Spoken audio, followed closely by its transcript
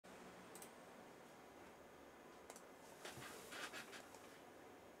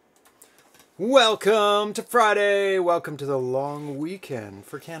Welcome to Friday. Welcome to the long weekend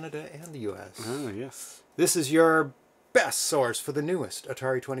for Canada and the US. Oh, yes. This is your best source for the newest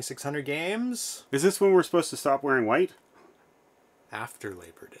Atari 2600 games. Is this when we're supposed to stop wearing white? After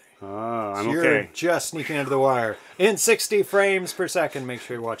Labor Day. Oh, I'm So okay. you're just sneaking under the wire in 60 frames per second. Make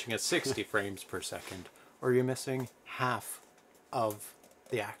sure you're watching at 60 frames per second, or you're missing half of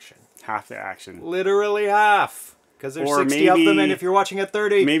the action. Half the action. Literally half. Because there's Or 60 of them, maybe- and if you're watching at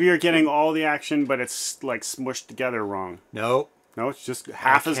 30... Maybe you're getting all the action, but it's like smushed together wrong. No. No, it's just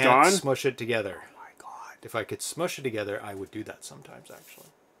half is I gone? can't smush it together. Oh my god. If I could smush it together, I would do that sometimes, actually.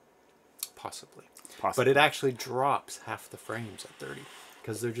 Possibly. Possibly. But it actually drops half the frames at 30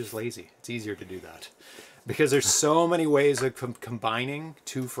 because they're just lazy. It's easier to do that. Because there's so many ways of combining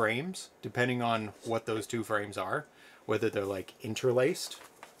two frames, depending on what those two frames are. Whether they're like interlaced,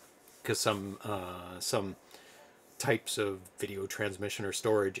 because some types of video transmission or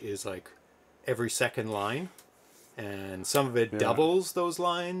storage is like every second line. And some of it doubles those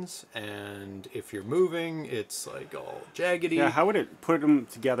lines, and if you're moving, it's like all jaggedy. Yeah, how would it put them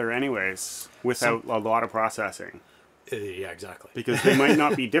together anyways without a lot of processing? Yeah, exactly. Because they might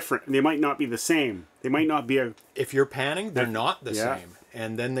not be different. They might not be the same. They might not be a... If you're panning, they're not the Yeah. same.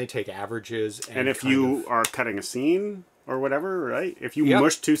 And then they take averages. And if you are cutting a scene or whatever, right? If you Yep.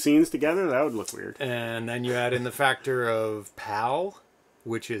 mush two scenes together, that would look weird. And then you add in the factor of PAL,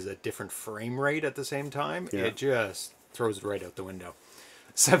 which is a different frame rate at the same time. Yeah. It just throws it right out the window.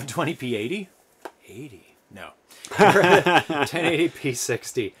 720p 80? 80? No. 1080p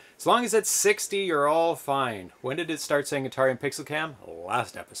 60. As long as it's 60, you're all fine. When did it start saying Atari and Pixel Cam?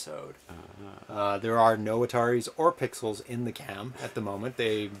 Last episode. There are no Ataris or Pixels in the cam at the moment.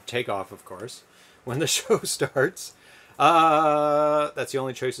 They take off, of course, when the show starts. That's the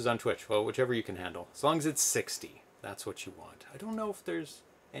only choices on Twitch. Well, whichever you can handle. As long as it's 60, that's what you want. I don't know if there's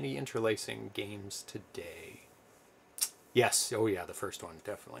any interlacing games today. Yes. Oh, yeah, the first one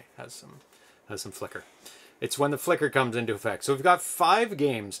definitely has some flicker. It's when the flicker comes into effect. So we've got 5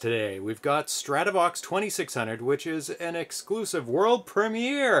 games today. We've got Stratovox 2600, which is an exclusive world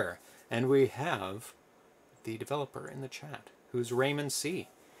premiere. And we have the developer in the chat, who's RaymanC,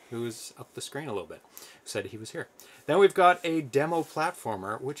 who's up the screen a little bit, said he was here. Then we've got a demo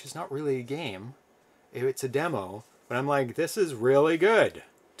platformer, which is not really a game. It's a demo, but I'm like, this is really good.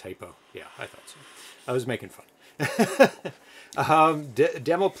 Typo. Yeah, I thought so. I was making fun.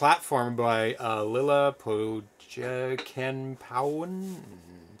 Demo platform by Lillapojkenpåön.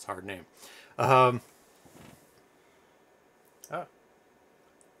 It's a hard name.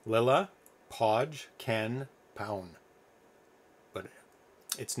 Lillapojkenpåön. But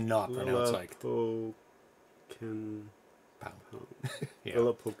it's not pronounced like Lillapojkenpåön.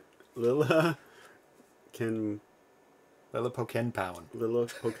 yeah. Lillapojkenpåön.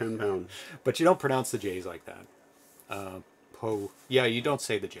 But you don't pronounce the J's like that. Yeah, you don't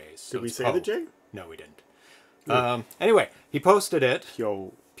say the J's. So Did we it's say po. the J? No, we didn't. Anyway, he posted it.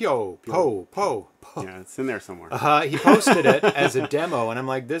 Yo. Po. Yeah, it's in there somewhere. He posted it as a demo, and I'm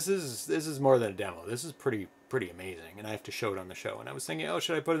like, this is more than a demo. This is pretty amazing, and I have to show it on the show. And I was thinking, oh,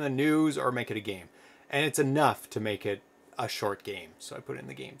 should I put it in the news or make it a game? And it's enough to make it a short game, so I put it in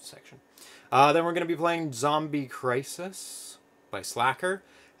the games section. Then we're going to be playing Zombie Crisis by Slacker,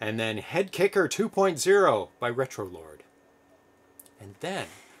 and then Headkicker 2.0 by Retro Lord. And then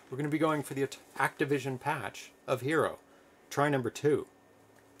we're going to be going for the Activision patch of H.E.R.O. Try number 2.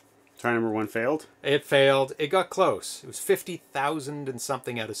 Try number 1 failed? It failed. It got close. It was 50,000 and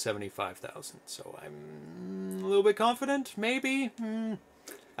something out of 75,000. So I'm a little bit confident, maybe.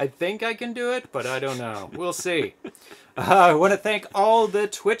 I think I can do it, but I don't know. We'll see. I want to thank all the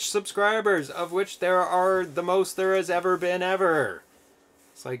Twitch subscribers, of which there are the most there has ever been ever.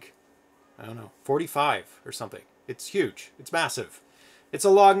 It's like, I don't know, 45 or something. It's huge. It's massive. It's a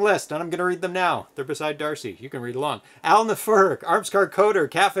long list, and I'm going to read them now. They're beside Darcy. You can read along. Al Nefer, Armscar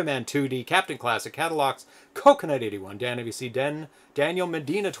Coder, Cafe Man 2D, Captain Classic, Catalogs, Coconut 81, Dan ABC, Daniel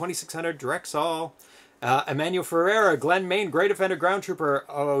Medina 2600, Drexall, Emmanuel Ferreira, Glenn Main, Great Defender, Ground Trooper,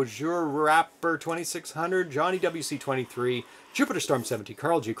 Jour Rapper 2600, Johnny WC 23, Jupiter Storm 70,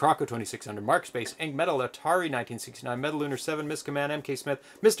 Carl G, Croco 2600, Mark Space, Ink Metal, Atari 1969, Metal Lunar 7, Miss Command, MK Smith,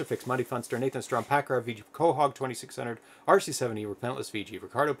 Mr. Fix, Muddy Funster, Nathan Strom, Packard, VG, Cohog 2600, RC70, Repentless VG,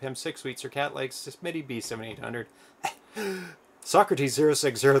 Ricardo Pim, 6 Sweet, Sir Cat Legs, Smitty B 7800, Socrates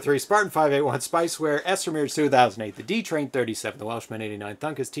 0603, Spartan 581, Spiceware, Esremir 2008, The D-Train 37, The Welshman 89,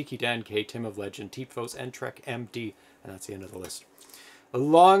 Thunkus, Tiki Dan K, Tim of Legend, Teepfos, and Trek MD. And that's the end of the list. A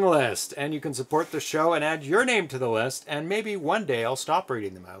long list, and you can support the show and add your name to the list, and maybe one day I'll stop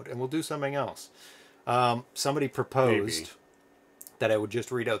reading them out and we'll do something else. Somebody proposed that I would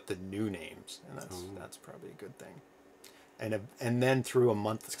just read out the new names, and that's probably a good thing. And then through a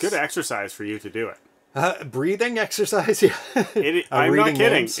month, it's good exercise for you to do it. Breathing exercise, yeah. I'm not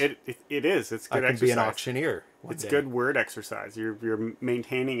kidding. It is. It's good I can exercise. Be an auctioneer. It's good word exercise. You're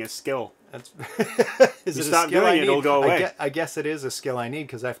maintaining a skill. That's is it stop doing it, it'll go away. I guess it is a skill I need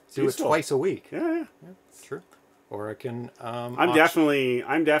because I have to do it twice a week. Yeah, it's true. Or I can. I'm definitely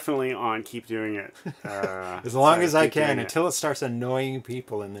on keep doing it. As long as I can, until it starts annoying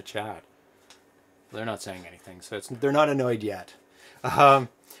people in the chat. They're not saying anything, so they're not annoyed yet.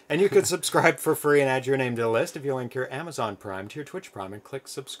 And you could subscribe for free and add your name to the list if you link your Amazon Prime to your Twitch Prime and click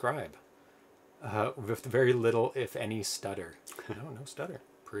subscribe. With very little, if any, stutter. No stutter.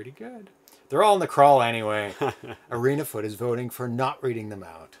 Pretty good. They're all in the crawl anyway. ArenaFoot is voting for not reading them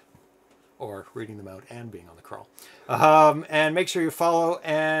out. Or reading them out and being on the crawl. And make sure you follow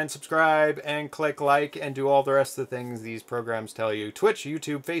and subscribe and click like and do all the rest of the things these programs tell you. Twitch,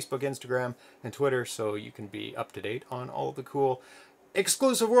 YouTube, Facebook, Instagram, and Twitter, so you can be up to date on all the cool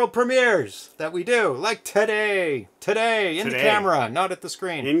exclusive world premieres that we do, like today in the camera, not at the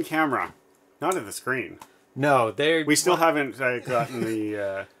screen. In camera, not at the screen. No, we still haven't gotten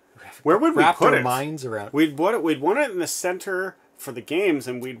the. Where would we wrapped put our it? minds around. We'd want it in the center for the games,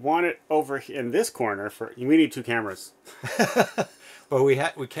 and we'd want it over in this corner for. We need two cameras. But we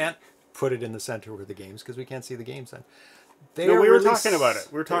can't put it in the center with the games because we can't see the games then. No, we were talking about it.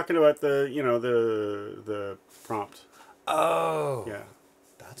 We were talking about the prompt. Oh, yeah,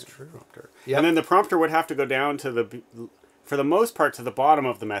 that's true. Yep. And then the prompter would have to go down to for the most part, to the bottom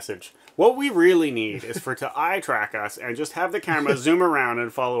of the message. What we really need is for to eye track us and just have the camera zoom around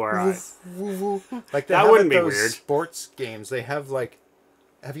and follow our eyes. Like that wouldn't be those weird. Sports games, they have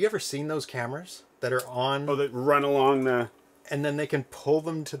have you ever seen those cameras that are on? Oh, that run along the. And then they can pull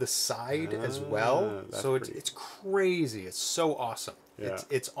them to the side as well. So it's crazy. It's so awesome. Yeah.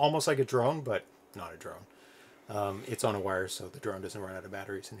 It's almost like a drone, but not a drone. It's on a wire, so the drone doesn't run out of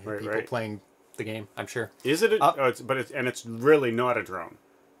batteries and hit people playing the game. I'm sure. Is it? It's really not a drone.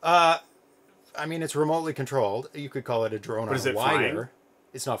 I mean, it's remotely controlled. You could call it a drone on a wire. Flying?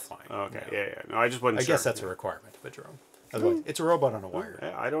 It's not flying. Oh, okay. No. Yeah. No, I just wasn't. I guess that's a requirement of a drone. Otherwise, it's a robot on a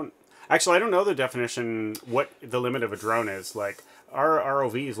wire. I don't. Actually, I don't know the definition. What the limit of a drone is? Like our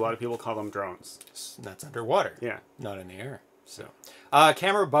ROVs, a lot of people call them drones. That's underwater. Yeah. Not in the air. So,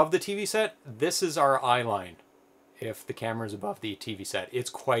 camera above the TV set. This is our eye line. If the camera is above the TV set, it's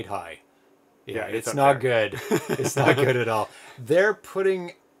quite high. Yeah, it's not good. It's not good at all. They're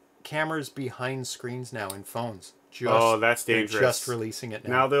putting cameras behind screens now in phones. That's dangerous. They're just releasing it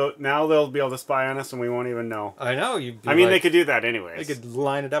now. Now they'll be able to spy on us and we won't even know. I know. They could do that anyways. They could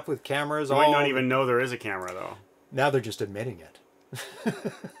line it up with cameras. You might not even know there is a camera though. Now they're just admitting it.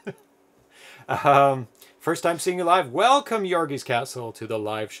 First time seeing you live. Welcome, Yorgi's Castle, to the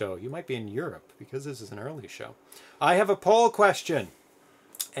live show. You might be in Europe because this is an early show. I have a poll question.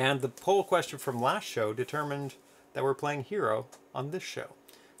 And the poll question from last show determined that we're playing H.E.R.O on this show.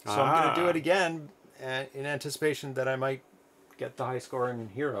 So I'm going to do it again in anticipation that I might get the high score in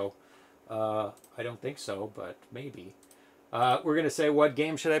H.E.R.O. I don't think so, but maybe. We're going to say, what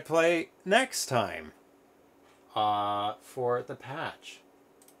game should I play next time for the patch?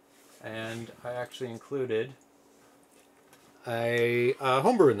 And I actually included a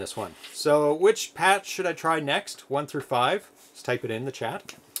homebrew in this one. So which patch should I try next? 1 through 5. Just type it in the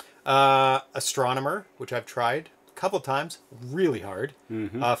chat. Astronomer, which I've tried a couple times, really hard.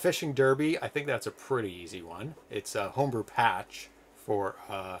 Fishing Derby, I think that's a pretty easy one. It's a homebrew patch for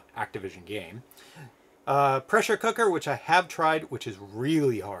Activision game. Pressure Cooker, which I have tried, which is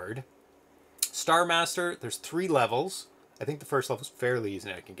really hard. Star Master, there's 3 levels. I think the first level is fairly easy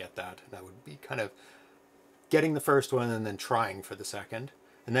and I can get that. That would be kind of getting the first one and then trying for the second.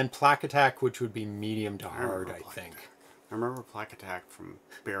 And then Plaque Attack, which would be medium to hard, I think. I remember Plaque Attack from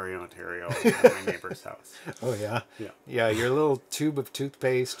Barrie, Ontario, at my neighbor's house. Oh, yeah? Yeah. Yeah, your little tube of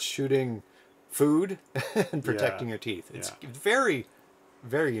toothpaste shooting food and protecting your teeth. It's very,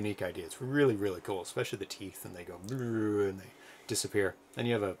 very unique idea. It's really, really cool, especially the teeth, and they go and they disappear. Then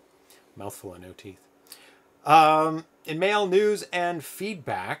you have a mouthful of no teeth. In mail, news, and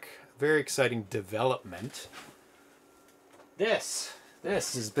feedback, very exciting development. This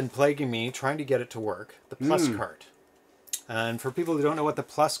has been plaguing me, trying to get it to work. The Plus cart. And for people who don't know what the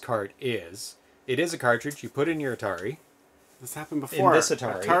Plus cart is, it is a cartridge you put in your Atari. This happened before. In this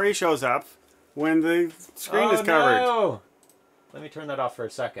Atari. Atari shows up when the screen is covered. No! Let me turn that off for a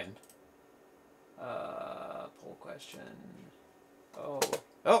second. Poll question. Oh!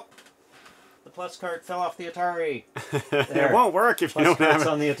 The Plus cart fell off the Atari. It won't work if you don't have it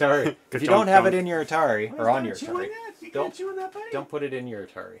on the Atari. If you don't have it in your Atari, or on your Atari. got you on that, buddy? Don't put it in your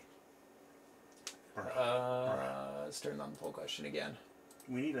Atari. Let's turn on the poll question again.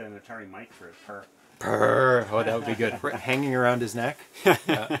 We need an Atari mic for his purr. Purr. Oh, that would be good. Hanging around his neck.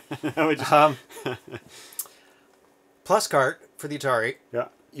 Yeah. That would just... Plus cart for the Atari. Yeah.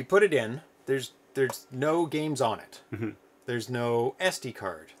 You put it in. There's no games on it. Mm-hmm. There's no SD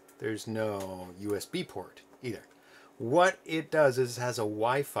card. There's no USB port either. What it does is it has a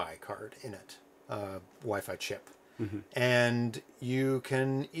Wi-Fi card in it, Wi-Fi chip. Mm-hmm. And you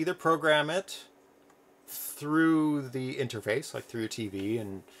can either program it through the interface, like through a TV,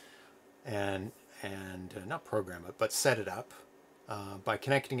 and not program it, but set it up by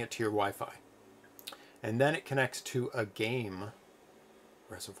connecting it to your Wi-Fi. And then it connects to a game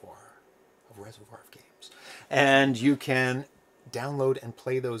reservoir of games. And you can download and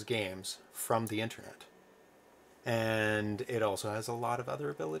play those games from the internet. And it also has a lot of other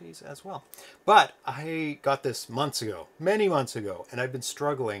abilities as well. But I got this months ago, many months ago, and I've been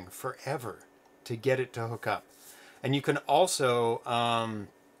struggling forever to get it to hook up. And you can also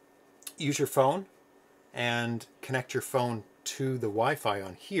use your phone and connect your phone to the Wi-Fi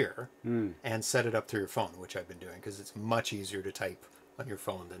on here and set it up through your phone, which I've been doing because it's much easier to type on your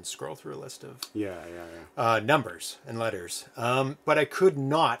phone than scroll through a list of numbers and letters. But I could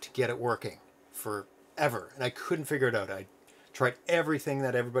not get it working forever, and I couldn't figure it out. I tried everything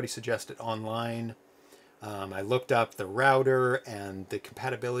that everybody suggested online. I looked up the router and the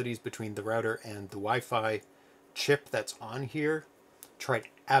compatibilities between the router and the Wi-Fi chip that's on here. Tried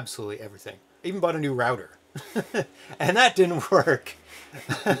absolutely everything. Even bought a new router. And that didn't work.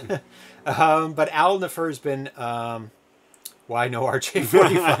 But Al Nefer's been... why no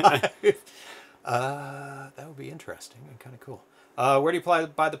RJ45? That would be interesting and kind of cool. Where do you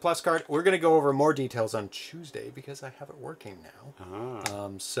buy the Plus card? We're going to go over more details on Tuesday because I have it working now.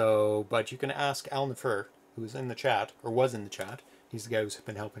 But you can ask Al Nefer, who's in the chat, or was in the chat. He's the guy who's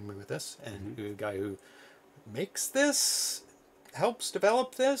been helping me with this, and the guy who makes this, helps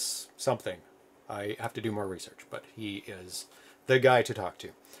develop this, something. I have to do more research, but he is the guy to talk to.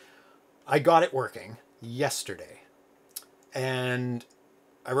 I got it working yesterday. And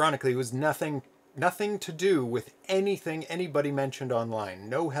ironically, it was nothing to do with anything anybody mentioned online.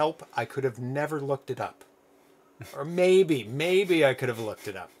 No help. I could have never looked it up. Or maybe I could have looked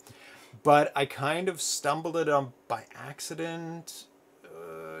it up. But I kind of stumbled it on by accident,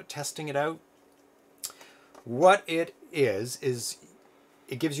 testing it out. What it is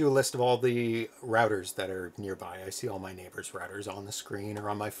it gives you a list of all the routers that are nearby. I see all my neighbors' routers on the screen or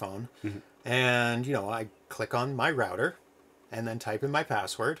on my phone. And, I click on my router and then type in my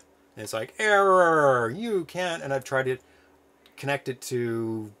password. And it's like, error, you can't. And I've tried to connect it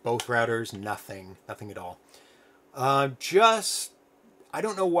to both routers. Nothing at all. I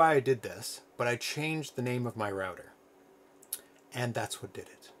don't know why I did this, but I changed the name of my router. And that's what did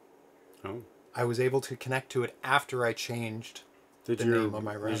it. Oh. I was able to connect to it after I changed the name of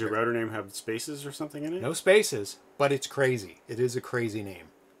my router. Does your router name have spaces or something in it? No spaces, but it's crazy. It is a crazy name.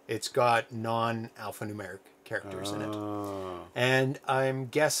 It's got non-alphanumeric characters in it. And I'm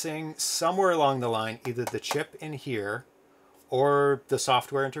guessing somewhere along the line, either the chip in here or the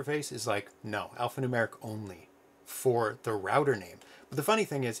software interface is like, no, alphanumeric only for the router name. But the funny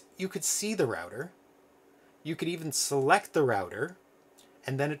thing is, you could see the router. You could even select the router,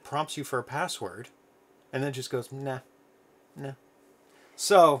 and then it prompts you for a password, and then it just goes, nah.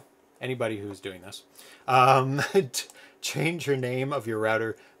 So, anybody who's doing this, change your name of your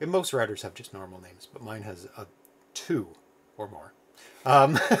router. And most routers have just normal names, but mine has 2 or more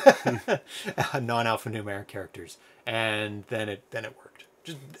non-alphanumeric characters, and then it worked.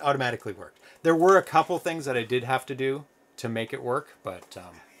 Just automatically worked. There were a couple things that I did have to do to make it work, but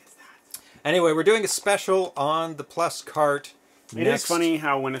anyway, we're doing a special on the Plus cart. It is funny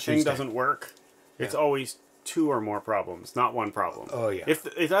how when a thing doesn't work, it's always 2 or more problems, not 1 problem. Oh, yeah. If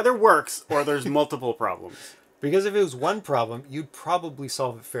it either works or there's multiple problems. Because if it was 1 problem, you'd probably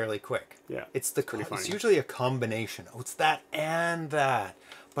solve it fairly quick. Yeah. It's usually a combination. Oh, it's that and that.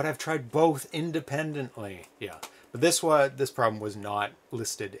 But I've tried both independently. Yeah. But this problem was not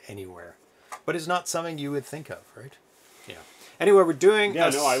listed anywhere. But it's not something you would think of, right? Yeah. Anyway, we're doing...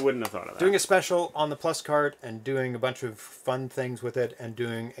 I wouldn't have thought of that. Doing a special on the Plus card and doing a bunch of fun things with it and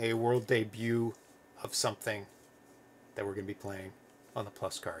doing a world debut of something that we're going to be playing on the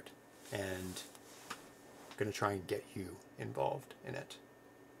Plus card. And I'm going to try and get you involved in it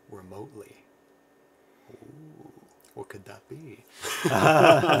remotely. Ooh, what could that be?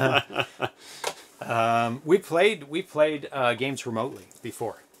 We played games remotely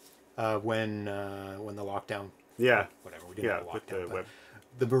before when the lockdown. Yeah. Whatever, we didn't have a lockdown,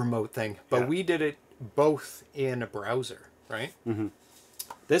 the remote thing. But we did it both in a browser, right? Mm-hmm.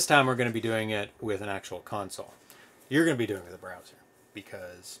 This time we're going to be doing it with an actual console. You're going to be doing it with a browser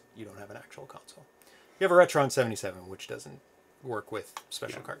because you don't have an actual console. You have a Retron 77, which doesn't work with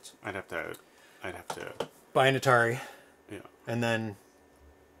special cards. I'd have to buy an Atari. Yeah. And then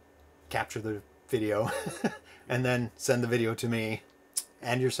capture the video and then send the video to me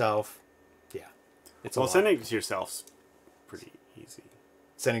and yourself. Yeah. It's well, sending it to yourself's pretty easy.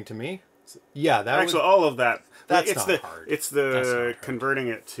 Sending to me? Yeah, that actually all of that. That's it's not hard. It's the converting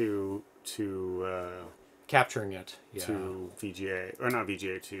it to capturing it to VGA or not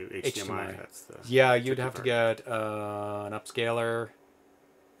VGA to HDMI. That's the you'd have to get an upscaler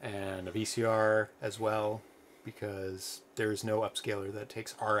and a VCR as well, because there's no upscaler that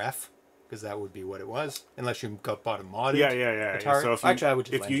takes RF, because that would be what it was, unless you bought a modded Atari. So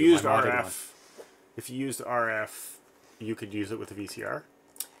if you used RF, you could use it with a VCR.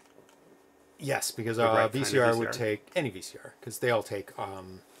 Yes, because VCR would take any VCR, because they all take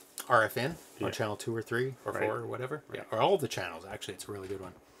RF in on channel 2 or 3 or 4 or whatever. Right. Yeah, or all the channels. Actually, it's a really good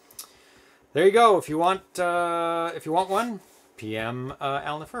one. There you go. If you want one, PM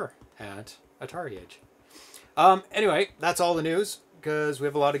Alan Fur at Atari Age. Anyway, that's all the news, because we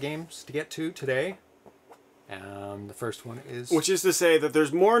have a lot of games to get to today. The first one is... Which is to say that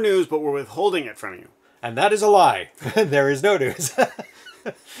there's more news, but we're withholding it from you. And that is a lie. There is no news.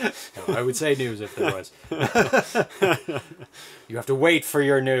 No, I would say news if there was. You have to wait for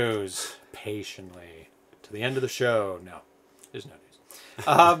your news patiently to the end of the show. No, there's no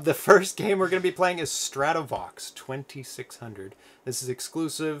news. The first game we're going to be playing is Stratovox 2600. This is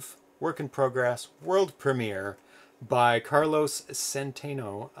exclusive, work in progress, world premiere by Carlos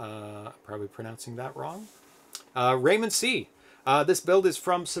Centeno. Probably pronouncing that wrong. RaymanC. This build is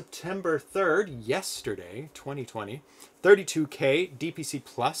from September 3rd, yesterday, 2020. 32K DPC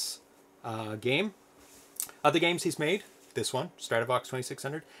Plus game. Other games he's made, this one, Stratovox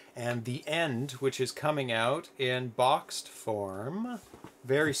 2600, and The End, which is coming out in boxed form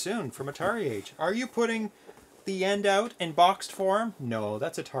very soon from Atari Age. Are you putting The End out in boxed form? No,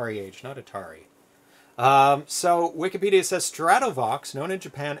 that's Atari Age, not Atari. So Wikipedia says Stratovox, known in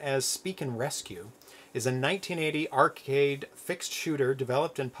Japan as Speak and Rescue, is a 1980 arcade fixed shooter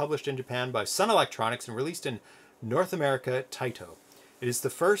developed and published in Japan by Sun Electronics and released in North America, Taito. It is the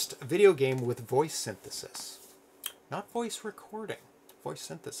first video game with voice synthesis. Not voice recording, voice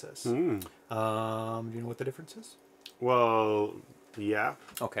synthesis. Do you know what the difference is? Well, yeah.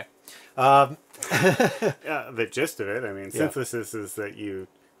 Okay. The gist of it, I mean, synthesis is that you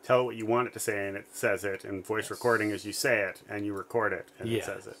tell what you want it to say and it says it, and voice recording is you say it and you record it and it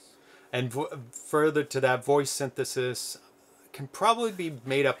says it. And further to that, voice synthesis can probably be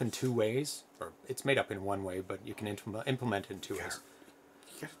made up in 2 ways. Or it's made up in 1 way, but you can implement it in 2 ways.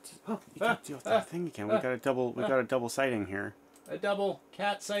 You gotta deal with that thing again. We got a double sighting here. A double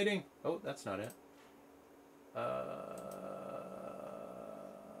cat sighting. Oh, that's not it. Turn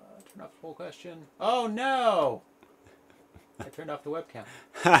off the poll question. Oh no! I turned off the webcam.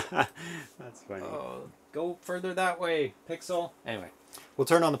 That's funny. Oh, go further that way, Pixel. Anyway, we'll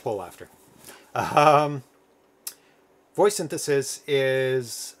turn on the poll after. Voice synthesis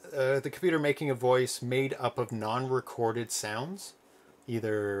is the computer making a voice made up of non-recorded sounds,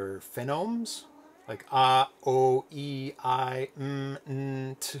 either phonemes, like a, o, e, I,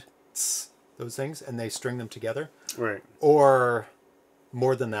 n, t, ts, those things, and they string them together. Right. Or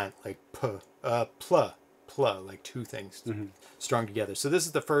more than that, like pl, like 2 things strung together. So this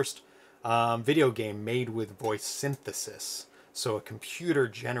is the first video game made with voice synthesis. So a computer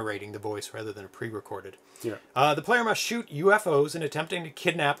generating the voice rather than a pre-recorded. Yeah. The player must shoot UFOs in attempting to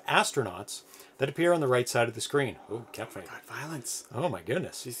kidnap astronauts that appear on the right side of the screen. Oh, cat fight. God, violence. Oh my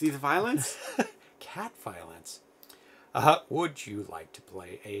goodness. Do you see the violence? Cat violence. Would you like to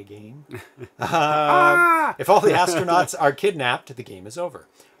play a game? If all the astronauts are kidnapped, the game is over.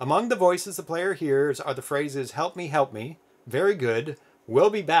 Among the voices the player hears are the phrases, help me, very good, we'll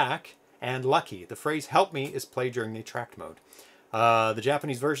be back, and lucky. The phrase help me is played during the attract mode. The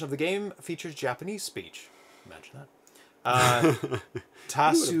Japanese version of the game features Japanese speech. Imagine that.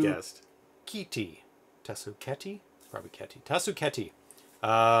 Tasuketi. Tasuketi? Probably Keti. Tasuketi.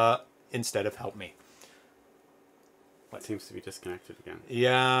 Instead of help me. What seems to be disconnected again?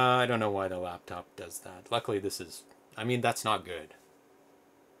 Yeah, I don't know why the laptop does that. Luckily this is... I mean, that's not good.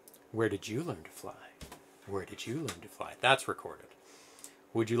 Where did you learn to fly? Where did you learn to fly? That's recorded.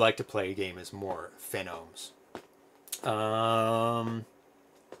 Would you like to play a game as more phonemes?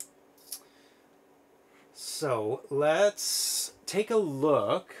 So let's take a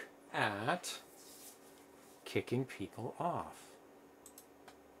look at kicking people off.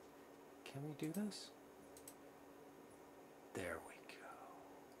 Can we do this? There we go.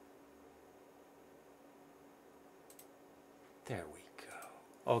 There we go.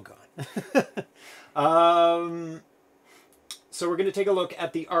 All gone. So we're going to take a look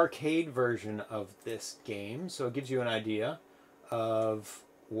at the arcade version of this game. So it gives you an idea of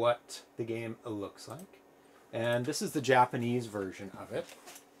what the game looks like. And this is the Japanese version of it.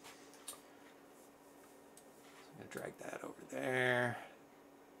 So I'm going to drag that over there.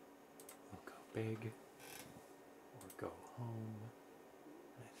 We'll go big or go home.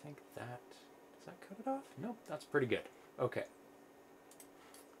 I think that, does that cut it off? Nope, that's pretty good. Okay.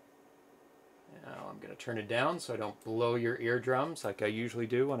 Now I'm going to turn it down so I don't blow your eardrums like I usually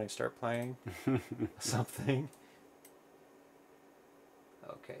do when I start playing something.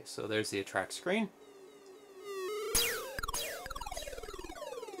 Okay, so there's the attract screen.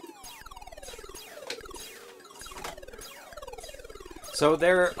 So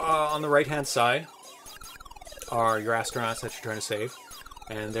there on the right-hand side are your astronauts that you're trying to save.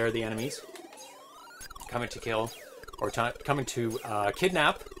 And there are the enemies coming to kill, or coming to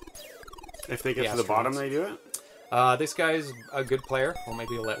kidnap. If they get to the bottom, they do it? This guy's a good player. Well,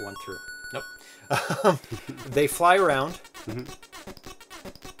 maybe he'll let one through. Nope. They fly around. Mm-hmm.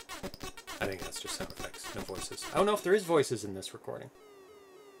 I think that's just sound effects, no voices. I don't know if there is voices in this recording.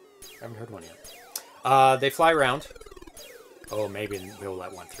 I haven't heard one yet. They fly around. Oh, maybe we'll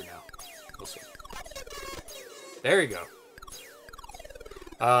let one through now. We'll see. There you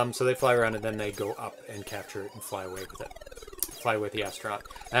go. So they fly around and then they go up and capture it and fly away with it. Fly with the astronaut.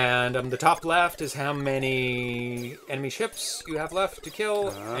 And the top left is how many enemy ships you have left to kill.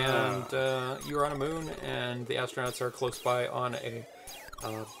 And you're on a moon, and the astronauts are close by on a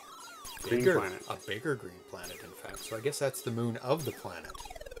bigger green planet, in fact. So I guess that's the moon of the planet,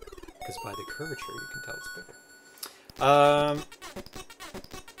 because by the curvature you can tell it's bigger.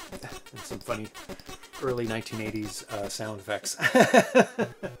 And some funny early 1980s sound effects.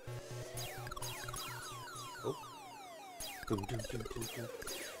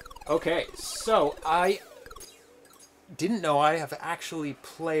 Okay, so I didn't know I have actually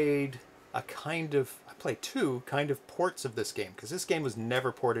played I played two kind of ports of this game, because this game was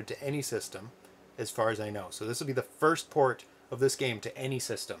never ported to any system as far as I know. So this will be the first port of this game to any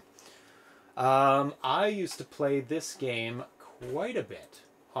system. I used to play this game quite a bit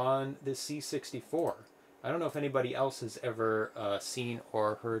on the C64. I don't know if anybody else has ever seen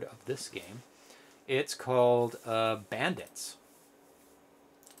or heard of this game. It's called Bandits.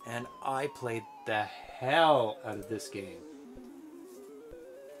 And I played the hell out of this game.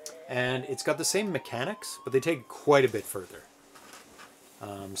 And it's got the same mechanics, but they take it quite a bit further.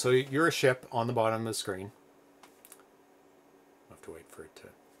 So you're a ship on the bottom of the screen. I'll have to wait for it to...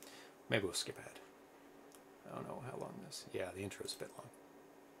 Maybe we'll skip ahead. I don't know how long this... Yeah, the intro's a bit long.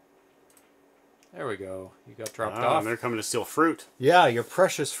 There we go. You got dropped off. And they're coming to steal fruit. Yeah, your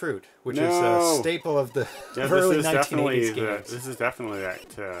precious fruit, which is a staple of the early 1980s games. This is definitely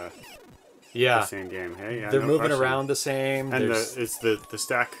that the same game. Hey, yeah, they're moving around the same. And it's the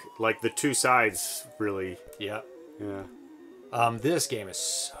stack, like the two sides, really. Yeah. Yeah. This game is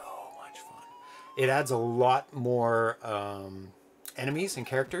so much fun. It adds a lot more enemies and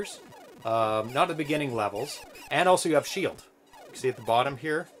characters. Not at the beginning levels. And also you have shield. You see at the bottom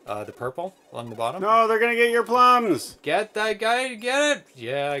here, the purple along the bottom. No, they're gonna get your plums. Get that guy, get it.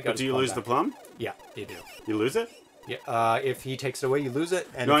 Yeah, I got. But do you lose the plum? Yeah, you do. You lose it? Yeah. If he takes it away, you lose it.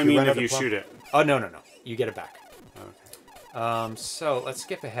 And no, if I mean run if out you of plum, shoot it. Oh no, you get it back. Okay. So let's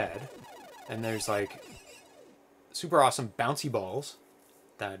skip ahead, and there's like super awesome bouncy balls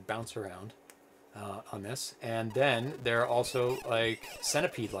that bounce around on this, and then there are also like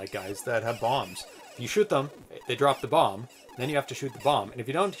centipede-like guys that have bombs. If you shoot them, they drop the bomb. Then you have to shoot the bomb, and if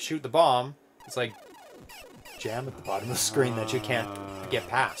you don't shoot the bomb, it's like jam at the bottom of the screen that you can't get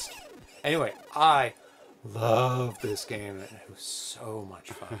past. Anyway, I love this game. It was so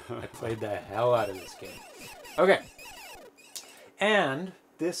much fun. I played the hell out of this game. Okay, and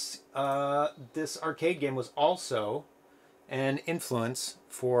this this arcade game was also an influence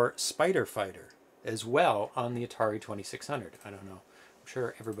for Spider Fighter as well on the Atari 2600. I don't know. I'm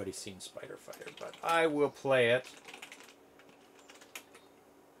sure everybody's seen Spider Fighter, but I will play it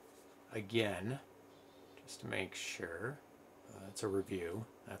again, just to make sure. That's a review.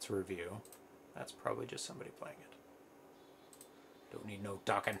 That's a review. That's probably just somebody playing it. Don't need no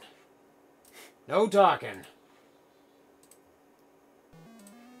talking. No talking.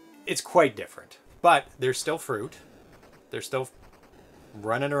 It's quite different, but there's still fruit. They're still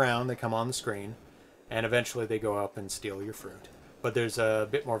running around. They come on the screen, and eventually they go up and steal your fruit. But there's a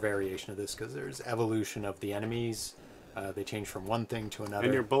bit more variation of this because there's evolution of the enemies. They change from one thing to another.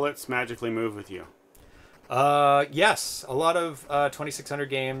 And your bullets magically move with you. Yes, a lot of 2600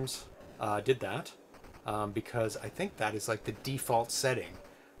 games did that because I think that is like the default setting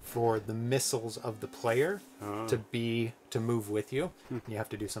for the missiles of the player to move with you. You have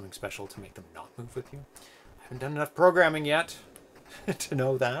to do something special to make them not move with you. I haven't done enough programming yet to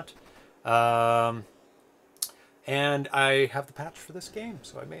know that. And I have the patch for this game,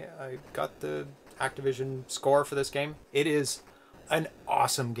 so I got the Activision score for this game. It is an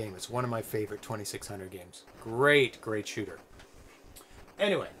awesome game. It's one of my favorite 2600 games. Great shooter.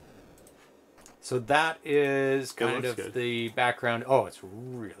 Anyway, so that is kind of good. the background. Oh, it's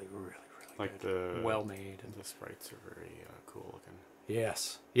really Like good. Well made. And the sprites are very cool looking.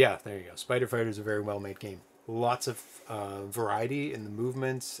 Yes. Yeah, there you go. Spider Fighter is a very well made game. Lots of variety in the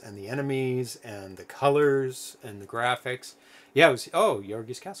movements and the enemies and the colors and the graphics. Yeah, it was. Oh,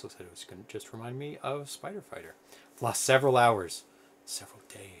 Yorgi's Castle said it was going to just remind me of Spider Fighter. Lost several hours, several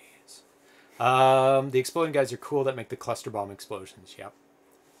days. The exploding guys are cool that make the cluster bomb explosions. Yep,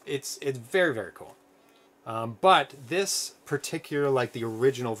 it's very cool. But this particular, like the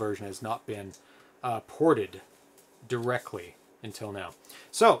original version, has not been ported directly until now.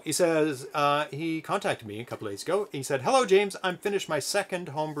 So he says he contacted me a couple days ago. He said, "Hello James, I'm finished my second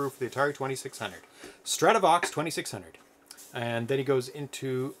homebrew for the Atari 2600, Stratovox 2600." And then he goes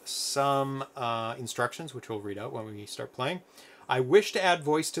into some instructions, which we'll read out when we start playing. "I wish to add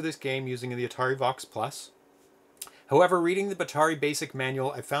voice to this game using the Atari Vox Plus. However, reading the Atari Basic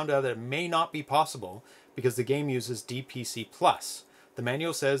Manual, I found out that it may not be possible because the game uses DPC Plus. The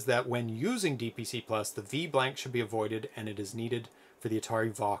manual says that when using DPC Plus, the V blank should be avoided and it is needed for the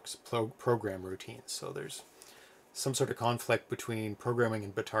Atari Vox program routines." So there's some sort of conflict between programming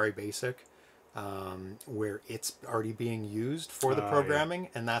and Atari Basic, where it's already being used for the programming,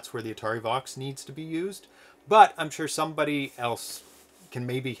 and that's where the Atari Vox needs to be used. But I'm sure somebody else can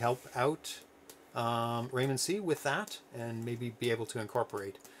maybe help out RaymanC with that, and maybe be able to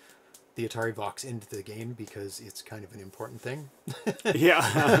incorporate the Atari Vox into the game, because it's kind of an important thing.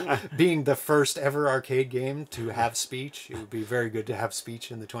 Yeah. Being the first ever arcade game to have speech, it would be very good to have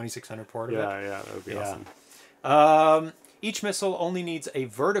speech in the 2600 port of it. Yeah, that would be awesome. Each missile only needs a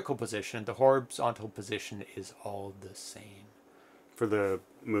vertical position. The horizontal position is all the same. For the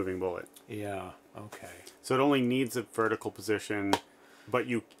moving bullet. Yeah, okay. So it only needs a vertical position, but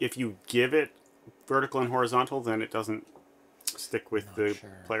if you give it vertical and horizontal, then it doesn't stick with the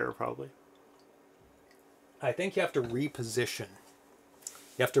player, probably. I think you have to reposition.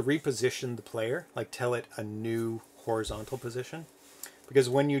 You have to reposition the player, like tell it a new horizontal position. Because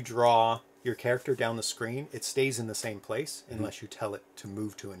when you draw your character down the screen, it stays in the same place unless you tell it to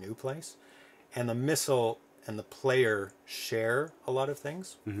move to a new place. And the missile and the player share a lot of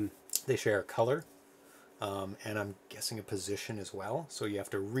things. They share a color, and I'm guessing a position as well. So you have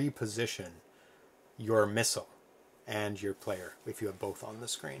to reposition your missile and your player if you have both on the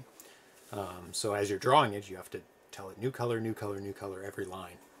screen. So as you're drawing it, you have to tell it new color, new color, new color, every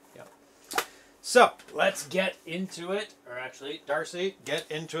line. Yep. So let's get into it. Or actually, Darcy, get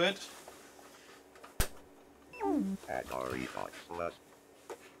into it. Atari Vox Plus.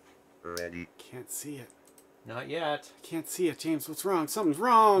 Ready. Can't see it. Not yet. Can't see it, James. What's wrong? Something's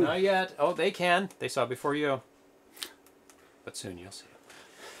wrong. Not yet. Oh, they can. They saw it before you. But soon you'll see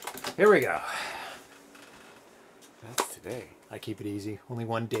it. Here we go. That's today. I keep it easy. Only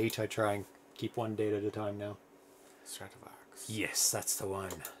one date. I try and keep one date at a time now. Stratovox. Yes, that's the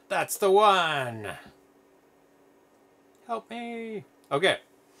one. That's the one. Help me. Okay.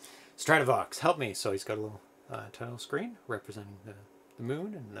 Stratovox, help me. So he's got a little title screen representing the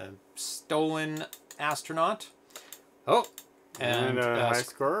moon and the stolen astronaut. Oh, and high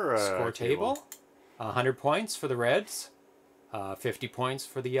score. Score table. 100 points for the reds. 50 points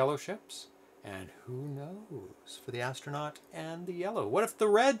for the yellow ships. And who knows for the astronaut and the yellow? What if the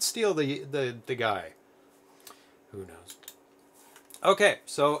reds steal the guy? Who knows? Okay,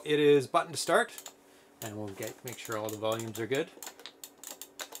 so it is button to start, and we'll make sure all the volumes are good.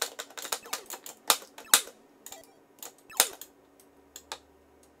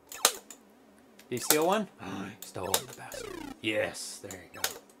 Did he steal one? Stole the bastard. Yes, there you go.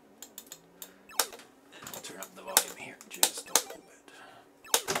 And I'll turn up the volume here just a little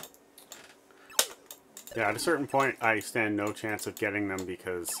bit. Yeah, at a certain point, I stand no chance of getting them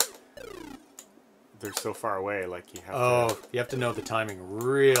because they're so far away. Like you have to know the timing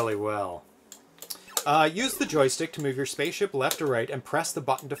really well. Use the joystick to move your spaceship left or right and press the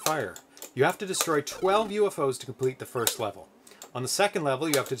button to fire. You have to destroy 12 UFOs to complete the first level. On the second level,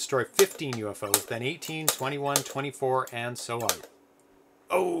 you have to destroy 15 UFOs, then 18, 21, 24, and so on.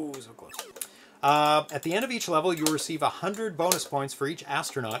 Oh, so close. At the end of each level, you will receive 100 bonus points for each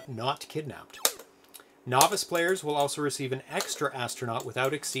astronaut not kidnapped. Novice players will also receive an extra astronaut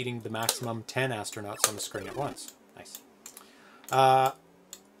without exceeding the maximum 10 astronauts on the screen at once. Nice.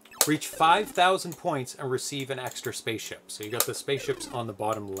 Reach 5,000 points and receive an extra spaceship. So you got the spaceships on the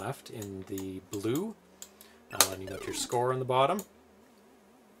bottom left in the blue. And you got your score on the bottom.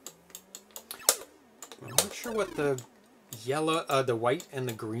 I'm not sure what the yellow, the white and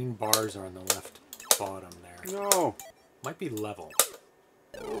the green bars are on the left bottom there. No. Might be level.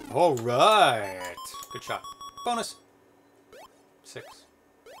 Oh, all right. Good shot. Bonus. 6.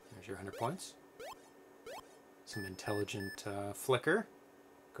 There's your 100 points. Some intelligent flicker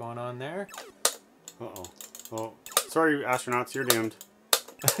going on there. Uh-oh. Oh, sorry, astronauts, you're doomed.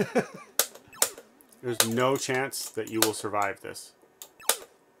 There's no chance that you will survive this.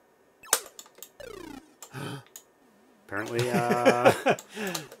 Apparently,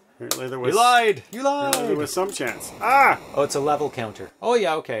 apparently there was... You lied! You lied! There was some chance. Ah! Oh, it's a level counter. Oh,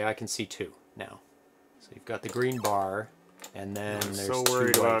 yeah, okay, I can see 2 now. So you've got the green bar, and then there's so 2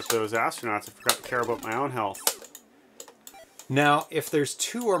 worried white. about those astronauts, I forgot to care about my own health. Now, if there's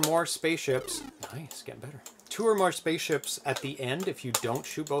 2 or more spaceships... Nice, getting better. 2 or more spaceships at the end, if you don't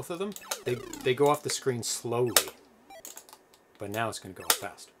shoot both of them, they go off the screen slowly. But now it's going to go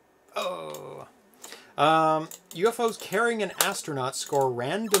fast. Oh... UFOs carrying an astronaut score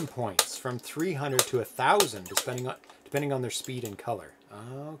random points from 300 to 1,000, depending on their speed and color.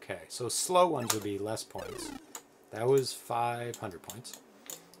 Okay, so slow ones would be less points. That was 500 points.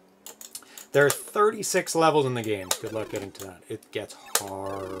 There are 36 levels in the game. Good luck getting to that. It gets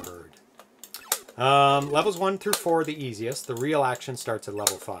hard. Levels 1 through 4 are the easiest. The real action starts at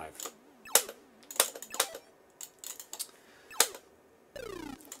level 5.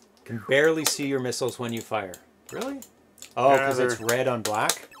 Can barely see your missiles when you fire. Really? Oh, because it's red on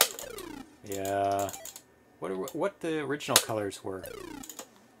black? Yeah. What the original colors were?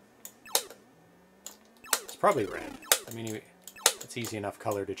 It's probably red. I mean, it's easy enough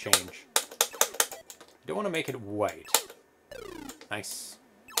color to change. You don't want to make it white. Nice.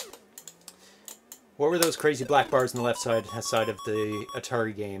 What were those crazy black bars on the left side of the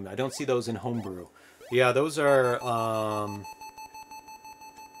Atari game? I don't see those in Homebrew. Yeah, those are...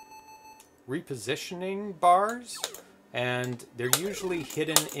 repositioning bars, and they're usually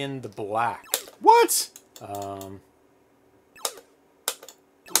hidden in the black. What? No.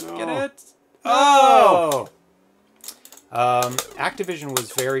 Get it? Oh! Activision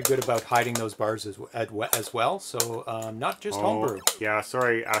was very good about hiding those bars as well, so not just Homebrew. Yeah,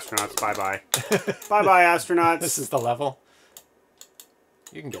 sorry, astronauts. Bye-bye. Bye-bye, astronauts. This is the level.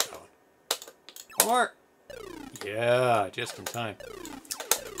 You can get that one. One more. Yeah, just in time.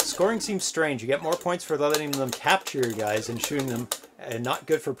 Scoring seems strange. You get more points for letting them capture your guys and shooting them, and not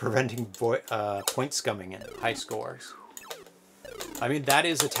good for preventing point scumming and high scores. I mean, that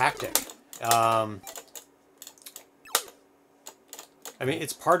is a tactic. I mean,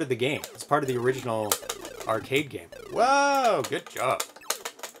 it's part of the game. It's part of the original arcade game. Whoa, good job.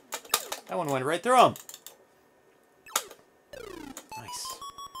 That one went right through him. Nice.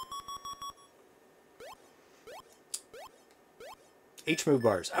 H-move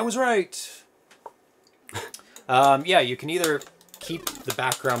bars. I was right. Yeah, you can either keep the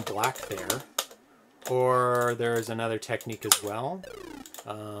background black there, or there's another technique as well.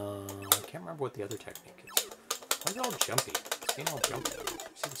 I can't remember what the other technique is. Why is it all jumpy? It's being all jumpy.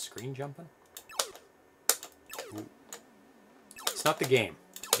 See the screen jumping? It's not the game.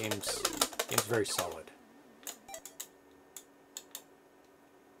 The game's very solid.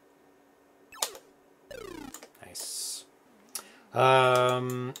 Nice.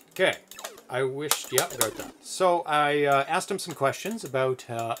 Okay. I wished, yeah, got that. So I asked him some questions about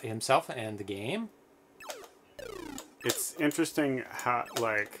himself and the game. It's interesting how,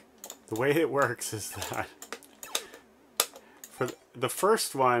 like, the way it works is that for the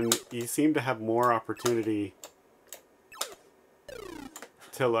first one, you seem to have more opportunity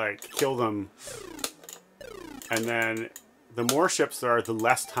to, like, kill them. And then the more ships there are, the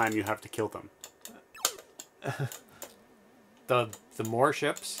less time you have to kill them. The more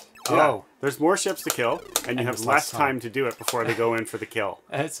ships? Yeah, Oh. there's more ships to kill, and you have less time to do it before they go in for the kill.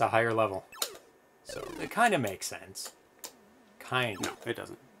 It's a higher level. So it kind of makes sense. Kind of. No, it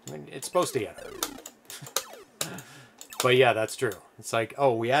doesn't. I mean, it's supposed to get hard. But yeah, that's true. It's like,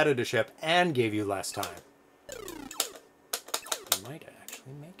 oh, we added a ship and gave you less time. You might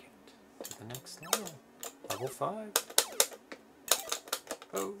actually make it to the next level. Level 5.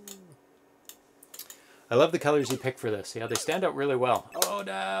 Oh. I love the colors you pick for this. Yeah, they stand out really well. Oh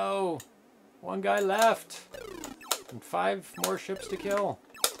no! One guy left! And 5 more ships to kill.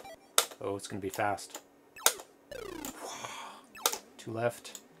 Oh, it's gonna be fast. 2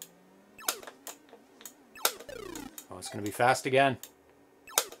 left. Oh, it's going to be fast again.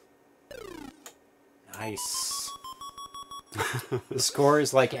 Nice. The score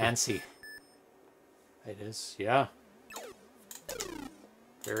is like ANSI. It is, yeah.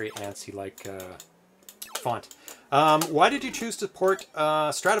 Very ANSI-like font. Why did you choose to port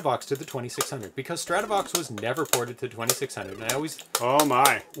Stratovox to the 2600? Because Stratovox was never ported to the 2600, and I always Oh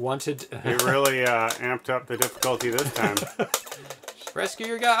my. wanted... It really amped up the difficulty this time. Rescue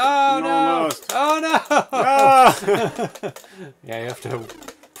your guy! Oh, no! Almost. Oh, no! Ah! Yeah, you have to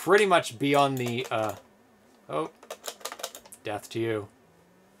pretty much be on the... Oh. Death to you.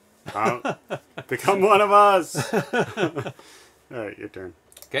 Become one of us! Alright, your turn.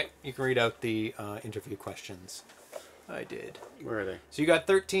 Okay, you can read out the interview questions. I did. Where are they? So you got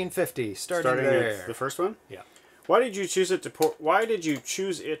 1350, starting Starting there. with the first one? Yeah. Why did you choose it to port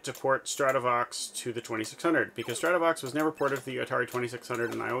Stratovox to the 2600? Because Stratovox was never ported to the Atari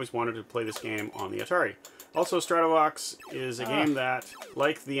 2600 and I always wanted to play this game on the Atari. Also, Stratovox is a game that,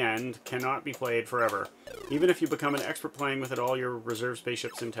 like The End, cannot be played forever. Even if you become an expert playing with it all your reserve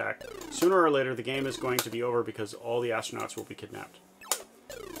spaceships intact, sooner or later the game is going to be over because all the astronauts will be kidnapped.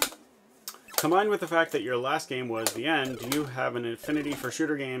 Combined with the fact that your last game was The End, do you have an affinity for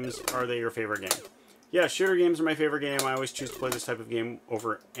shooter games? Are they your favorite game? Yeah, shooter games are my favorite game. I always choose to play this type of game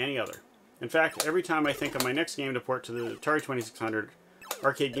over any other. In fact, every time I think of my next game to port to the Atari 2600,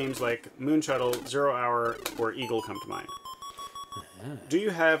 arcade games like Moon Shuttle, 0 Hour, or Eagle come to mind. Do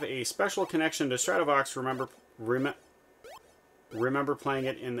you have a special connection to Stratovox? Remember playing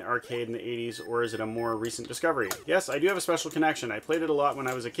it in the arcade in the 80s, or is it a more recent discovery? Yes, I do have a special connection. I played it a lot when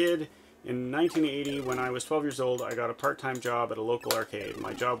I was a kid. In 1980, when I was 12 years old, I got a part-time job at a local arcade.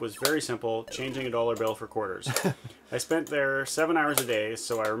 My job was very simple, changing a dollar bill for quarters. I spent there 7 hours a day,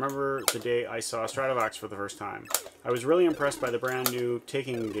 so I remember the day I saw Stratovox for the first time. I was really impressed by the brand new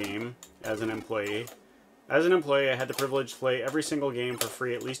taking game as an employee. As an employee, I had the privilege to play every single game for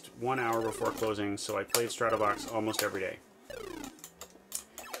free at least 1 hour before closing, so I played Stratovox almost every day.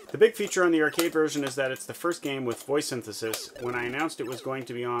 The big feature on the arcade version is that it's the first game with voice synthesis. When I announced it was going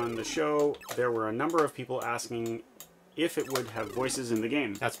to be on the show, there were a number of people asking if it would have voices in the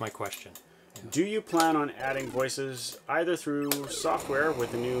game. That's my question. Yeah. Do you plan on adding voices either through software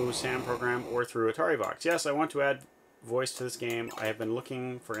with the new SAM program or through AtariVox? Yes, I want to add voice to this game. I have been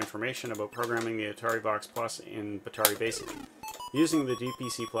looking for information about programming the AtariVox Plus in Atari Basic using the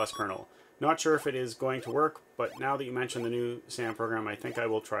DPC Plus kernel. Not sure if it is going to work, but now that you mentioned the new SAM program, I think I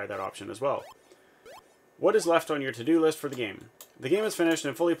will try that option as well. What is left on your to-do list for the game? The game is finished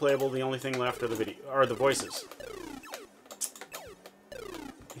and fully playable. The only thing left are the voices.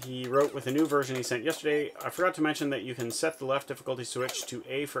 He wrote with a new version he sent yesterday. I forgot to mention that you can set the left difficulty switch to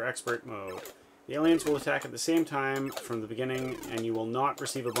A for expert mode. The aliens will attack at the same time from the beginning, and you will not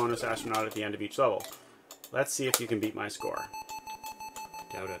receive a bonus astronaut at the end of each level. Let's see if you can beat my score.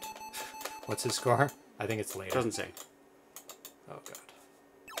 Doubt it. What's his score? I think it's later. Doesn't say. Oh, God.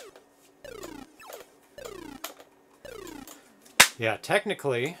 Yeah,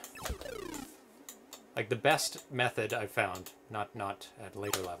 technically, like the best method I've found, not at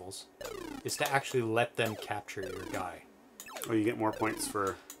later levels, is to actually let them capture your guy. Oh, you get more points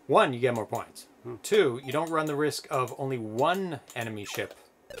for... 1, you get more points. Hmm. 2, you don't run the risk of only one enemy ship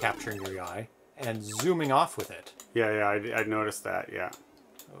capturing your guy and zooming off with it. Yeah, I noticed that, yeah.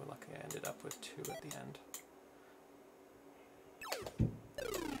 Oh, lucky I ended up with 2 at the end.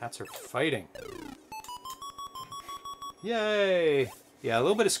 Cats are fighting. Yay! Yeah, a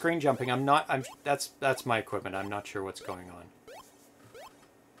little bit of screen jumping. That's my equipment. I'm not sure what's going on.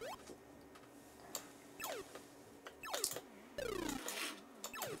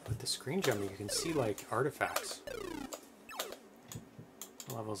 With the screen jumping, you can see like artifacts.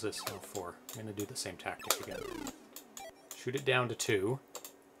 What level is this? Oh, 4. I'm gonna do the same tactic again. Shoot it down to 2.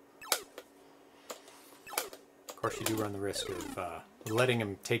 Of course, you do run the risk of letting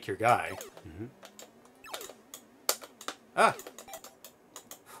him take your guy. Mm-hmm. Ah!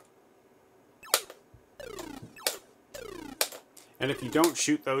 And if you don't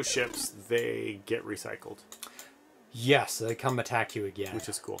shoot those ships, they get recycled. Yes, they come attack you again. Which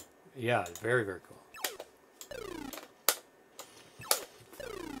is cool. Yeah, very, very cool.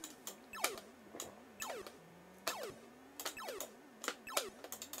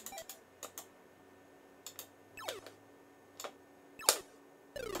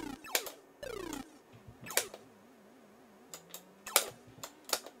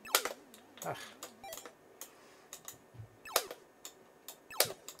 Ah.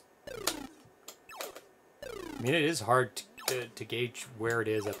 I mean, it is hard to gauge where it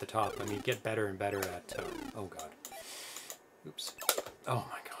is at the top. I mean, you get better and better at... oh, God. Oops. Oh,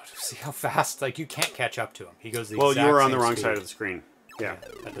 my God. See how fast? Like, you can't catch up to him. He goes the Well, exact you were on same the wrong speed. side of the screen. Yeah.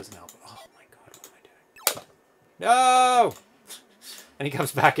 That doesn't help. Oh my god, what am I doing? No! And he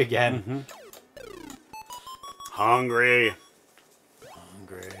comes back again. Hungry.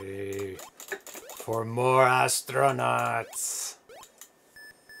 Hungry for more astronauts.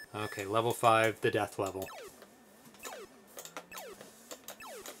 Okay, level 5, the death level.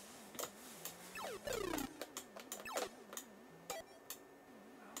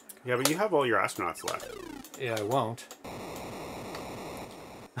 Yeah, but you have all your astronauts left. Yeah, I won't.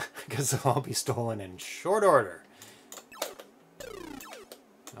 Because they'll all be stolen in short order. I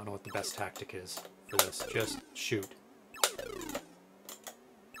don't know what the best tactic is for this. Just shoot. I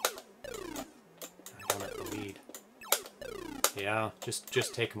don't have the lead. Yeah,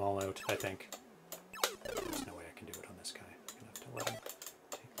 just take them all out, I think. There's no way I can do it on this guy. I'm going to have to let him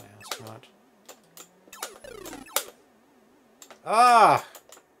take my astronaut. Ah!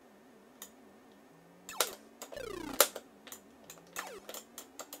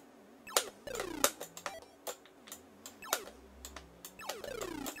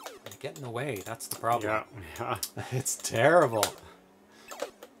 Get in the way. That's the problem. Yeah. It's terrible.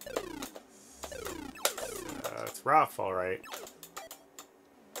 It's rough, all right.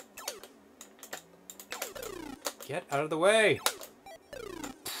 Get out of the way.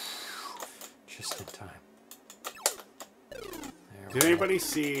 Just in time. Did anybody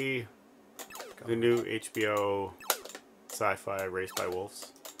see the new HBO sci-fi Raised by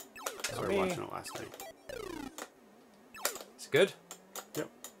Wolves? I started watching it last night. It's good? Yep.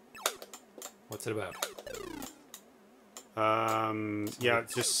 What's it about? Yeah,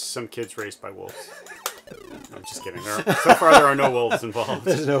 it's just some kids raised by wolves. I'm just kidding. So far, there are no wolves involved.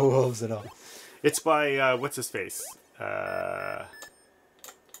 There's no wolves at all. It's by, what's his face? Like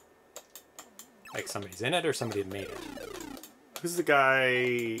somebody's in it or somebody made it? Who's the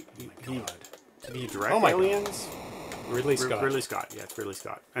guy? Oh my god. Did he direct Oh my Aliens? God. Ridley Scott. Ridley Scott. Yeah, it's Ridley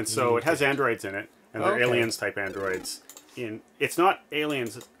Scott. And so it has androids in it, and they're Okay. Aliens-type androids. It's not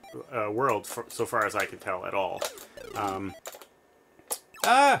Aliens world, so far as I can tell, at all. But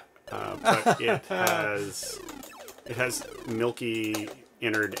it has milky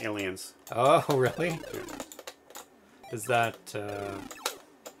innered aliens. Oh, really? Yeah. Is that...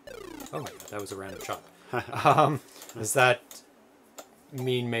 Oh my god, that was a random shot. Does that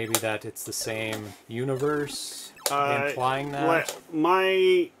mean maybe that it's the same universe? Implying that?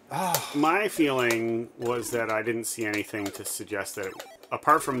 My feeling was that I didn't see anything to suggest that,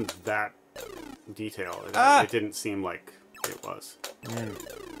 apart from that detail, it didn't seem like it was.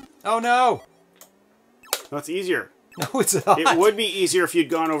 Oh no! No, it's easier. No, it's not. It would be easier if you'd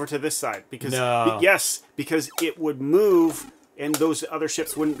gone over to this side. Because yes, because it would move and those other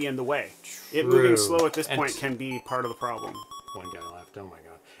ships wouldn't be in the way. It moving slow at this point can be part of the problem. One guy left, oh my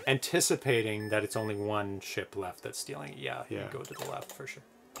god. Anticipating that it's only one ship left that's stealing it. Yeah, you go to the left for sure.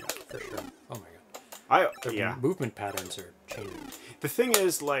 Yeah, for sure. Oh my god. Their movement patterns are changing. The thing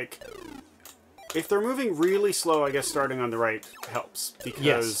is, like, if they're moving really slow, I guess starting on the right helps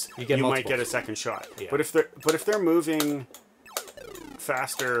because you might get a second shot. Yeah. But if they're moving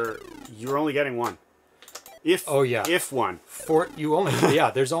faster, you're only getting one. If one.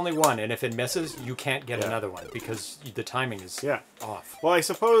 There's only one, and if it misses, you can't get another one because the timing is off. Well, I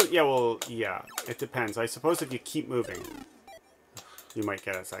suppose it depends. I suppose if you keep moving, you might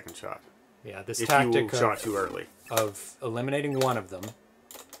get a second shot. Yeah, this if tactic you shot too early of eliminating one of them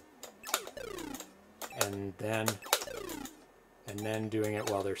and then doing it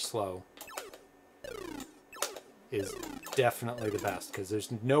while they're slow is definitely the best because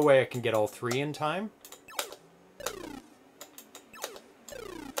there's no way I can get all three in time.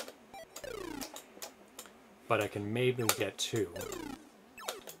 But I can maybe get two.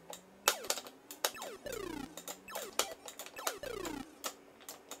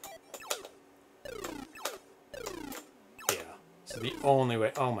 Yeah. So the only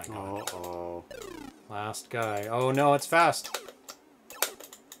way... Oh my god. Uh-oh. Last guy. Oh no, it's fast.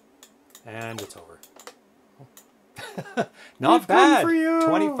 And it's over. Not bad. For you.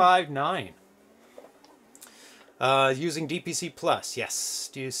 25.9. Using DPC Plus. Yes.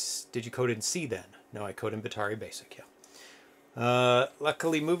 Did you code in C then? No, I code in Atari Basic, yeah.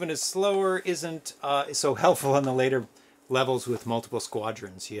 Luckily, moving is slower isn't so helpful on the later levels with multiple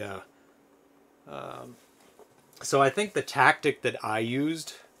squadrons, yeah. So I think the tactic that I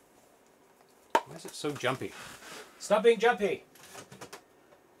used... Why is it so jumpy? Stop being jumpy!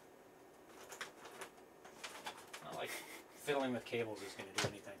 Not like fiddling with cables is going to do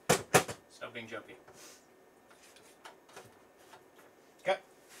anything. Stop being jumpy. Okay.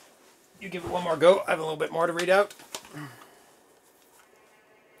 You give it one more go. I have a little bit more to read out.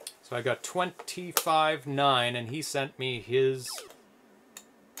 So So I got 25.9, and he sent me his...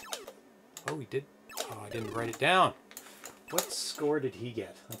 Oh, he did... Oh, I didn't write it down. What score did he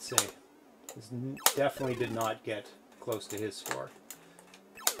get? Let's see. This definitely did not get close to his score.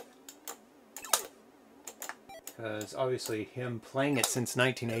 Because obviously him playing it since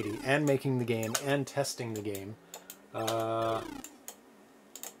 1980 and making the game and testing the game.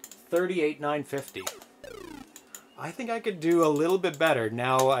 38,950. I think I could do a little bit better.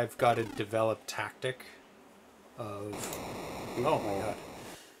 Now I've got a developed tactic of... Oh my god.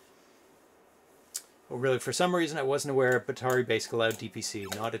 Well, really, for some reason I wasn't aware Atari Basic allowed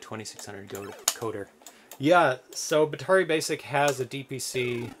DPC, not a 2600 coder. Yeah, so Atari Basic has a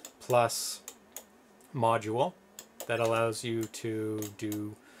DPC plus module that allows you to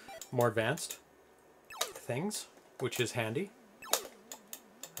do more advanced things, which is handy.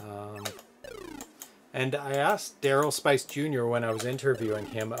 And I asked Daryl Spice Jr. when I was interviewing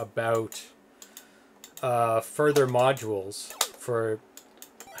him about further modules for...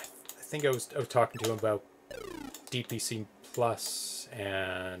 I think I was talking to him about DPC Plus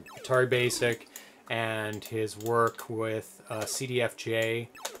and Atari Basic and his work with CDFJ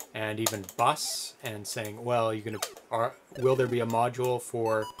and even Bus, and saying, well, will there be a module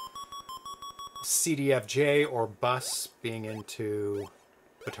for CDFJ or Bus being into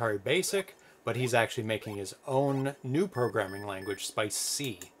Atari Basic? But he's actually making his own new programming language, Spice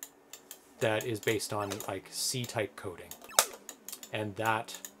C, that is based on like C-type coding, and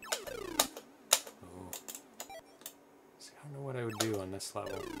that. Oh, see, I don't know what I would do on this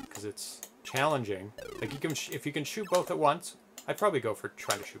level because it's challenging. Like if you can shoot both at once, I'd probably go for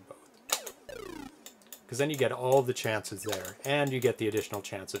trying to shoot both, because then you get all the chances there, and you get the additional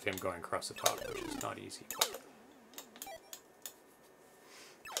chance of him going across the top, which is not easy.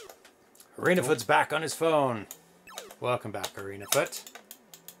 But Arenafoot's back on his phone. Welcome back, Arenafoot.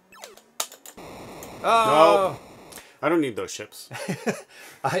 Oh! No, I don't need those ships.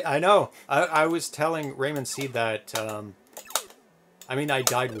 I know. I was telling RaymanC that, I mean, I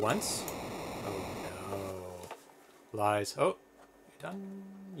died once. Oh, no. Lies. Oh, you done?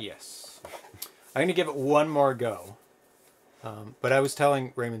 Yes. I'm going to give it one more go. But I was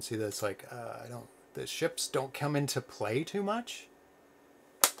telling RaymanC that it's like, the ships don't come into play too much.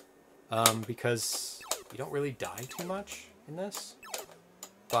 Because you don't really die too much in this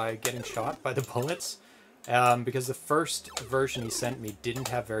by getting shot by the bullets. Because the first version he sent me didn't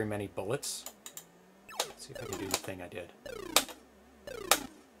have very many bullets. Let's see if I can do the thing I did.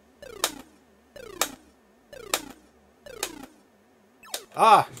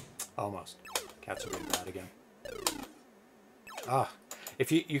 Ah! Almost. Cats are being bad again. Ah. If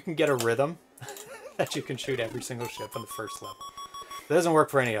you can get a rhythm that you can shoot every single ship on the first level. That doesn't work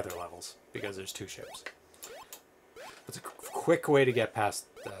for any other levels, because there's 2 ships. It's a quick way to get past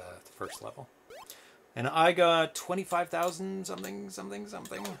the first level. And I got 25,000 something, something,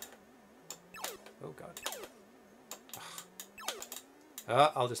 something. Oh, God.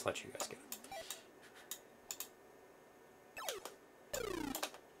 I'll just let you guys get it.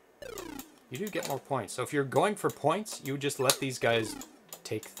 You do get more points. So if you're going for points, you just let these guys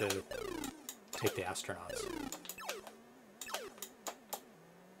take the astronauts.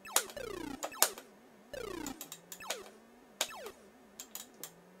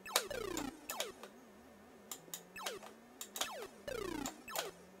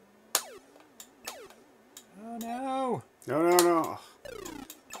 No.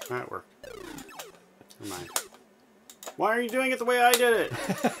 That worked. Never mind. Why are you doing it the way I did it?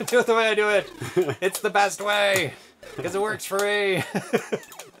 Do it the way I do it. It's the best way. Because it works for me.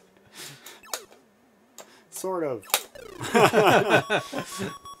 Sort of.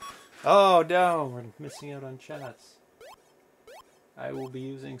 Oh, no. We're missing out on chats. I will be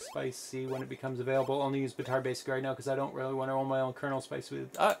using Spice C when it becomes available. Only use Atari Basic right now because I don't really want to own my own kernel Spice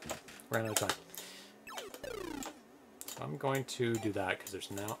with... ran out of time. I'm going to do that because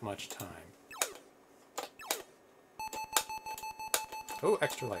there's not much time. Oh,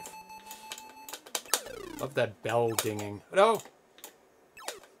 extra life. Love that bell dinging. No!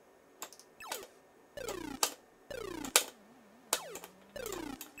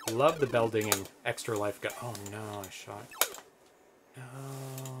 Love the bell dinging. Extra life got... Oh no, I shot. No.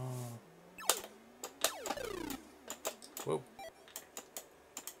 Whoa.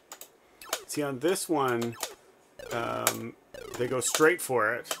 See, on this one... they go straight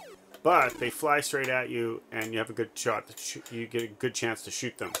for it, but they fly straight at you, and you have a good shot. You get a good chance to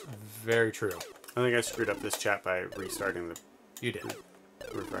shoot them. Very true. I think I screwed up this chat by restarting the... You did.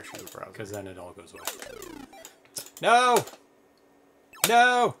 Refreshing the browser. Because then it all goes away. No!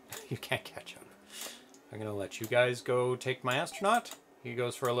 No! You can't catch up. I'm going to let you guys go take my astronaut. He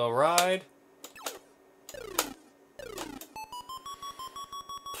goes for a little ride.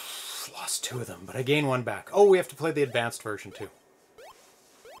 Lost 2 of them, but I gained 1 back. Oh, we have to play the advanced version too.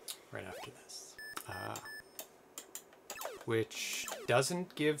 Right after this. Which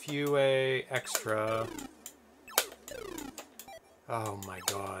doesn't give you a extra... Oh my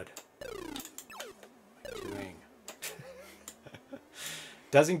god. What am I doing?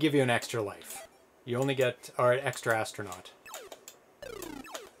 Doesn't give you an extra life. You only get... Or an extra astronaut.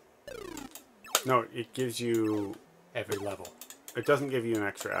 No, it gives you... Every level. It doesn't give you an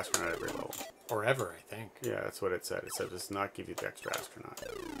extra astronaut every level. Or ever, I think. Yeah, that's what it said. It said it does not give you the extra astronaut.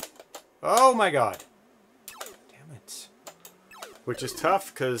 Oh my god. Damn it. Which is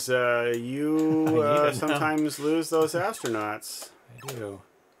tough, because you sometimes lose those astronauts. I do.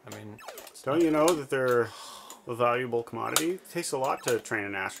 I mean... Don't you know that they're a valuable commodity? It takes a lot to train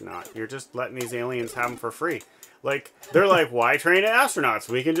an astronaut. You're just letting these aliens have them for free. Like, they're like, why train astronauts?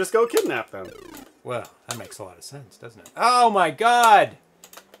 We can just go kidnap them. Well, that makes a lot of sense, doesn't it? Oh my god!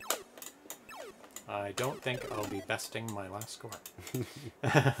 I don't think I'll be besting my last score.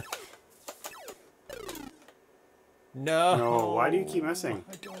 No. No, why do you keep missing?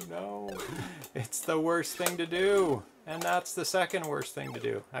 I don't know. It's the worst thing to do. And that's the second worst thing to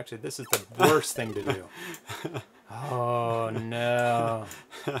do. Actually, this is the worst thing to do. Oh, no.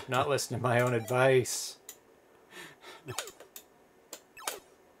 Not listening to my own advice.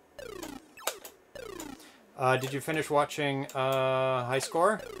 Did you finish watching High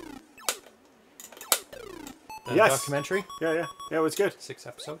Score? The Yes. documentary? Yeah, it was good. 6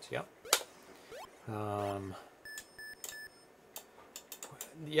 episodes, yep.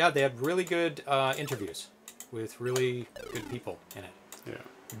 Yeah, they had really good interviews with really good people in it. Yeah.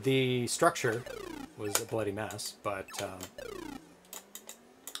 The structure was a bloody mess, but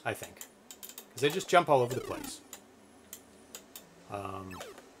I think. Because they just jump all over the place.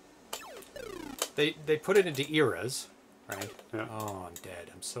 They put it into eras, right? Yeah. Oh, I'm dead.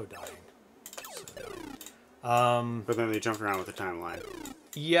 I'm so dying. So dying. But then they jumped around with the timeline.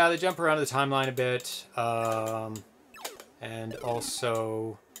 Yeah, they jump around the timeline a bit. And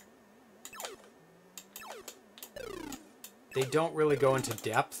also... They don't really go into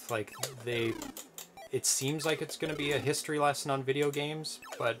depth. Like, it seems like it's going to be a history lesson on video games,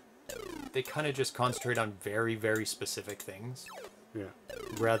 but they kind of just concentrate on very, very specific things. Yeah.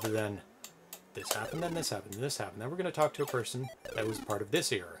 Rather than, this happened, then this happened, then this happened. Then we're going to talk to a person that was part of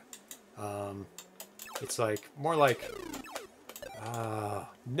this era. It's like, more like,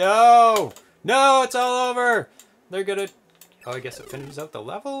 no! No, it's all over! They're going to, oh, I guess it finishes out the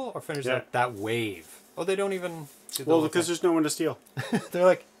level, or finishes out that wave. Oh, they don't even... Well, because there's no one to steal. They're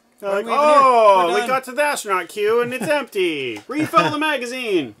like, oh, we got to the astronaut queue and it's empty. Refill the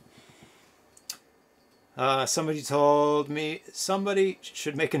magazine. Somebody told me somebody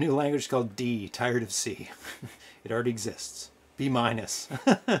should make a new language called D, tired of C. It already exists. B-.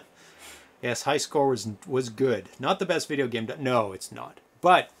 Yes, High Score was good. Not the best video game. No, it's not.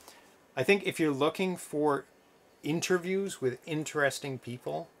 But I think if you're looking for interviews with interesting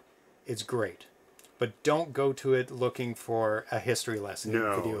people, it's great. But don't go to it looking for a history lesson in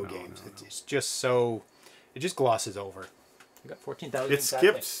video games. It's just so... It just glosses over. You got 14,000.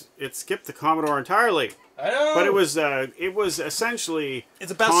 It skipped the Commodore entirely. I know! But it was essentially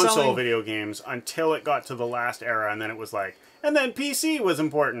it's a console video games until it got to the last era, and then it was like... And then PC was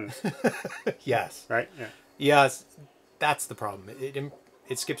important. Yes. Right? Yeah. Yes, that's the problem.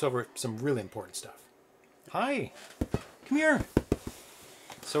 It skips over some really important stuff. Hi. Come here.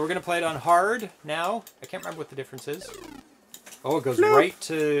 So we're going to play it on hard now. I can't remember what the difference is. Oh, it goes right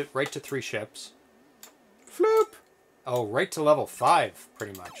to 3 ships. Floop. Oh, right to level 5,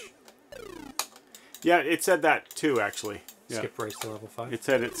 pretty much. Yeah, it said that too, actually. Yeah. Skip right to level 5? It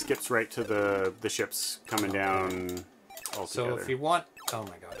said it skips right to the ships coming down altogether. So if you want... Oh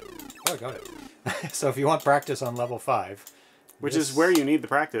my god. Oh, I got it. So if you want practice on level 5... Which is where you need the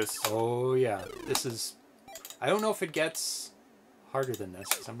practice. Oh, yeah. This is... I don't know if it gets harder than this,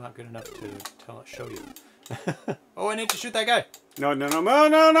 because I'm not good enough to show you. Oh, I need to shoot that guy! No!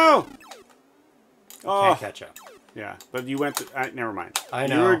 Oh. Can't catch up. Yeah, but you went... never mind. I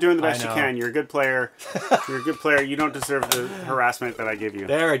know. You were doing the best you can. You're a good player. You're a good player. You don't deserve the harassment that I give you.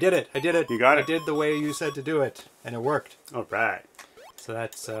 There, I did it. I did it. You got it. I did the way you said to do it, and it worked. All right. So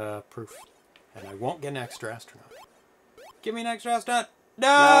that's proof. And I won't get an extra astronaut. Give me an extra astronaut.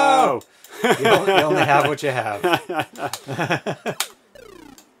 No! You only have what you have.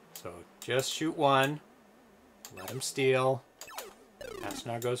 So just shoot one. Let him steal.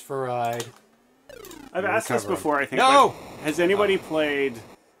 Astronaut goes for a ride. I've asked this before, I think. No! Has anybody played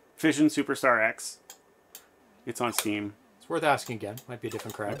Fission Superstar X? It's on Steam. It's worth asking again. Might be a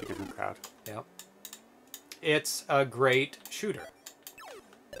different crowd. Might be a different crowd. Yeah. It's a great shooter.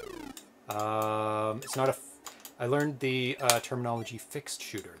 It's not a... I learned the terminology fixed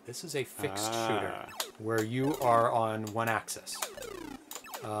shooter. This is a fixed shooter where you are on one axis.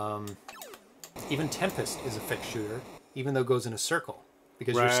 Even Tempest is a fixed shooter, even though it goes in a circle.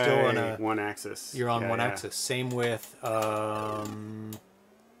 Because you're still on a... one axis. You're on one axis. Same with... what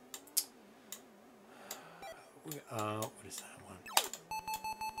is that one?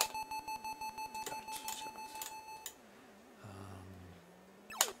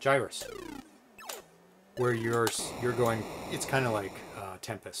 Gyrus. Where you're going... It's kind of like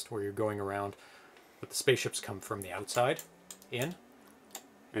Tempest, where you're going around, but the spaceships come from the outside in.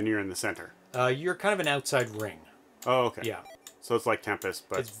 And you're in the center. You're kind of an outside ring. Oh, okay. Yeah. So it's like Tempest,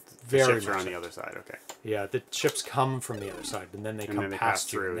 but It's the very ships are much on the so. other side. Okay. Yeah, the ships come from the other side, and then they come they past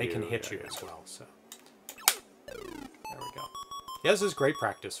pass you, and through they can you. hit Yeah, you yeah. as well. So there we go. Yeah, this is great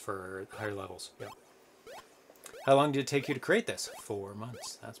practice for higher levels. Yeah. How long did it take you to create this? 4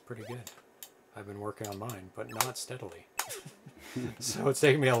 months. That's pretty good. I've been working on mine, but not steadily. So it's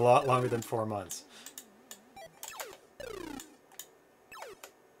taken me a lot longer than 4 months.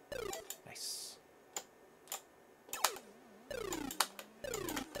 Nice.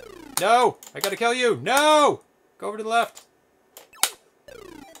 No! I gotta kill you! No! Go over to the left.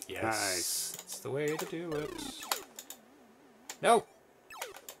 Yes. Nice. That's the way to do it. No!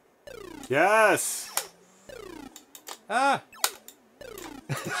 Yes! Ah!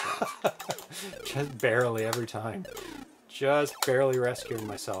 Just barely every time. Just barely rescuing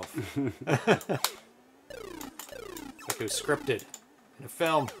myself. It's like it was scripted in a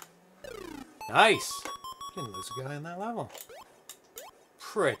film. Nice! Didn't lose a guy on that level.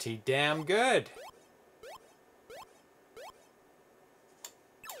 Pretty damn good.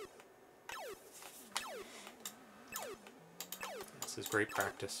 This is great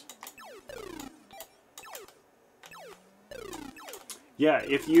practice. Yeah,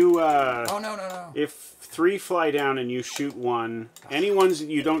 if you Oh, no. if 3 fly down and you shoot one, any ones that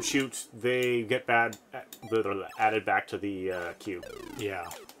you don't shoot, they get added back to the queue. Yeah.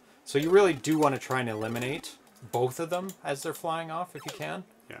 So you really do want to try and eliminate both of them as they're flying off, if you can.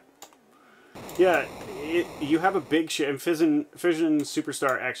 Yeah. Yeah, you have a big ship. In Fission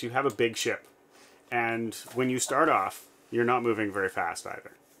Superstar X, you have a big ship. And when you start off, you're not moving very fast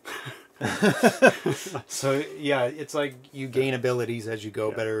either. So, yeah, it's like you gain abilities as you go.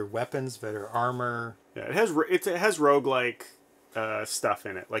 Yeah. Better weapons, better armor. Yeah, it has roguelike stuff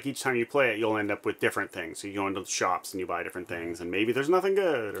in it. Like, each time you play it, you'll end up with different things. So you go into the shops and you buy different things, and maybe there's nothing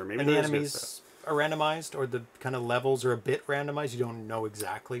good, or maybe and the there's enemies good stuff. Are randomized, or the kind of levels are a bit randomized. You don't know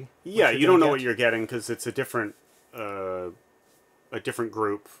exactly. Yeah, you don't know what you're getting because it's a different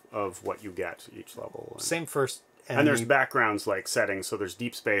group of what you get each level. And, same first. And there's backgrounds like settings. So there's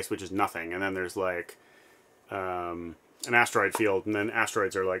deep space, which is nothing, and then there's like an asteroid field, and then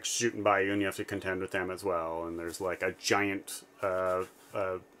asteroids are like shooting by you, and you have to contend with them as well. And there's like a giant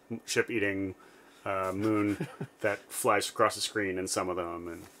ship-eating moon that flies across the screen in some of them,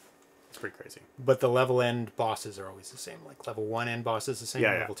 and it's pretty crazy. But the level end bosses are always the same. Like level 1 end bosses the same.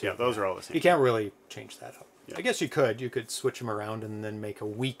 Level 2. Yeah, those are all the same. You can't really change that up. Yeah. I guess you could. You could switch them around and then make a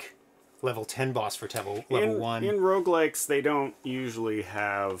weak level 10 boss for level 1. In roguelikes, they don't usually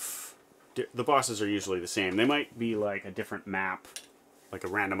have... The bosses are usually the same. They might be like a different map, like a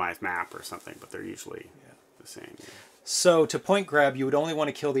randomized map or something, but they're usually the same. Yeah. So, to point grab, you would only want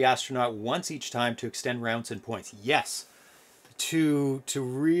to kill the astronaut once each time to extend rounds and points. Yes. To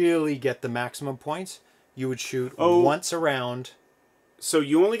really get the maximum points, you would shoot once a round. So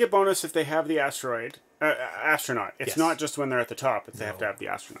you only get bonus if they have the astronaut. It's not just when they're at the top. They have to have the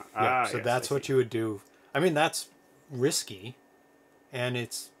astronaut. Yeah, so that's what you would do. I mean, that's risky, and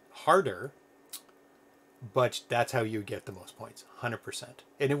it's harder, but that's how you get the most points, 100%.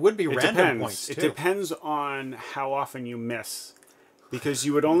 And it would be random points, too. It depends on how often you miss, because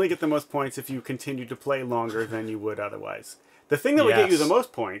you would only get the most points if you continued to play longer than you would otherwise. The thing that would get you the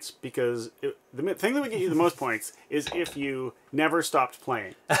most points, the thing that would get you the most points is if you never stopped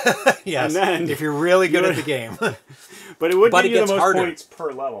playing. Yes, and then if you're really good at the game. But it would get you the most points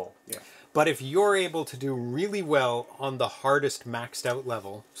per level. Yeah. But if you're able to do really well on the hardest maxed out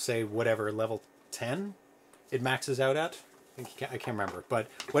level, say whatever, level 10 it maxes out at, I can't remember, but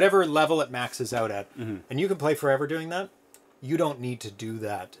whatever level it maxes out at, and you can play forever doing that, you don't need to do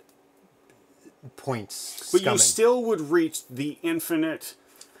that points But scumming. you still would reach the infinite...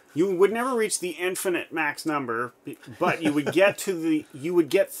 You would never reach the infinite max number, but you would get to the... You would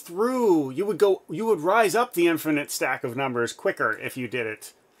get through... You would rise up the infinite stack of numbers quicker if you did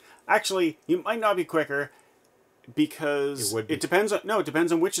it. Actually, you might not be quicker. Because It would be. it depends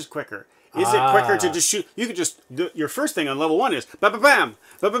on which is quicker. Is it quicker to just shoot? You could just your first thing on level 1 is ba ba bam,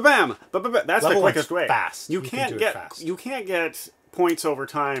 ba ba bam, ba ba bam. That's Level the quickest one's way. fast. You You can can't do it get fast. you can't get points over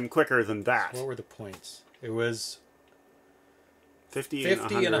time quicker than that. What were the points? It was 50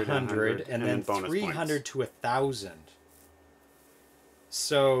 50 and and 100, and then bonus 300 to 1,000.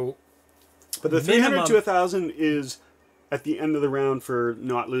 So, But the 300 minimum- to 1,000 is at the end of the round for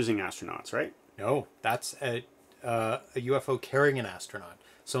not losing astronauts, right? no, that's a UFO carrying an astronaut.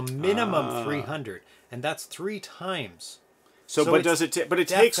 So minimum 300, and that's 3 times. So So but it's does it? But it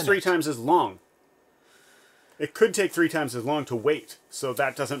takes 3 definite. times as long. It could take 3 times as long to wait, so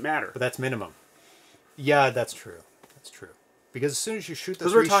that doesn't matter. But that's minimum. Yeah, that's true. That's true. Because as soon as you shoot the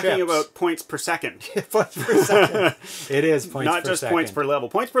Because 3 we're talking ships, about points per second. points per second. It is points Not per just second. points per level.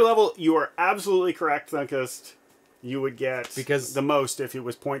 Points per level, you are absolutely correct, Thunkist. You would get Because- the most if it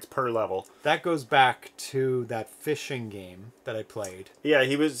was points per level. That goes back to that fishing game that I played. Yeah,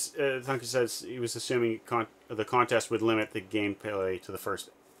 he was. Thunkist says he was assuming the contest would limit the gameplay to the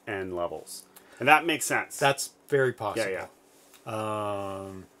first N levels, and that makes sense. That's very possible.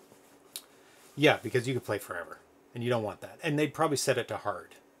 yeah. Yeah, because you could play forever, and you don't want that. And they'd probably set it to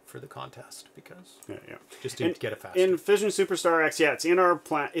hard for the contest because Yeah. just to get it faster. In Fission Superstar X, yeah, it's in our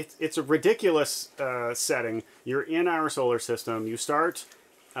planet. It's a ridiculous setting. You're in our solar system. You start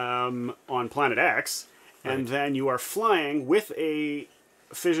on planet X, and then you are flying with a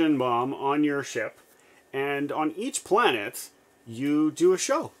fission bomb on your ship. And on each planet, you do a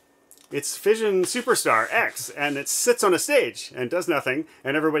show. It's Fission Superstar X, and it sits on a stage and does nothing,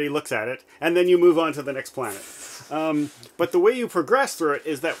 and everybody looks at it, and then you move on to the next planet. But the way you progress through it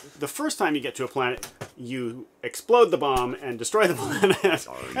is that the first time you get to a planet, you explode the bomb and destroy the planet,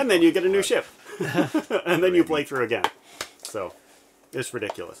 and then you get a new ship. And then you play through again. So, it's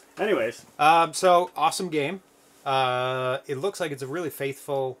ridiculous. Anyways, So awesome game. It looks like it's a really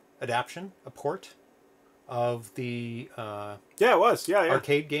faithful adaptation, a port of the yeah, it was. Yeah.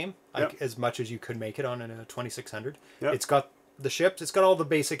 arcade game, like Yep. as much as you could make it on a 2600. Yep. It's got the ships. It's got all the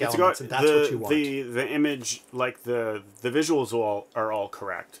basic It's elements, got and that's what you want. the image, like the visuals are all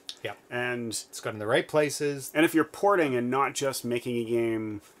correct. Yeah, And it's got in the right places. if you're porting and not just making a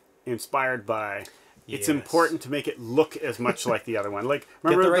game inspired by, it's Yes. important to make it look as much like the other one. Like,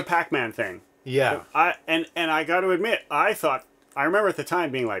 remember the right- Pac-Man thing? Yeah, I got to admit, I remember at the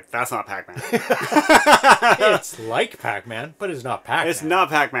time being like, that's not Pac-Man. it's like Pac-Man, but it's not Pac-Man. It's not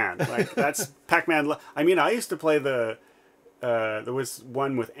Pac-Man. Like, that's Pac-Man. I mean, I used to play there was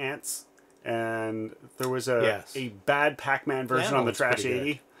one with ants, and there was Yes. a bad Pac-Man version ant on one the was Trash pretty good.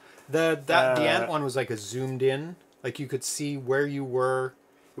 80. The ant one was like a zoomed in, like you could see where you were.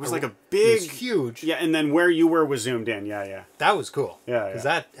 It was like a It big, was huge. yeah, and then where you were was zoomed in. Yeah. That was cool. Yeah, Because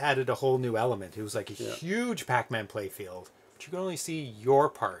yeah. that added a whole new element. It was like a huge Pac-Man playfield, but you could only see your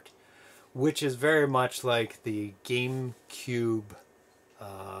part, which is very much like the GameCube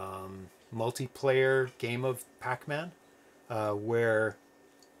multiplayer game of Pac-Man, where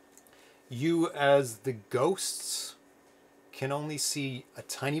you as the ghosts can only see a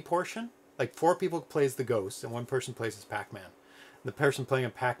tiny portion. Like 4 people play as the ghost, and 1 person plays as Pac-Man. The person playing a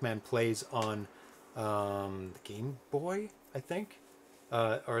Pac-Man plays on the Game Boy, I think,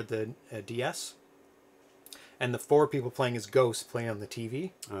 or the DS. And the 4 people playing as ghosts play on the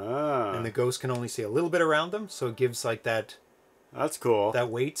TV. Ah, And the ghost can only see a little bit around them, so it gives like that that's cool.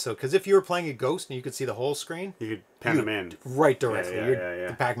 weight. So, because if you were playing a ghost and you could see the whole screen, You could pen them in. right directly, Yeah.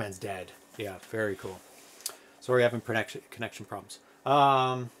 the Pac-Man's dead. Yeah, very cool. Sorry, having connection problems.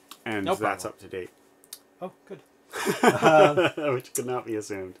 And No that's problem. up to date. Oh, good. Which could not be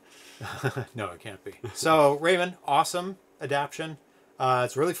assumed. No, it can't be. So, Rayman, awesome adaptation.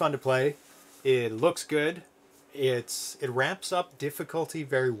 It's really fun to play. It looks good. It ramps up difficulty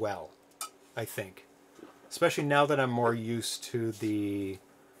very well, I think. Especially now that I'm more used to the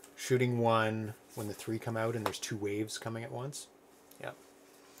shooting one when the 3 come out and there's 2 waves coming at once. Yeah.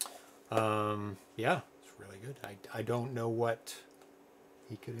 Yeah, it's really good. I don't know what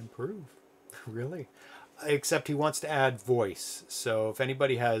he could improve, really. Except he wants to add voice. So if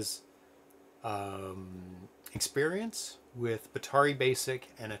anybody has experience with Atari Basic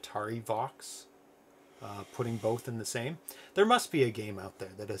and Atari Vox, putting both in the same, there must be a game out there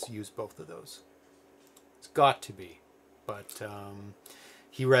that has used both of those. It's got to be. But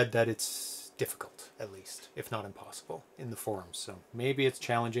he read that it's difficult, at least, if not impossible, in the forums. So maybe it's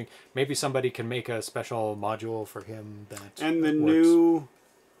challenging. Maybe somebody can make a special module for him that And the works. new,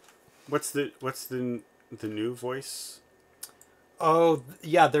 what's the new voice? Oh,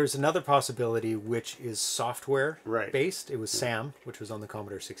 yeah, there's another possibility, which is software Right. based. It was Sam, which was on the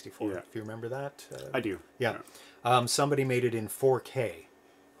Commodore 64. Yeah. If you remember that. I do. Yeah. Somebody made it in 4K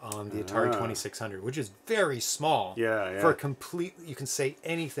on the Atari 2600, which is very small. Yeah, yeah. For a complete, you can say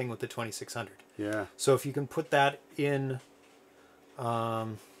anything with the 2600. Yeah. So if you can put that in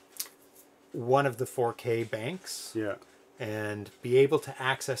one of the 4K banks, Yeah. and be able to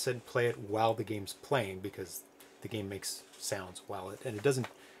access it and play it while the game's playing, because the game makes sounds while it, and it doesn't.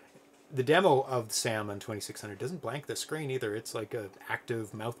 The demo of Sam on 2600 doesn't blank the screen either. It's like a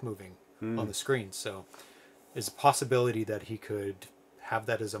active mouth moving on the screen. So there's a possibility that he could have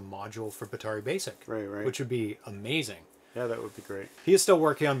that as a module for Atari Basic, Right. which would be amazing. Yeah, that would be great. He is still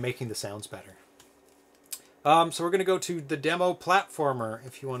working on making the sounds better. So we're going to go to the demo platformer.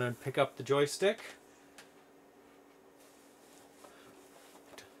 If you want to pick up the joystick.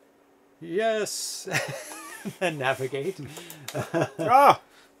 Yes. And navigate. Ah!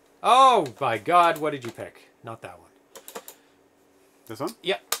 Oh, my God. What did you pick? Not that one. This one?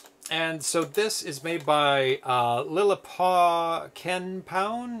 Yep. And so this is made by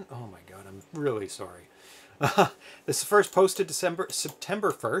Lillapojkenpåön. Oh, my God. I'm really sorry. This is first posted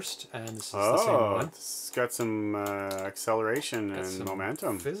September 1st, and this is the same one. It's got some acceleration and Some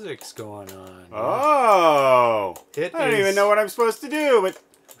momentum. physics going on. Oh! I don't even know what I'm supposed to do, but...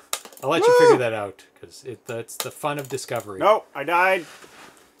 I'll let you figure that out, because that's the fun of discovery. Nope, I died.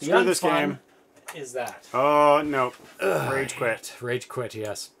 The Screw this unfun game. is that. Oh, no. Rage quit. Rage quit,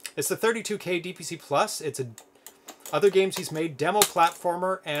 yes. It's the 32K DPC Plus. It's other games he's made, demo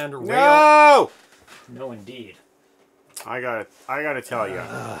platformer and rail. No! No, indeed. I gotta tell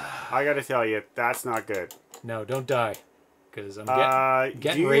you, that's not good. No, don't die, because I'm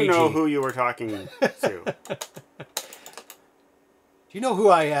getting do ragey. you know who you were talking to? Do you know who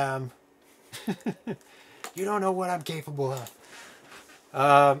I am? You don't know what I'm capable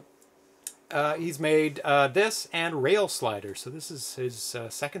of. He's made this and Rail Slider. So this is his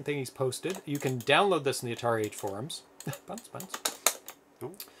second thing he's posted. You can download this in the Atari Age forums. Bounce.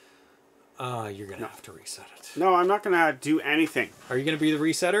 No. You're going to have to reset it. No, I'm not going to do anything. Are you going to be the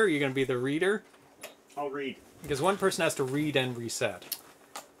resetter? Or are you going to be the reader? I'll read. Because one person has to read and reset.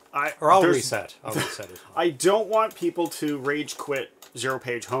 I'll There's- reset. I'll reset it. I don't want people to rage quit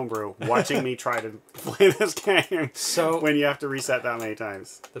ZeroPage Homebrew watching me try to play this game So when you have to reset that many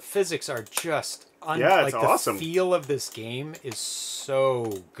times. the physics are just Yeah, it's like awesome. The feel of this game is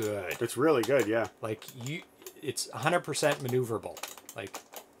so good. It's really good, yeah. Like it's 100% maneuverable. Like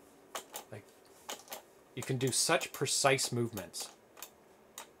you can do such precise movements.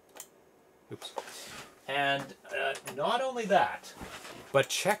 Oops. And not only that, but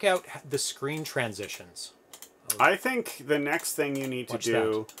check out the screen transitions. I think the next thing you need to Watch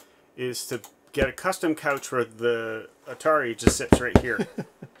do is to get a custom couch where the Atari just sits right here.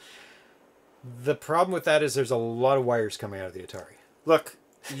 The problem with that is there's a lot of wires coming out of the Atari. Look,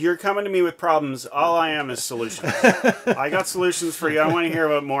 you're coming to me with problems. All I am is solutions. I got solutions for you. I want to hear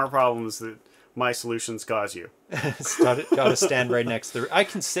about more problems that my solutions cause you. It's got to stand right next to the... I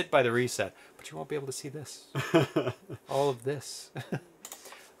can sit by the reset, but you won't be able to see this. All of this.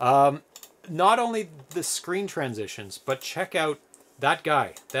 Not only the screen transitions, but check out that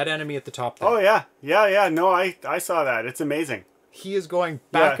guy, that enemy at the top there. Oh, yeah. Yeah. No, I saw that. It's amazing. He is going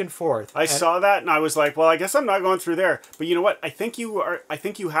back and forth. I saw that and I was like, well, I guess I'm not going through there. But you know what? I think you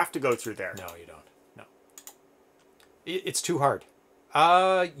have to go through there. No, you don't. No. It's too hard.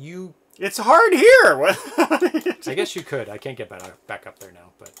 It's hard here. What? I guess you could. I can't get back up there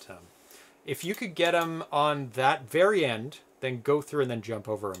now. But if you could get him on that very end, then go through and then jump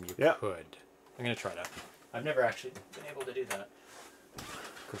over him, you could. I'm going to try that. I've never actually been able to do that.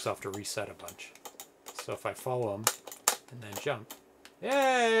 Of course, I'll have to reset a bunch. So if I follow him and then jump.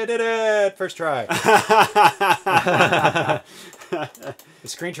 Yay, I did it! First try. The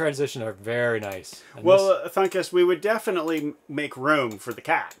screen transitions are very nice. And well, Thunkus, we would definitely make room for the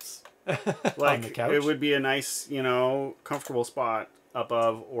cats. Like, on the couch? It would be a nice, comfortable spot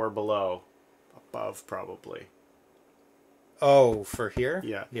above or below. Above, probably. Oh, for here?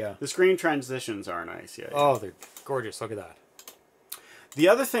 Yeah. Yeah. The screen transitions are nice, yeah. Oh, they're gorgeous. Look at that. The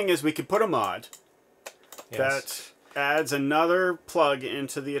other thing is we could put a mod Yes. that adds another plug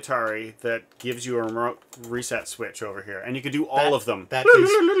into the Atari that gives you a remote reset switch over here. And you could do all of them. That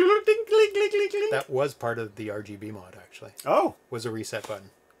was part of the RGB mod, actually. Oh. Was a reset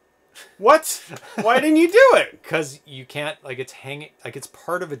button. What? Why didn't you do it? Because you can't, it's hanging, it's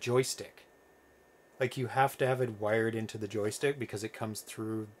part of a joystick. Like, you have to have it wired into the joystick because it comes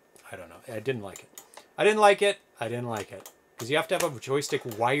through, I don't know. I didn't like it. I didn't like it. Because you have to have a joystick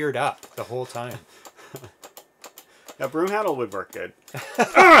wired up the whole time. A broom handle would work good.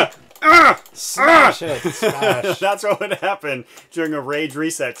 Smash it. Smash. That's what would happen during a rage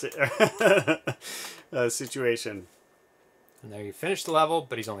reset. situation. And there you finish the level,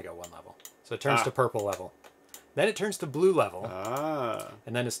 but he's only got one level. So it turns to purple level. Then it turns to blue level.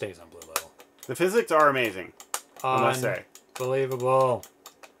 And then it stays on blue level. The physics are amazing, I must say. Unbelievable.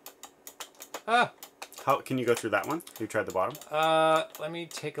 How can you go through that one? You tried the bottom? Let me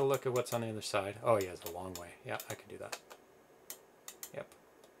take a look at what's on the other side. Oh, yeah, it's a long way. Yeah, I can do that. Yep.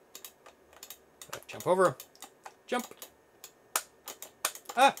 Jump over. Jump.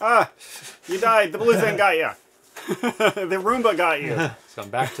 You died. The blue thing got you. The Roomba got you. So I'm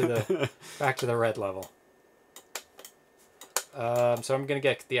back to the red level. So I'm gonna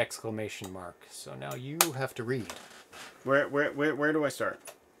get the exclamation mark. So now you have to read. Where do I start?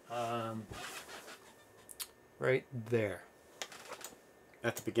 Right there.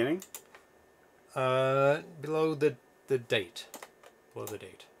 At the beginning? Below the date. Below the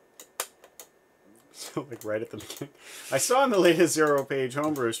date. So like right at the beginning. I saw in the latest ZeroPage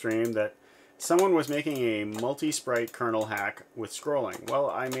Homebrew stream that someone was making a multi-sprite kernel hack with scrolling. Well,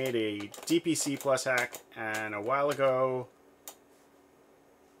 I made a DPC plus hack and a while ago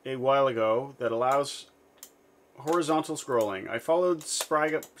that allows horizontal scrolling. I followed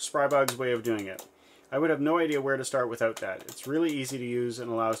Sprybug's way of doing it. I would have no idea where to start without that. It's really easy to use and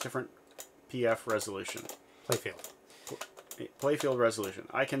allows different PF resolution. Playfield resolution.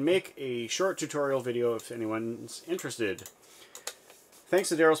 I can make a short tutorial video if anyone's interested. Thanks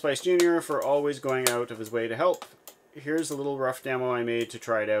to Daryl Spice Jr. for always going out of his way to help. Here's a little rough demo I made to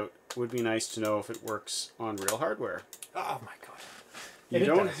try it out. Would be nice to know if it works on real hardware. Oh my god. You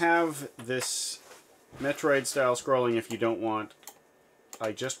don't have this Metroid style scrolling if you don't want.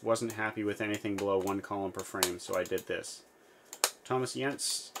 I just wasn't happy with anything below 1 column per frame, so I did this. Thomas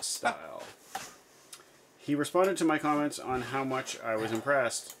Jentz style. He responded to my comments on how much I was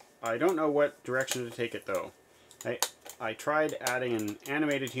impressed. I don't know what direction to take it though. I tried adding an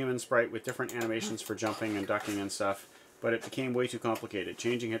animated human sprite with different animations for jumping and ducking and stuff, but it became way too complicated,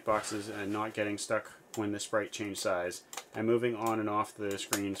 changing hitboxes and not getting stuck when the sprite changed size, and moving on and off the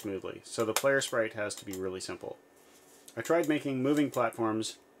screen smoothly. So the player sprite has to be really simple. I tried making moving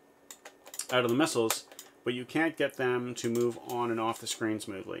platforms out of the missiles, but you can't get them to move on and off the screen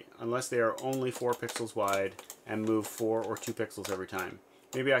smoothly, unless they are only 4 pixels wide and move 4 or 2 pixels every time.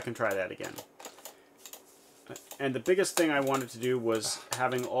 Maybe I can try that again. And the biggest thing I wanted to do was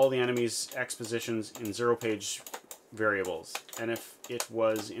having all the enemies' X positions in ZeroPage variables. And if it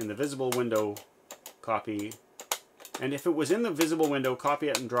was in the visible window, copy. And if it was in the visible window, copy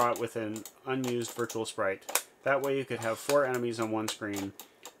it and draw it with an unused virtual sprite. That way you could have 4 enemies on one screen.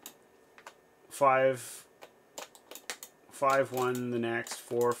 5, 1 the next,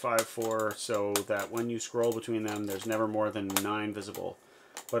 4, 5, 4, so that when you scroll between them, there's never more than 9 visible.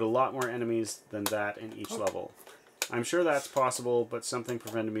 But a lot more enemies than that in each level. I'm sure that's possible, but something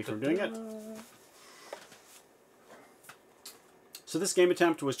prevented me from doing it. So this game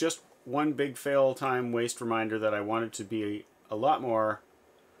attempt was just one big fail time waste reminder that I wanted to be a lot more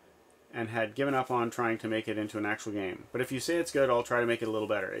and had given up on trying to make it into an actual game. But if you say it's good, I'll try to make it a little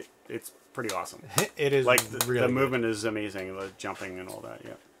better. It's pretty awesome. It is like really the movement is amazing, the jumping and all that,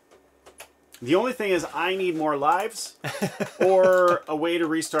 yeah. The only thing is I need more lives or a way to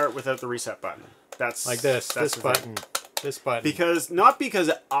restart without the reset button. That's like this. That's this button. This button. Because not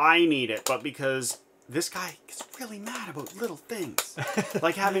because I need it, but because this guy gets really mad about little things,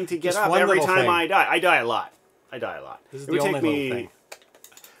 like having to get up every time I die. I die a lot. This is it would the take only me. little thing.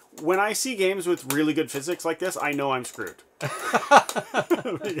 When I see games with really good physics like this, I know I'm screwed.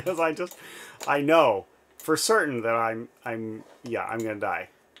 Because I know for certain that I'm gonna die.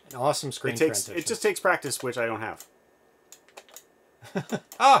 An awesome screen transition. It just takes practice, which I don't have.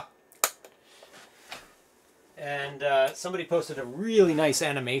 And somebody posted a really nice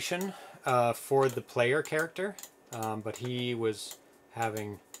animation for the player character, but he was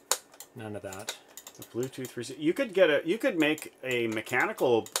having none of that. The Bluetooth reset. You could make a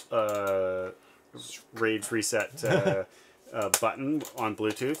mechanical rage reset button on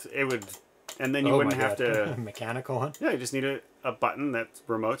Bluetooth. It would, and then you wouldn't have to mechanical one. Yeah, you just need a button that's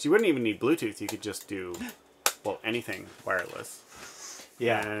remotes. You wouldn't even need Bluetooth. You could just do anything wireless.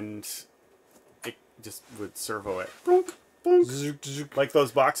 Yeah, and it just would servo it. Boonk, boonk. Zook, zook. Like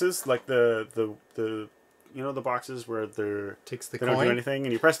those boxes, like the you know the boxes where they don't do anything,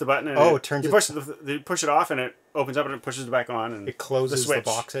 and you press the button, and you push it off, and it opens up, and it pushes it back on, and it closes the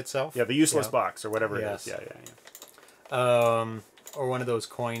box itself. Yeah, the useless box or whatever it is. Yeah. Or one of those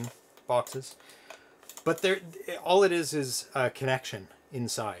coin boxes. But all it is a connection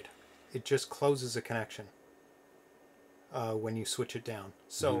inside. It just closes a connection when you switch it down.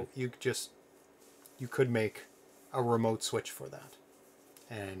 So you could make a remote switch for that.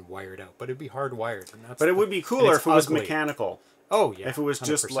 and wire it out. But it'd be hardwired. And that's But it would be cooler if it was ugly. mechanical. Oh, yeah. If it was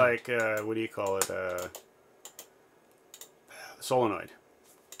just 100%. like, what do you call it? Solenoid.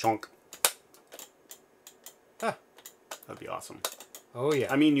 Chunk. Ah. That'd be awesome. Oh,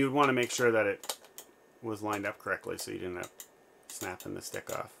 yeah. I mean, you'd want to make sure that it was lined up correctly so you didn't have snapping the stick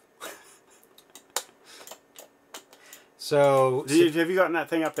off. So Have you gotten that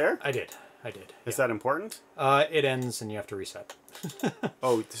thing up there? I did. Is that important? It ends and you have to reset.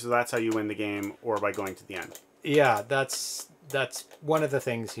 Oh, so that's how you win the game, or by going to the end. Yeah, that's one of the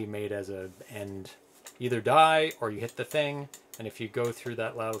things he made as a end. Either die or you hit the thing, and if you go through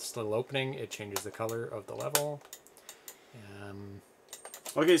that last little opening, it changes the color of the level.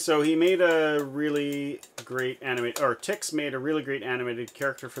 Okay, so he made a really great animated, or Tix made a really great animated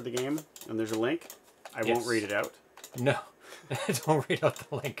character for the game, and there's a link. I won't read it out. No, don't read out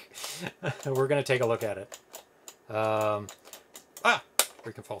the link. We're gonna take a look at it.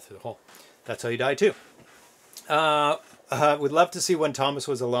 We can fall through the hole. That's how you die too. Would love to see When Thomas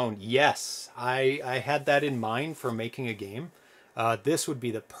Was Alone. Yes, I had that in mind for making a game. This would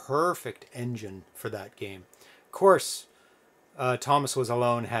be the perfect engine for that game. Of course, Thomas Was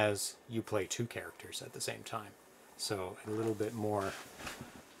Alone has you play two characters at the same time. So a little bit more...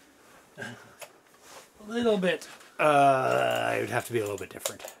 it would have to be a little bit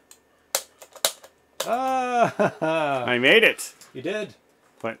different. I made it! You did?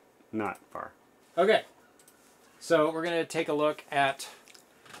 But not far. Okay. So we're going to take a look at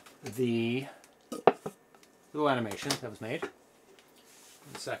the little animation that was made. In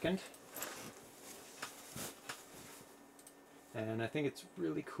a second. And I think it's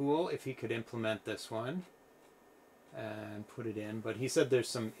really cool if he could implement this one and put it in. But he said there's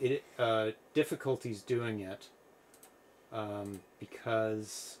some difficulties doing it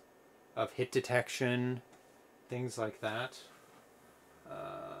because of hit detection, things like that.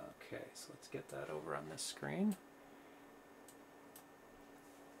 Okay, so let's get that over on this screen.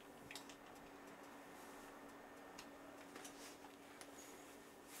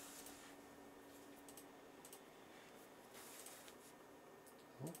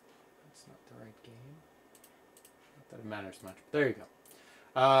 That it matters much. There you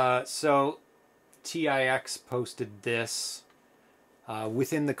go. So TIX posted this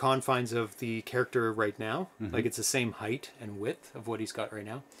within the confines of the character right now. Mm-hmm. Like it's the same height and width of what he's got right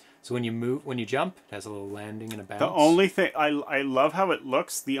now. So when you jump, it has a little landing and a bounce. The only thing, I love how it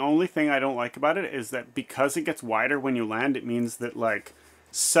looks. The only thing I don't like about it is that because it gets wider when you land, it means that like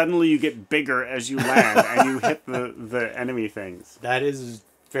suddenly you get bigger as you land and you hit the enemy things. That is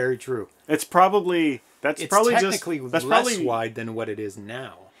very true. It's probably... That's probably technically just less wide than what it is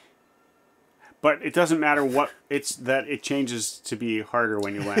now. But it doesn't matter what it's that it changes to be harder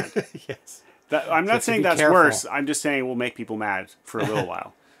when you land. Yes. I'm not saying that's careful. worse. I'm just saying it will make people mad for a little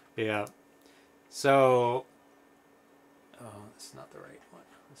while. Yeah. So, oh, that's not the right one.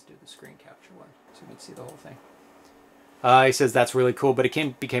 Let's do the screen capture one so we can see the whole thing. He says that's really cool, but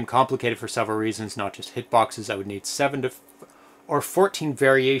it became complicated for several reasons, not just hitboxes. I would need 7 or 14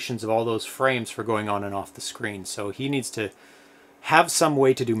 variations of all those frames for going on and off the screen. So he needs to have some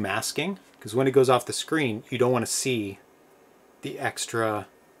way to do masking, because when it goes off the screen, you don't want to see the extra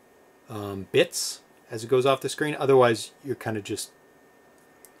bits as it goes off the screen. Otherwise, you're kind of just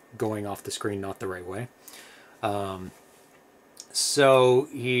going off the screen not the right way. So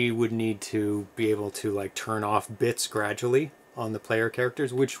he would need to be able to like turn off bits gradually on the player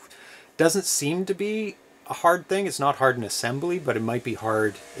characters, which doesn't seem to be a hard thing. It's not hard in assembly, but it might be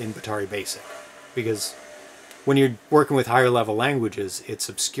hard in Atari Basic, because when you're working with higher level languages, it's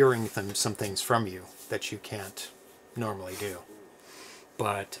obscuring some things from you that you can't normally do.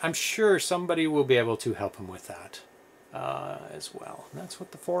 But I'm sure somebody will be able to help him with that as well. And that's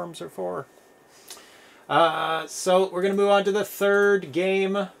what the forums are for. So we're going to move on to the third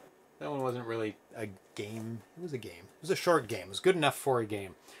game. That one wasn't really a game. It was a game. It was a short game. It was good enough for a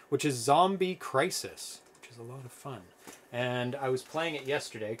game, which is Zombie Crisis, which is a lot of fun. And I was playing it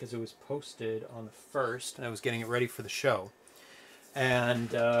yesterday because it was posted on the 1st, and I was getting it ready for the show.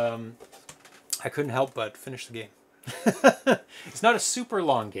 And I couldn't help but finish the game. It's not a super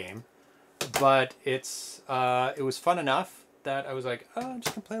long game, but it was fun enough that I was like, oh, I'm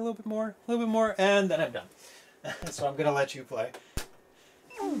just going to play a little bit more, and then I'm done. So I'm going to let you play.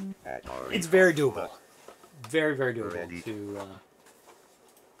 It's very doable. Very, very doable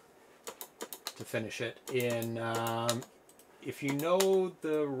to finish it. If you know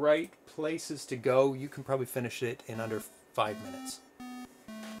the right places to go, you can probably finish it in under 5 minutes.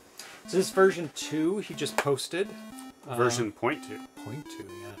 So this version 2 he just posted. Version 0.2. 0.2,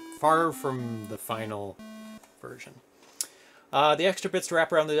 yeah. Far from the final version. The extra bits to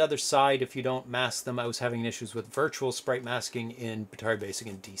wrap around the other side if you don't mask them. I was having issues with virtual sprite masking in Atari Basic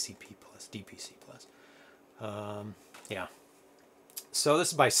and DPC+. Yeah. So this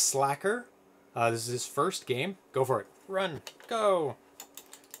is by Slacker. This is his first game. Go for it. Run. Go.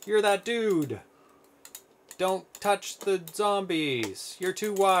 You're that dude. Don't touch the zombies. You're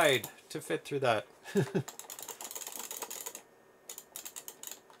too wide to fit through that.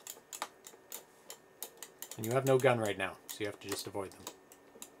 And you have no gun right now, so you have to just avoid them.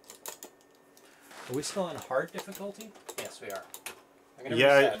 Are we still on hard difficulty? Yes, we are. I'm gonna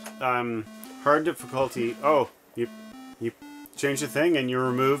reset. Hard difficulty. Oh, you changed the thing and you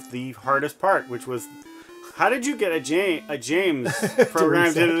removed the hardest part, which was... How did you get a James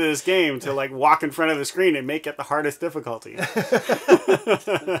programmed into this game to like walk in front of the screen and make it the hardest difficulty?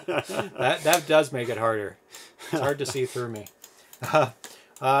 that does make it harder. It's hard to see through me.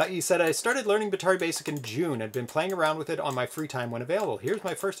 He said, I started learning Atari Basic in June. I'd been playing around with it on my free time when available. Here's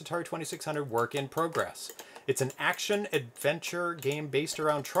my first Atari 2600 work in progress. It's an action-adventure game based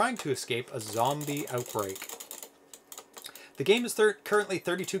around trying to escape a zombie outbreak. The game is currently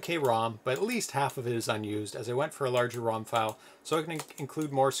 32K ROM, but at least half of it is unused, as I went for a larger ROM file, so I can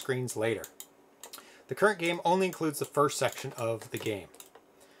include more screens later. The current game only includes the first section of the game.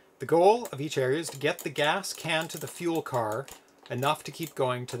 The goal of each area is to get the gas can to the fuel car, enough to keep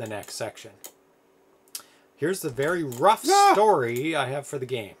going to the next section. Here's the very rough story I have for the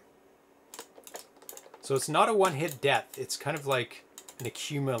game. So it's not a one-hit death. It's kind of like an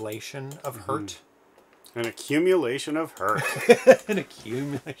accumulation of hurt. An accumulation of hurt. An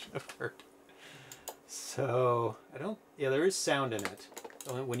accumulation of hurt. So, yeah, there is sound in it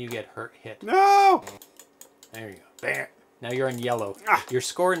when you get hit. No! There you go. Bam. Now you're in yellow. Your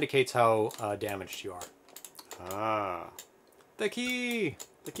score indicates how damaged you are. The key!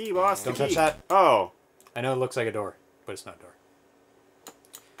 The key, boss. Don't touch that. Oh. I know it looks like a door, but it's not a door.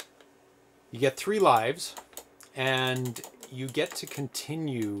 You get 3 lives, and you get to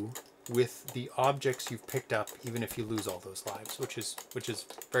continue with the objects you've picked up, even if you lose all those lives, which is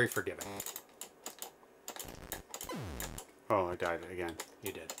very forgiving. Oh, I died again.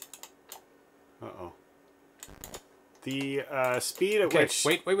 You did. Uh-oh. The speed at which...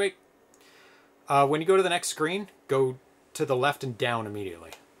 Wait. When you go to the next screen, go to the left and down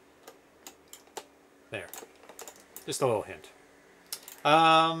immediately. There. Just a little hint.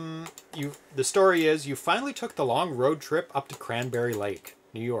 The story is, you finally took the long road trip up to Cranberry Lake,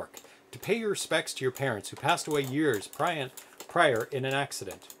 New York, to pay your respects to your parents who passed away years prior in an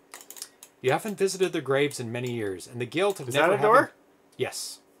accident. You haven't visited their graves in many years, and the guilt of never having... Is that a door?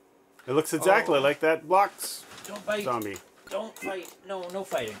 Yes. It looks exactly like that block's zombie. Don't fight. No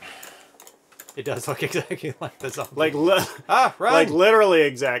fighting. It does look exactly like the zombie. Like, run! Like literally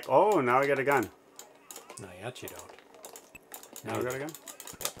exact. Oh, now I got a gun. Not yet, you don't. Now I got a gun?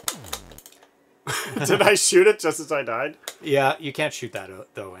 Did I shoot it just as I died? Yeah, you can't shoot that,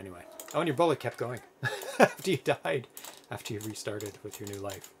 though, anyway. Oh, and your bullet kept going. After you died. After you restarted with your new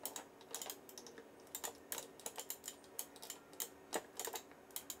life.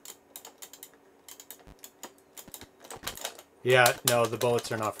 Yeah, no, the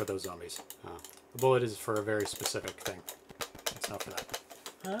bullets are not for those zombies. Oh. The bullet is for a very specific thing. It's not for that.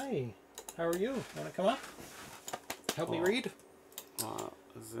 Hi, how are you? Want to come up? Help me read?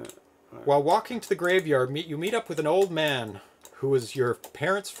 While walking to the graveyard, you meet up with an old man who is your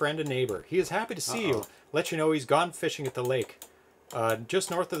parents' friend and neighbor. He is happy to see you. Let you know he's gone fishing at the lake,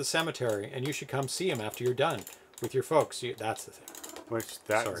 just north of the cemetery, and you should come see him after you're done with your folks. That's the thing. Which,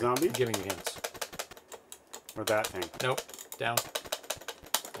 that zombie? I'm giving you hints. Or that thing? Nope. Down.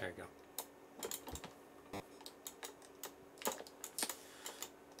 There you go.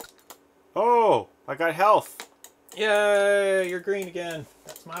 Oh, I got health. Yay, you're green again.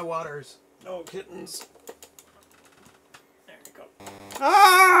 That's my waters. No kittens. There you go.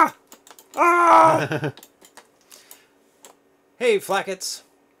 Ah! Ah! Hey, Flackets.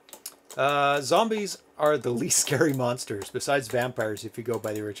 Zombies are the least scary monsters, besides vampires if you go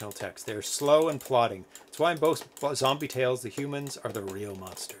by the original text. They're slow and plodding. That's why in both zombie tales, the humans are the real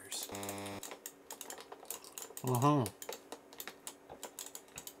monsters.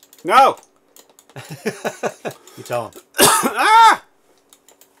 No! You tell them. Ah!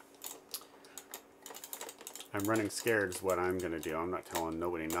 I'm running scared is what I'm going to do. I'm not telling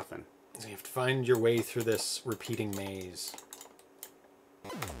nobody nothing. So you have to find your way through this repeating maze.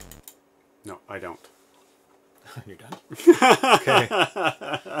 No, I don't. You're done? Okay.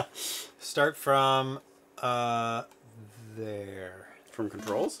 Start from there. From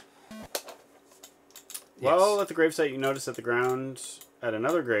controls? Yes. Well, at the gravesite, you notice that the ground at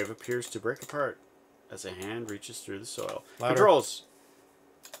another grave appears to break apart as a hand reaches through the soil. Louder. Controls.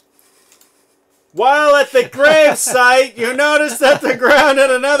 While at the grave site, you notice that the ground in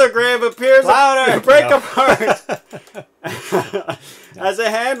another grave appears Louder. to break apart as a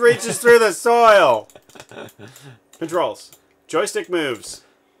hand reaches through the soil. Controls. Joystick moves.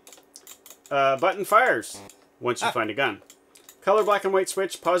 Button fires once you find a gun. Color black and white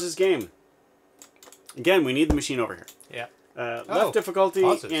switch pauses game. Again, we need the machine over here. Yeah. Left difficulty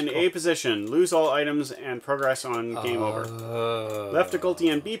pauses. in Cool. A position. Lose all items and progress on game over. Left difficulty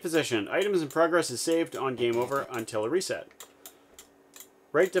in B position. Items and progress is saved on game over until a reset.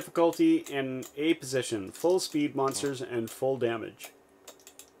 Right difficulty in A position. Full speed monsters and full damage.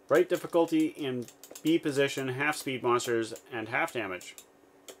 Right difficulty in B position. Half speed monsters and half damage.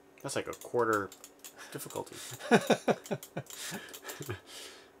 That's like a quarter difficulty.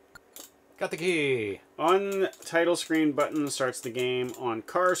 Got the key. On title screen, button starts the game. On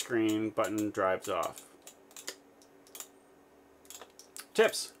car screen, button drives off.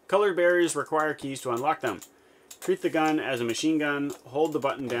 Tips. Colored barriers require keys to unlock them. Treat the gun as a machine gun. Hold the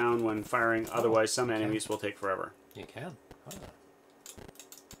button down when firing, otherwise some enemies will take forever. You can. Oh.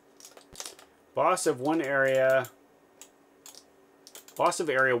 Boss of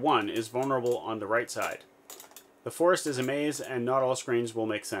Area 1 is vulnerable on the right side. The forest is a maze, and not all screens will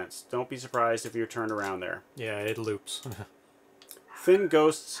make sense. Don't be surprised if you're turned around there. Yeah, it loops. Thin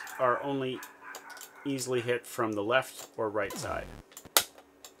ghosts are only easily hit from the left or right side.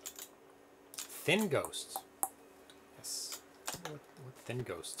 Thin ghosts. Yes. What thin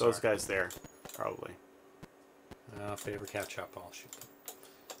ghosts Those are. guys there, probably. If they ever catch up, I'll shoot them.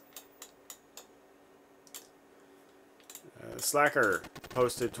 Slacker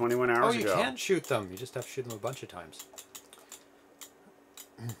posted 21 hours You ago. can't shoot them. You just have to shoot them a bunch of times.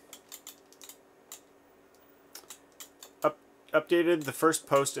 Updated the first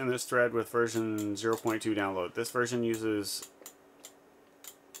post in this thread with version 0.2 download. This version uses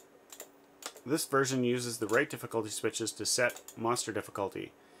the right difficulty switches to set monster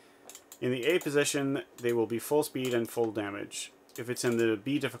difficulty. In the A position, they will be full speed and full damage. If it's in the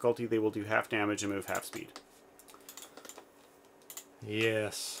B difficulty, they will do half damage and move half speed.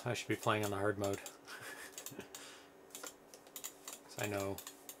 Yes, I should be playing on the hard mode. 'Cause I know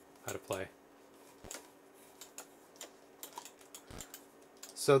how to play.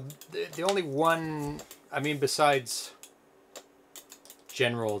 So the only one, I mean, besides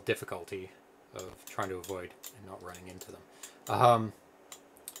general difficulty of trying to avoid and not running into them,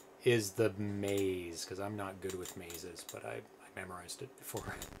 is the maze, because I'm not good with mazes, but I memorized it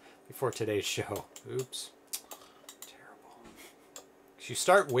before today's show. Oops. You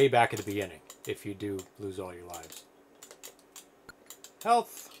start way back at the beginning if you do lose all your lives.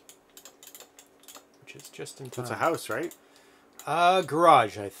 Health, which is just in time. It's a house, right?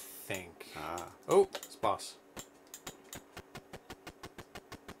 Garage, I think. Ah. Oh, it's boss.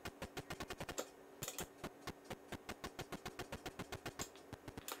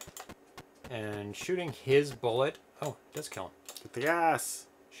 And shooting his bullet. Oh, it does kill him. Get the gas.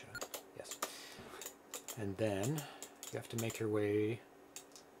 Yes. And then you have to make your way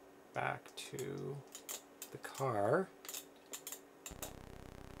back to the car.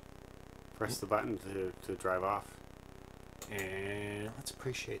 Press the button to drive off. And let's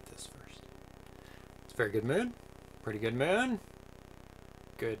appreciate this first. It's a very good mood. Pretty good mood.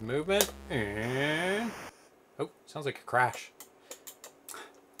 Good movement. And... oh, sounds like a crash.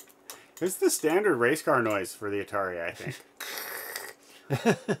 It's the standard race car noise for the Atari, I think.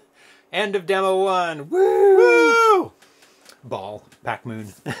 End of demo 1. Woo! Woo! Ball. Pac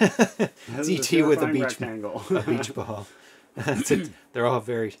Moon. This is ZT with a terrifying beach rectangle. a beach ball. They're all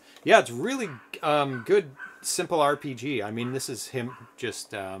very... yeah, it's really good, simple RPG. I mean, this is him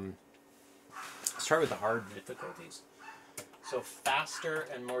just... let's start with the hard difficulties. So faster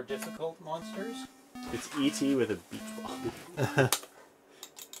and more difficult monsters. It's E.T. with a beach ball.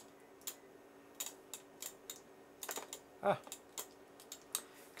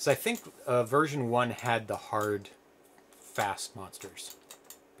 Because I think version 1 had the hard, fast monsters.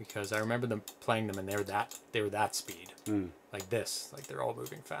 Because I remember them playing them and they were that speed. Like this. Like they're all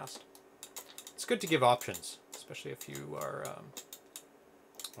moving fast. It's good to give options. Especially if you are... oh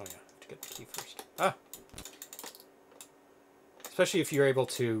yeah, I have to get the key first. Especially if you're able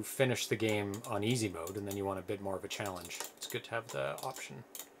to finish the game on easy mode and then you want a bit more of a challenge. It's good to have the option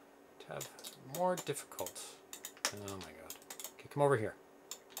to have more difficult. Oh my god. Okay, come over here.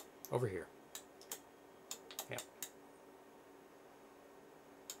 Over here. Yeah.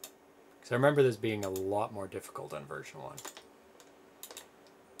 Because I remember this being a lot more difficult on version 1.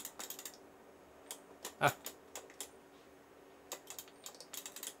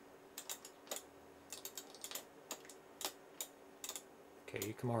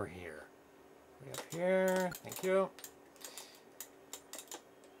 you come over here. Way up here. Thank you.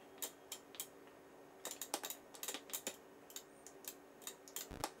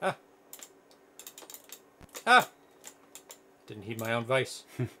 Ah. Ah! Didn't heed my own advice.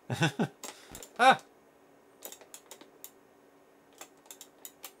 Ah!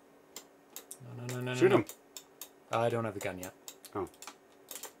 No. Shoot him. I don't have the gun yet. Oh.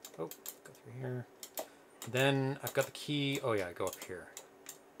 Oh, go through here. Then I've got the key. Oh yeah, I go up here.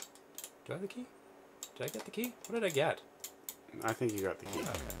 Do I have the key? Did I get the key? What did I get? I think you got the key. Okay.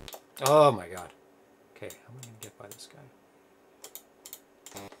 Oh my god. Okay, how am I going to get by this guy?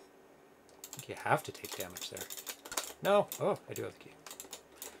 I think you have to take damage there. No. Oh, I do have the key.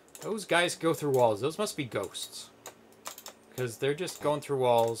 Those guys go through walls. Those must be ghosts. Because they're just going through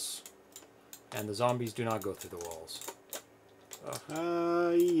walls. And the zombies do not go through the walls.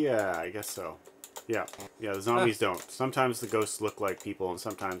 Yeah, I guess so. Yeah, the zombies don't. Sometimes the ghosts look like people, and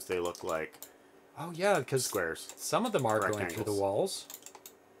sometimes they look like oh yeah, because squares. Some of them are going through the walls.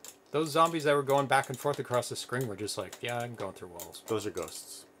 Those zombies that were going back and forth across the screen were just like, yeah, I'm going through walls. Those are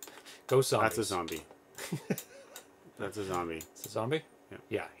ghosts. Ghost zombies. That's a zombie. That's a zombie. It's a zombie? Yeah.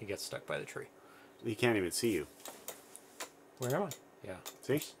 Yeah, he gets stuck by the tree. He can't even see you. Where am I? Yeah.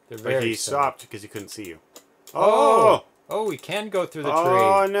 See? They're very Like he subtle. stopped because he couldn't see you. Oh! Oh, we can go through the tree.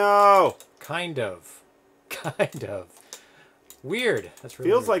 Oh, no! Kind of. Kind of. Weird. That's really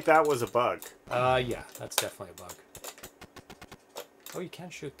Feels weird. like that was a bug. Yeah, that's definitely a bug. Oh, you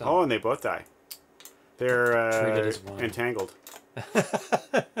can shoot them. Oh, and they both die. They're Treated as one. entangled. They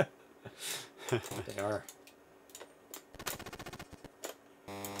are.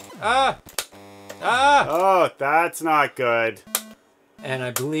 Ah! Ah! Oh, that's not good. And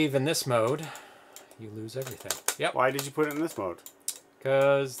I believe in this mode, you lose everything. Yep. Why did you put it in this mode?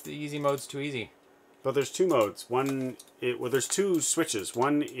 Because the easy mode's too easy. But there's two modes. Well, there's two switches.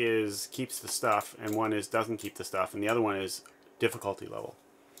 One is keeps the stuff, and one is doesn't keep the stuff, and the other one is difficulty level.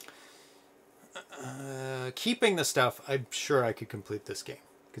 Keeping the stuff, I'm sure I could complete this game.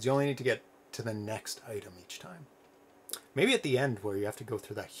 Because you only need to get to the next item each time. Maybe at the end where you have to go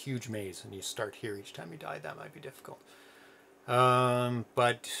through that huge maze and you start here each time you die, that might be difficult.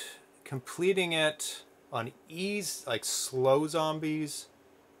 But completing it on ease, like slow zombies,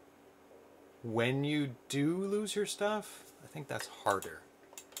 when you do lose your stuff, I think that's harder.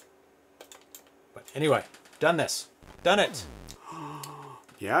 But anyway, done this. Done it.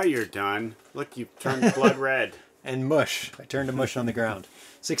 Yeah, you're done. Look, you turned blood red. And mush. I turned to mush on the ground.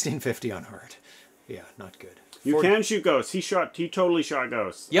 1650 on hard. Yeah, not good. You can shoot ghosts. He totally shot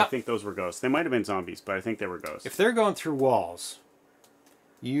ghosts. Yep. I think those were ghosts. They might have been zombies, but I think they were ghosts. If they're going through walls,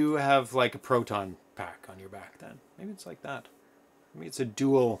 you have like a proton pack on your back then. Maybe it's like that. Maybe it's a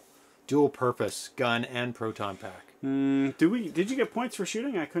dual purpose gun and proton pack. Did you get points for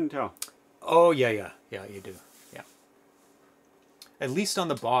shooting? I couldn't tell. Oh, yeah, you do. Yeah. At least on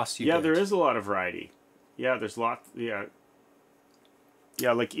the boss you did. There is a lot of variety. Yeah, there's lots. Yeah.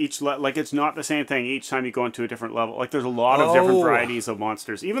 Yeah, like like it's not the same thing each time you go into a different level. Like there's a lot of different varieties of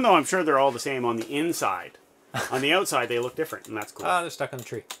monsters, even though I'm sure they're all the same on the inside. On the outside, they look different, and that's cool. Ah, they're stuck on the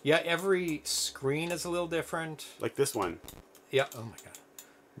tree. Yeah, every screen is a little different. Like this one. Yeah. Oh my god.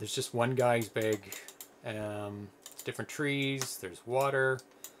 There's just one guy who's big. Different trees. There's water.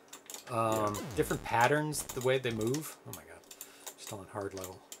 Different patterns. The way they move. Oh my god. Still on hard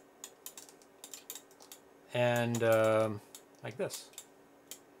level. And like this.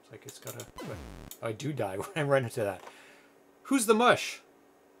 It's like it's got a. Oh, I do die when I run into that. Who's the mush?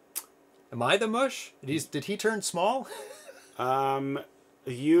 Am I the mush? Did he turn small?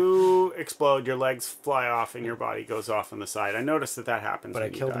 You explode, your legs fly off, and your body goes off on the side. I noticed that happens. But I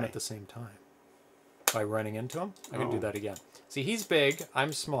when you killed die. him at the same time. By running into him? I can do that again. See, he's big.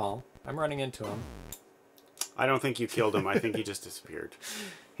 I'm small. I'm running into him. I don't think you killed him. I think he just disappeared.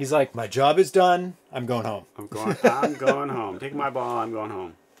 He's like, my job is done. I'm going home. I'm going home. Take my ball. I'm going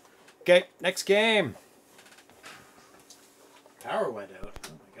home. Okay, next game. Power went out. Oh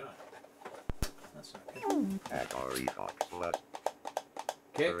my god. That's not good.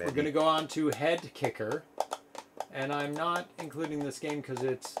 Okay, we're going to go on to Headkicker. And I'm not including this game because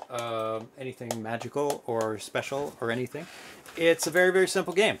it's anything magical or special or anything. It's a very, very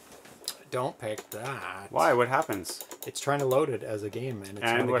simple game. Don't pick that. Why? What happens? It's trying to load it as a game.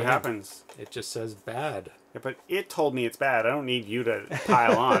 And what happens? It just says bad. Yeah, but it told me it's bad. I don't need you to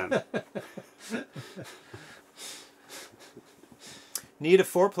pile on. Need a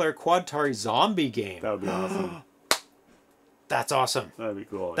 4-player Quad-Atari zombie game. That would be awesome. That's awesome. That'd be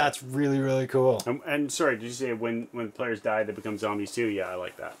cool. That's really, really cool. And sorry, did you say when players die, they become zombies too? Yeah, I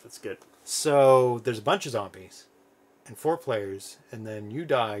like that. That's good. So there's a bunch of zombies. and 4 players, and then you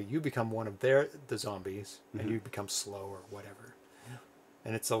die, you become one of the zombies, and you become slow or whatever.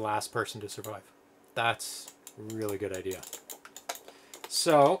 And it's the last person to survive. That's a really good idea.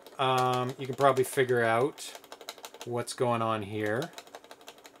 So, you can probably figure out what's going on here.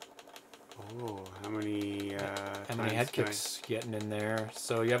 Oh, how many head kicks getting in there?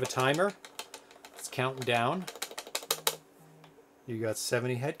 So you have a timer. It's counting down. You got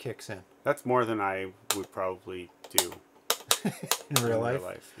 70 head kicks in. That's more than I would probably do in real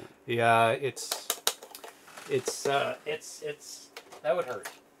life. Yeah. It's that would hurt.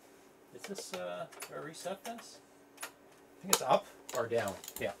 Is this do I reset this? I think it's up or down.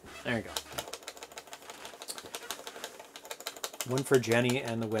 Yeah, there you go. One for Jenny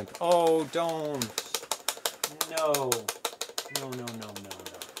and the Wimp. Oh, don't. No. No.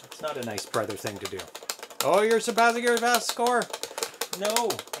 It's not a nice brother thing to do. Oh, you're surpassing your best score. No,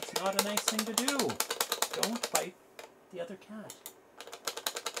 that's not a nice thing to do. Don't bite the other cat.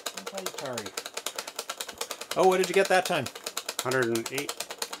 Don't bite Atari. Oh, what did you get that time? 108.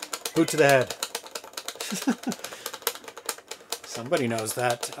 Boot to the head. Somebody knows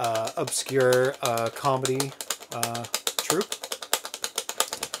that obscure comedy troupe.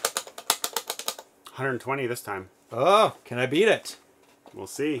 120 this time. Oh, can I beat it? We'll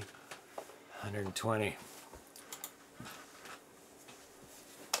see. 120.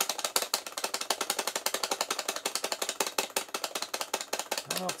 I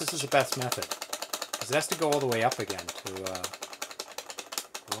don't know if this is the best method. Because it has to go all the way up again to...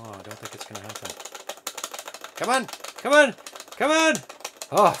 Oh, I don't think it's going to happen. Come on! Come on! Come on!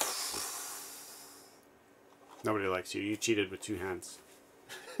 Oh. Nobody likes you. You cheated with 2 hands.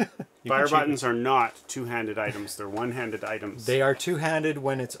 Fire buttons are not two-handed items. They're one-handed items. They are two-handed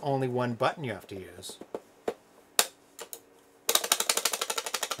when it's only one button you have to use.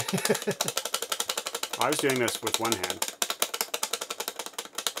 I was doing this with one hand.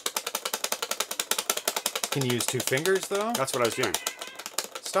 Can you use 2 fingers, though? That's what I was doing.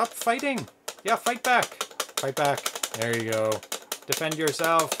 Stop fighting. Yeah, fight back. Fight back. There you go. Defend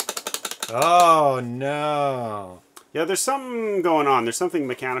yourself. Oh, no. Yeah, there's something going on. There's something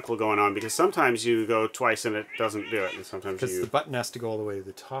mechanical going on because sometimes you go twice and it doesn't do it, and sometimes because you... the button has to go all the way to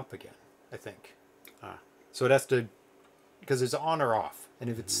the top again, I think. Ah. So it has to... Because it's on or off. And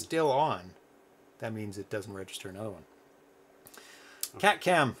if it's still on, that means it doesn't register another one. Okay. Cat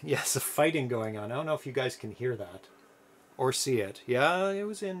cam. Yes, a fighting going on. I don't know if you guys can hear that. Or see it. Yeah, it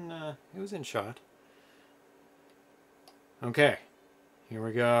was in shot. Okay. Here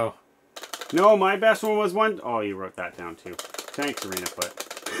we go. No, my best one was one... Oh, you wrote that down too. Thanks, Arena Foot.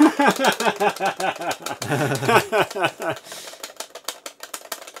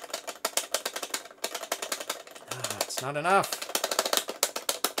 It's not enough.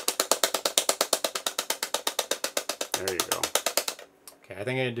 There you go. Okay, I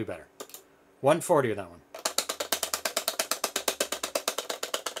think I can do better. 140 with that one.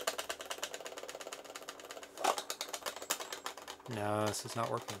 No, this is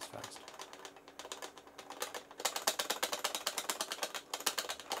not working as fast.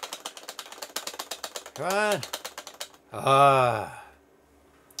 Come on.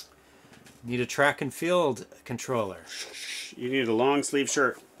 Need a track and field controller. You need a long sleeve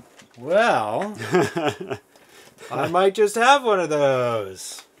shirt. Well, I might just have one of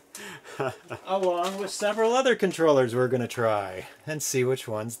those. Along with several other controllers we're going to try and see which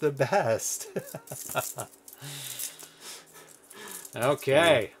one's the best.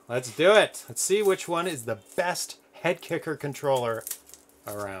 Okay, let's do it. Let's see which one is the best Headkicker controller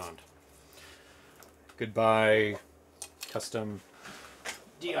around. Goodbye, custom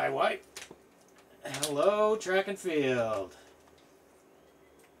DIY. Hello, track and field.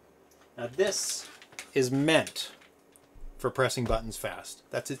 Now this is meant for pressing buttons fast.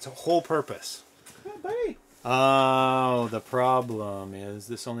 That's its whole purpose. Oh, buddy. Oh, the problem is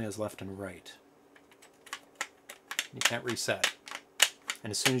this only has left and right. You can't reset. And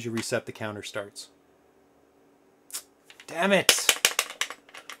as soon as you reset, the counter starts. Damn it!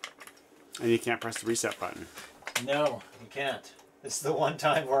 And you can't press the reset button. No, you can't. This is the one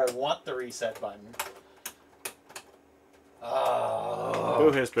time where I want the reset button. Oh.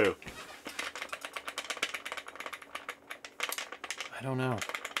 Boo hiss boo. I don't know.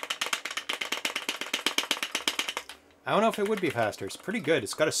 I don't know if it would be faster. It's pretty good.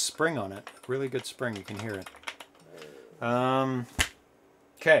 It's got a spring on it. Really good spring. You can hear it.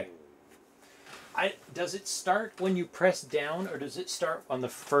 Okay. Does it start when you press down, or does it start on the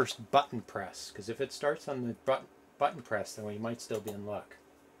first button press? Because if it starts on the button press, then we might still be in luck.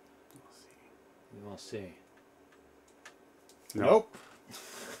 We'll see. Nope.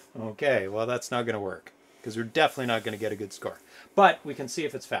 Okay, well that's not going to work. because we're definitely not going to get a good score. But we can see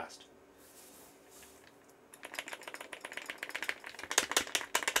if it's fast.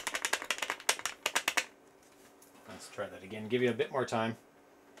 Let's try that again. Give you a bit more time.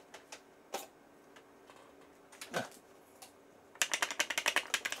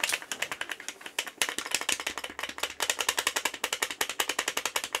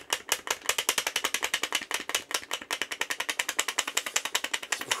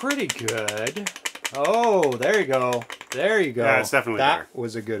 Pretty good. Oh, there you go. There you go. Yeah, it's definitely better. That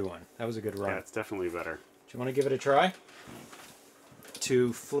was a good one. That was a good run. Yeah, it's definitely better. Do you want to give it a try?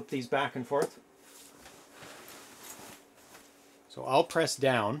 To flip these back and forth? So I'll press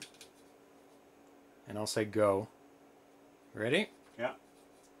down and I'll say go. Ready? Yeah.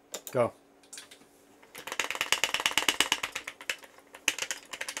 Go.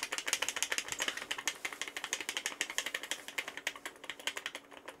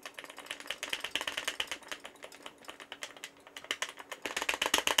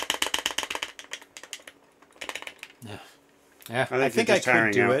 Yeah, I think I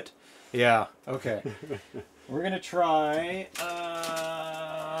could do it. Yeah, okay. We're going to try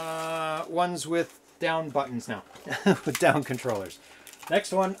ones with down buttons now, with down controllers.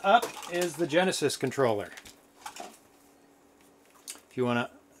 Next one up is the Genesis controller. If you want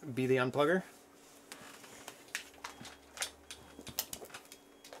to be the unplugger.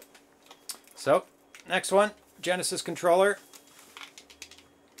 So, next one, Genesis controller.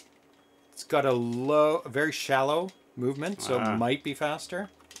 It's got a very shallow movement, so it might be faster.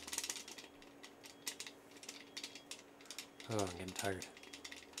 Oh, I'm getting tired.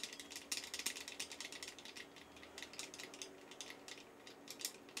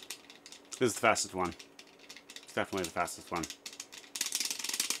 This is the fastest one. It's definitely the fastest one.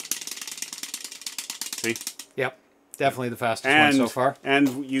 See? Yep. Definitely the fastest one so far.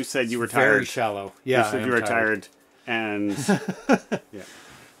 And you said you were tired. Very shallow. Yeah, you said you were tired. And yeah.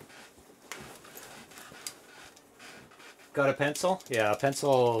 Got a pencil? Yeah, a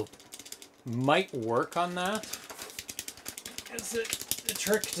pencil might work on that. It's the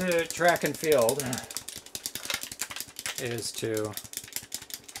trick to track and field is to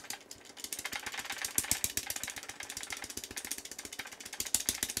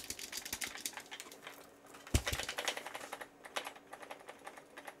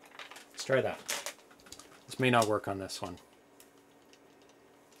let's try that. This may not work on this one.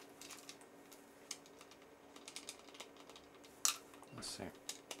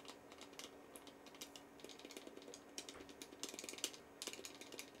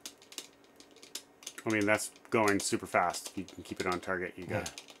 I mean, that's going super fast. You can keep it on target. You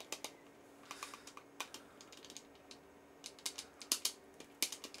got.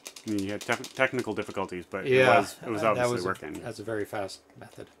 I mean, you had technical difficulties, but it was obviously working. That's a very fast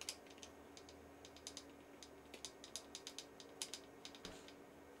method.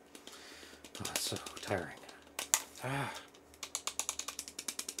 Oh, it's so tiring. Ah.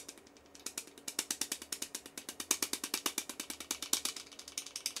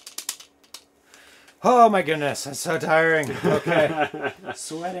 Oh my goodness, that's so tiring. Okay,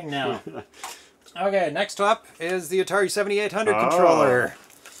 sweating now. Okay, next up is the Atari 7800 controller.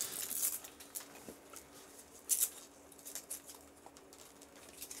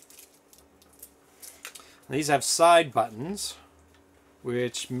 These have side buttons,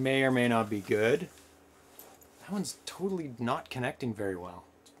 which may or may not be good. That one's totally not connecting very well.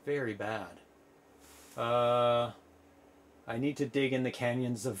 It's very bad. I need to dig in the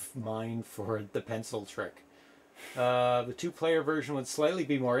canyons of mind for the pencil trick. The two-player version would slightly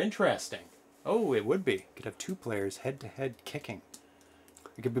be more interesting. Oh, it would be. Could have two players head-to-head kicking.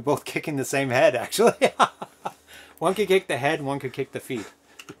 We could be both kicking the same head, actually. One could kick the head, and one could kick the feet.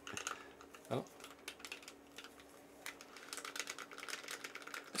 Oh.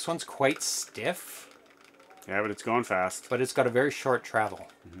 This one's quite stiff. Yeah, but it's going fast. But it's got a very short travel.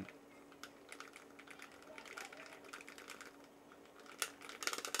 Mm-hmm.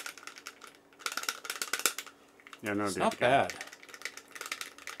 Yeah, no, it's not bad.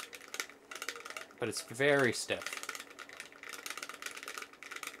 But it's very stiff.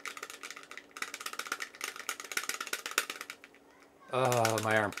 Oh,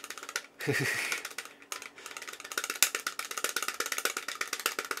 my arm.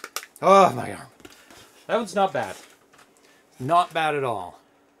 Oh, my arm. That one's not bad. Not bad at all.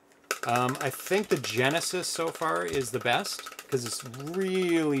 I think the Genesis so far is the best because it's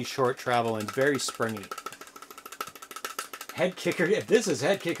really short travel and very springy. Headkicker, if this is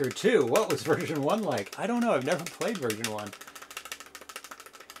Headkicker 2, what was version 1 like? I don't know, I've never played version 1.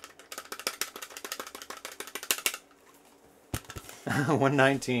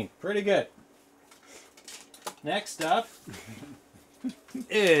 $119. Pretty good. Next up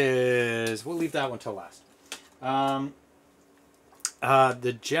is, we'll leave that one till last.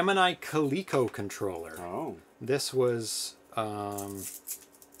 The Gemini Coleco controller. Oh. This was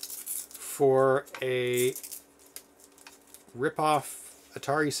for a rip-off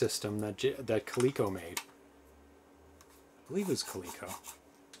Atari system that Coleco made. I believe it was Coleco.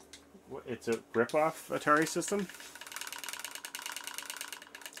 It's a rip-off Atari system?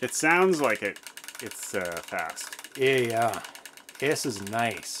 It sounds like it's fast. Yeah. This is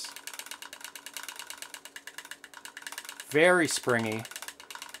nice. Very springy.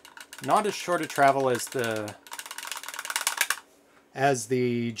 Not as short a travel as the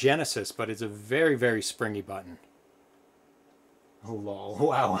Genesis, but it's a very, very springy button. Oh, lol.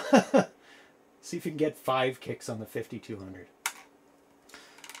 Wow. See if you can get 5 kicks on the 5200.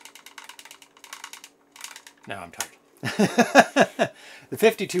 Now I'm tired. The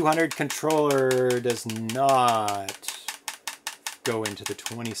 5200 controller does not go into the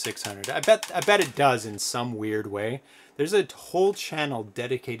 2600. I bet it does in some weird way. There's a whole channel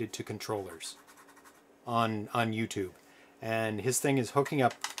dedicated to controllers on YouTube. And his thing is hooking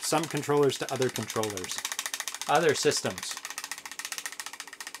up some controllers to other controllers. Other systems.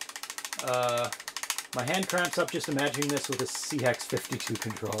 My hand cramps up just imagining this with a CX52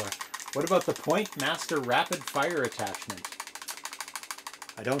 controller. What about the Point Master Rapid Fire attachment?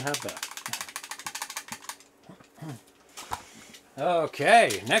 I don't have that.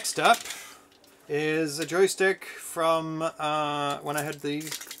 Okay, next up is a joystick from when I had the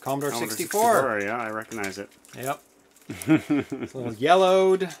Commodore 64. Yeah, I recognize it. Yep. It's a little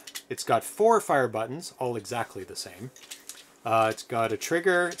yellowed. It's got 4 fire buttons, all exactly the same. It's got a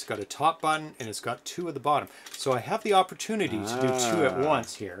trigger, it's got a top button, and it's got 2 at the bottom. So I have the opportunity to do 2 at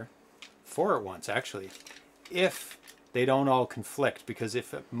once here. 4 at once, actually. If they don't all conflict, because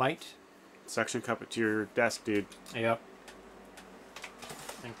if it might... Suction cup it to your desk, dude. Yep.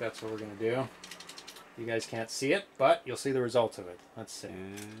 I think that's what we're going to do. You guys can't see it, but you'll see the results of it. Let's see.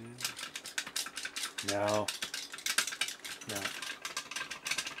 No. No.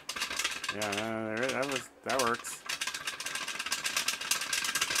 Yeah, that works.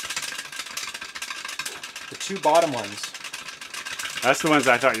 The 2 bottom ones. That's the ones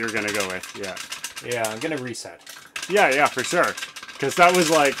I thought you were going to go with, yeah. Yeah, I'm going to reset. Yeah, for sure. Because that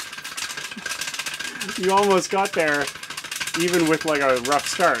was like... You almost got there, even with like a rough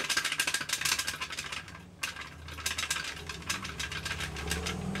start.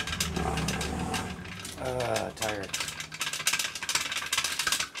 Tired.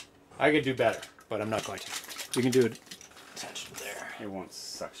 I could do better, but I'm not going to. We can do it. Attached there. It won't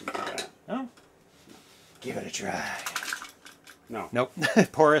suction to that. Oh? Give it a try. No. Nope.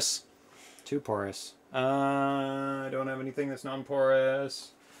 Porous. Too porous. I don't have anything that's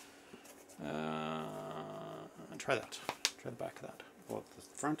non-porous. Try that. Try the back of that. Well, the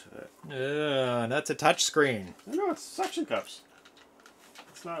front of it. That's a touch screen. No, it's suction cups.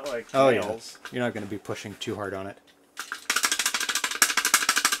 It's not like Oh, nails. yeah. You're not going to be pushing too hard on it.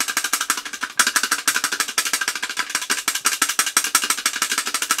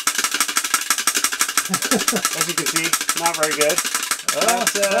 As you can see, not very good.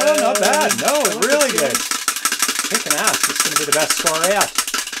 Not bad. No, really good. Kicking ass. This is going to be the best score yet.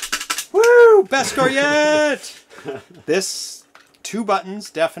 Woo! Best score yet! This 2 buttons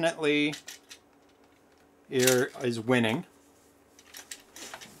definitely is winning.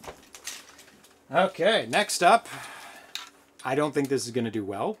 Okay, next up, I don't think this is going to do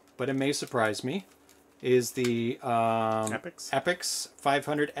well, but it may surprise me, is the Epix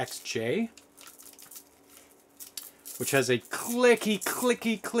 500XJ, which has a clicky,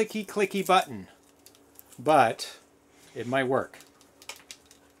 clicky, clicky, clicky button, but it might work.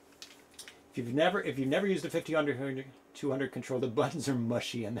 If you've never used a 5200 control, the buttons are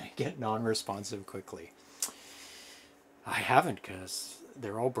mushy and they get non-responsive quickly. I haven't, because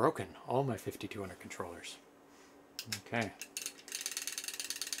they're all broken. All my 5200 controllers. Okay.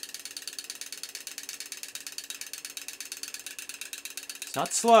 It's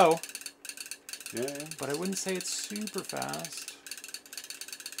not slow. Yeah. But I wouldn't say it's super fast.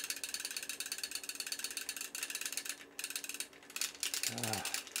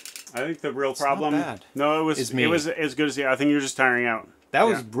 I think the real problem. Not bad. No, it was as good as I think you're just tiring out. That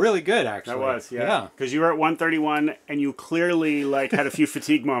was really good, actually. That was, yeah. Because you were at 131 and you clearly like had a few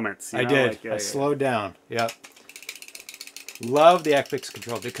fatigue moments. I did. I slowed down. Yep. Love the Epix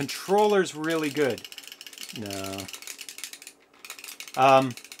control. The controller's really good. No.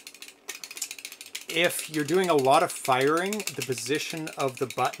 If you're doing a lot of firing, the position of the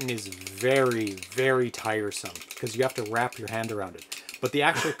button is very, very tiresome because you have to wrap your hand around it. But the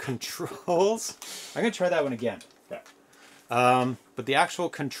actual controls, I'm gonna try that one again. Okay. But the actual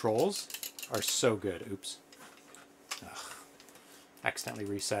controls are so good. Oops. Ugh. Accidentally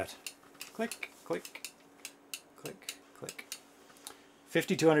reset. Click, click, click, click.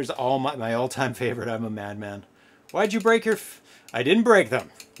 5200 is all my all-time favorite. I'm a madman. Why'd you break your... I didn't break them.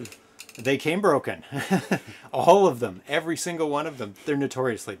 They came broken. All of them. Every single one of them. They're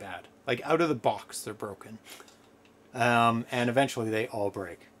notoriously bad. Like, out of the box, they're broken. And eventually they all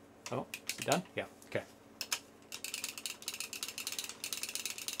break. Oh, is it done? Yeah, okay.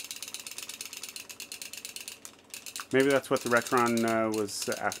 Maybe that's what the Retron was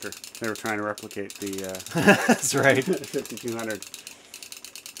after. They were trying to replicate the That's right. 5200.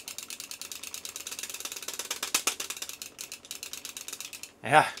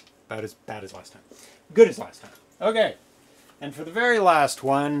 Yeah, about as bad as last time. Good as last time. Okay, and for the very last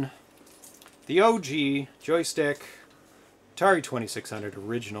one, the OG joystick, Atari 2600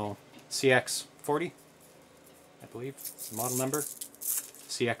 original, CX40, I believe, is the model number.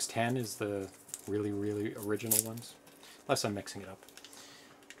 CX10 is the really, really original ones. Unless I'm mixing it up,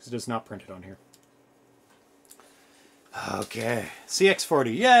 because it is not printed on here. Okay,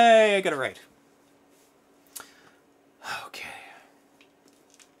 CX40, yay, I got it right. Okay.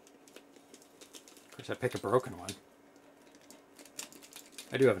 Of course, I pick a broken one.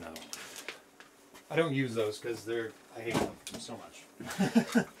 I do have another one. I don't use those because I hate them so much.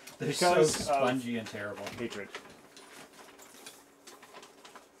 They're so spongy and terrible. Hatred.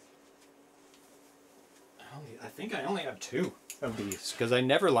 I think I only have 2 of these because I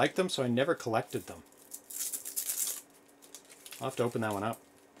never liked them, so I never collected them. I'll have to open that one up.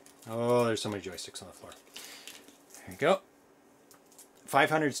 Oh, there's so many joysticks on the floor. There you go.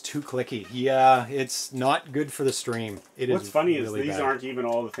 500's too clicky. Yeah, it's not good for the stream. What's funny really is these bad. aren't even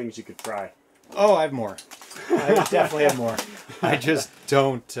all the things you could try. Oh, I have more. I definitely have more. I just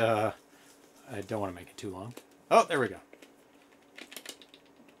don't. I don't want to make it too long. Oh, there we go.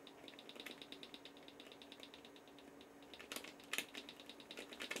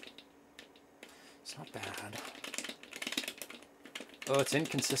 It's not bad. Oh, it's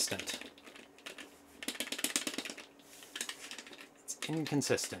inconsistent. It's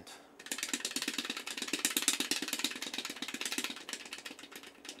inconsistent.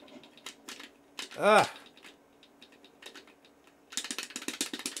 Ugh.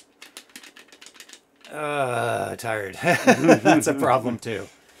 Tired. That's a problem too.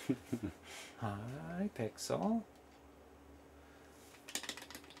 Hi, Pixel.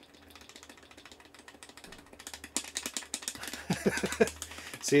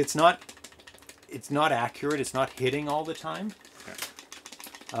 See, it's not accurate. It's not hitting all the time.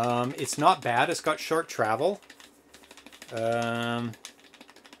 Okay. It's not bad. It's got short travel. So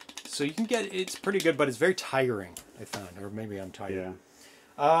you can get, it's pretty good, but it's very tiring, I found. Or maybe I'm tired. Yeah.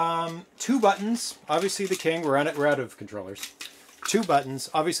 2 buttons. Obviously the king. We're out of controllers. 2 buttons.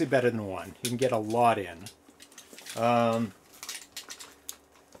 Obviously better than 1. You can get a lot in.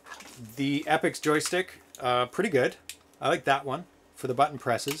 The Epic's joystick, pretty good. I like that one for the button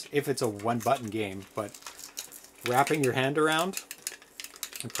presses, if it's a 1-button game. But wrapping your hand around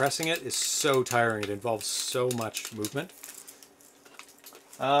and pressing it is so tiring. It involves so much movement.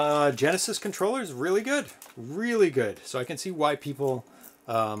 Genesis controller is really good. Really good. So I can see why people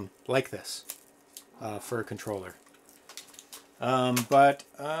like this for a controller. But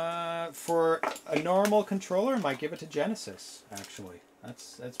for a normal controller, I might give it to Genesis, actually.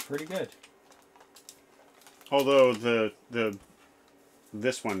 That's pretty good. Although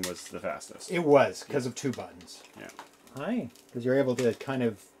this one was the fastest. It was, because of 2 buttons. Yeah. Hi. Because you're able to kind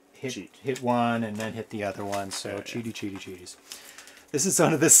of Cheat. hit one and then hit the other one. So Yeah, cheaty, cheaty, cheaties. This is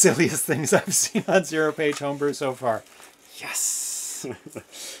one of the silliest things I've seen on ZeroPage Homebrew so far. Yes!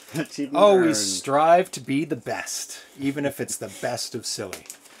 Oh, we strive to be the best, even if it's the best of silly.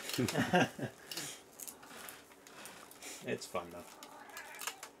 It's fun, though.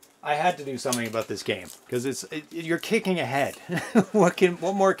 I had to do something about this game, because you're kicking ahead. What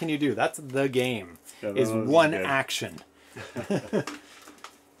more can you do? That's the game, is one action.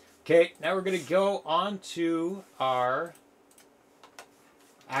 Okay, now we're going to go on to our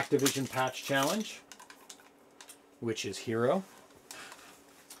Activision patch challenge, which is H.E.R.O.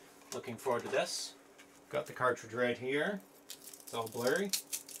 Looking forward to this. Got the cartridge right here. It's all blurry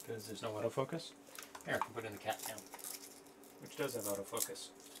because there's no autofocus. Here, I can put in the cat cam, which does have autofocus.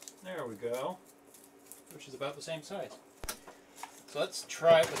 There we go. Which is about the same size. So let's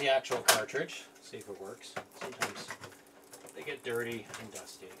try it with the actual cartridge. See if it works. Sometimes they get dirty and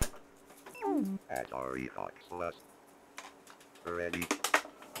dusty. Atari Hot Plus. Ready.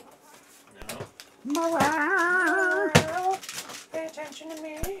 No. Pay attention. attention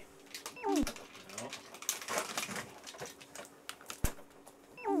to me? No.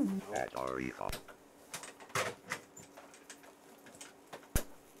 Atari Hawk.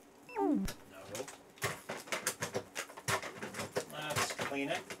 No. Let's clean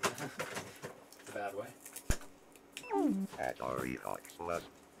it. The bad way. Atari Hawk Plus.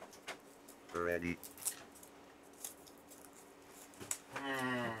 Ready.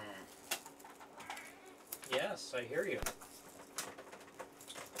 Yes, I hear you.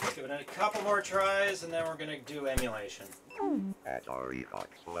 Give it a couple more tries, and then we're gonna do emulation. Atari Hawk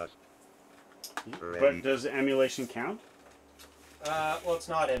Plus. But does emulation count? Well, it's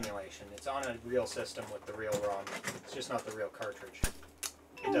not emulation. It's on a real system with the real ROM. It's just not the real cartridge.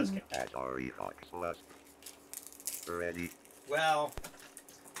 It does count. Atari Hawk Plus. Ready. Well,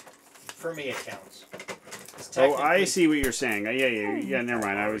 for me it counts. Oh, I see what you're saying. Yeah, never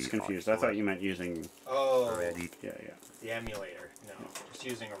mind. I was confused. I thought you meant using... Oh, Ready. Yeah. the emulator. No, just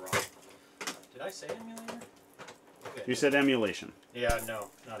using a ROM. Did I say emulator? Okay. You said emulation. Yeah, no,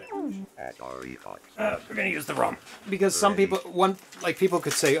 not emulation. Atari Hawk. We're gonna use the ROM because some people, people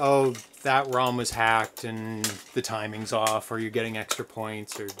could say, "Oh, that ROM was hacked and the timing's off, or you're getting extra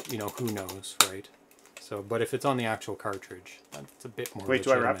points, or who knows, right?" So, but if it's on the actual cartridge, that's a bit more. Wait,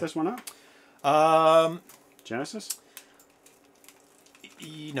 do I wrap this one up? Genesis?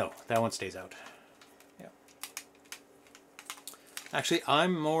 No, that one stays out. Yeah. Actually,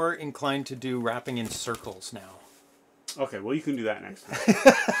 I'm more inclined to do wrapping in circles now. Okay, well, you can do that next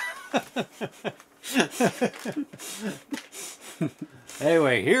time.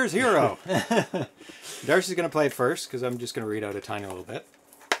 Anyway, here's H.E.R.O. Darcy's going to play it first, because I'm just going to read out a tiny little bit.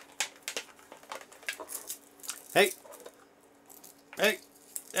 Hey! Hey!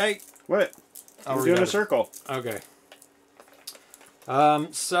 Hey! What? I'm doing a circle. Okay.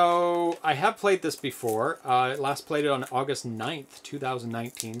 So, I have played this before. I last played it on August 9th,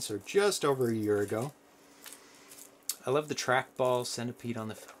 2019, so just over a year ago. I love the trackball centipede on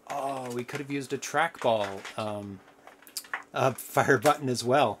the... Oh, we could have used a trackball fire button as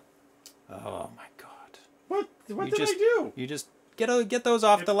well. Oh my god. What did I do? You just get those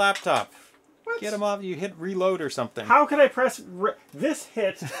off the laptop. What? Get them off. You hit reload or something. How could I press... This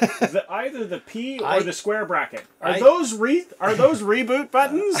hit either the P or the square bracket. Are those reboot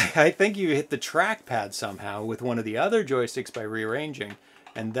buttons? I think you hit the trackpad somehow with one of the other joysticks by rearranging,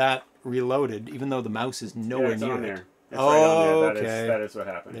 and that reloaded, even though the mouse is nowhere near on it. there. It's right on there. Okay. That is what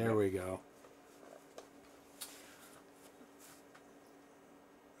happened. There we go.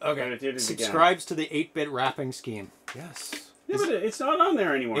 Okay. And it did it Subscribes to the 8-bit wrapping scheme. Yes. Yeah, but it's not on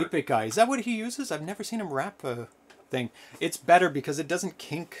there anymore. 8-bit guy. Is that what he uses? I've never seen him wrap a thing. It's better because it doesn't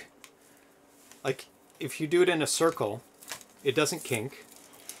kink. Like, if you do it in a circle, it doesn't kink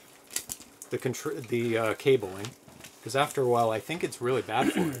the cabling. Because after a while, I think it's really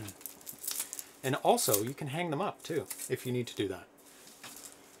bad for it. And also, you can hang them up, too, if you need to do that.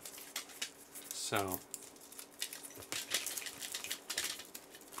 So...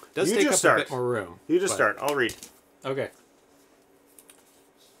 does take up a bit more room. You just start. I'll read. Okay.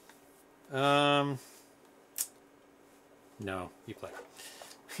 No, you play.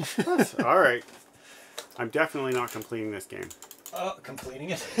 All right. I'm definitely not completing this game.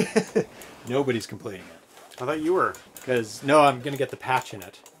 Completing it? Nobody's completing it. I thought you were. Because, no, I'm going to get the patch in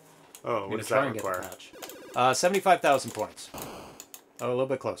it. Oh, what does that require? 75,000 points. Oh, a little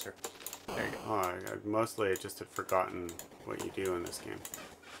bit closer. There you go. Oh, mostly I just had forgotten what you do in this game.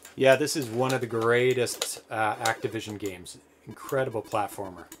 Yeah, this is one of the greatest Activision games. Incredible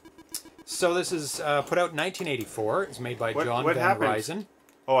platformer. So this is put out in 1984. It's made by John Van Ryzin.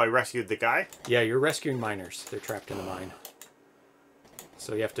 Oh, I rescued the guy? Yeah, you're rescuing miners. They're trapped in the mine.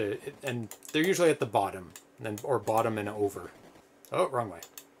 So you have to... And they're usually at the bottom. Or bottom and over. Oh, wrong way.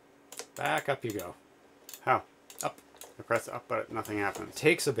 Back up you go. How? Up. I press up, but nothing happens.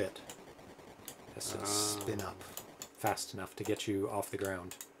 Takes a bit. Has to spin up fast enough to get you off the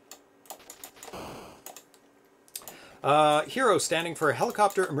ground. H.E.R.O, standing for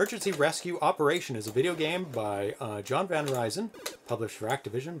Helicopter Emergency Rescue Operation, is a video game by John Van Ryzin, published for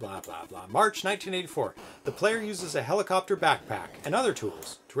Activision, blah, blah, blah. March 1984. The player uses a helicopter backpack and other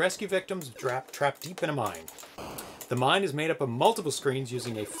tools to rescue victims trapped deep in a mine. The mine is made up of multiple screens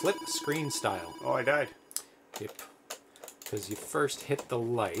using a flip screen style. Oh, I died. Yep. Because you first hit the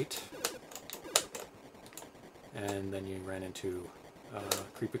light, and then you ran into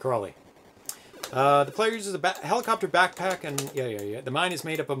creepy crawly. The player uses a helicopter backpack, and yeah. The mine is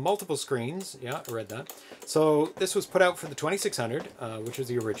made up of multiple screens. Yeah, I read that. So this was put out for the 2600, which was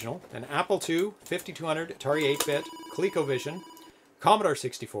the original, an Apple II, 5200, Atari 8-bit, ColecoVision, Commodore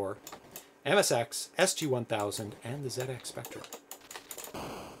 64, MSX, SG-1000, and the ZX Spectrum.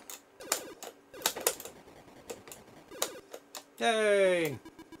 Yay!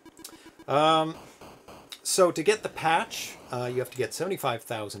 So to get the patch, you have to get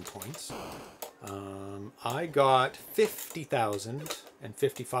 75,000 points. I got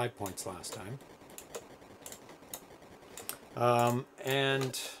 50,055 points last time.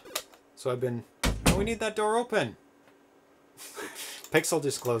 And so I've been... Oh, we need that door open. Pixel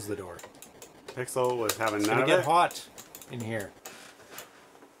just closed the door. Pixel was having none of It's gonna it. get hot in here.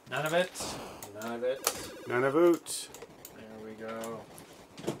 None of it. None of it. None of it. There we go.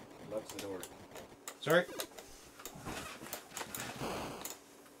 Left the door. Sorry.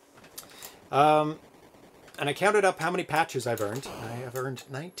 And I counted up how many patches I've earned. I have earned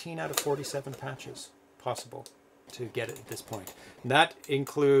 19 out of 47 patches possible to get it at this point. And that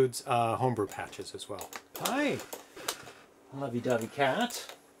includes homebrew patches as well. Hi. Lovey-dovey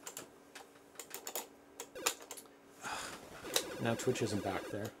cat. Now Twitch isn't back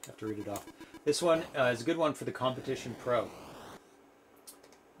there. I have to read it off. This one is a good one for the Competition Pro.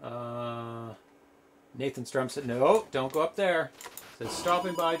 Nathan Strum said, no, don't go up there. Says,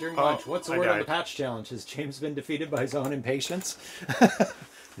 stopping by during lunch. What's the word on the patch challenge? Has James been defeated by his own impatience?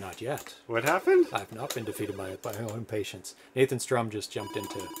 Not yet. What happened? I've not been defeated by my own impatience. Nathan Strum just jumped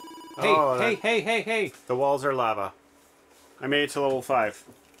into... Hey, Oh, hey. The walls are lava. I made it to level 5.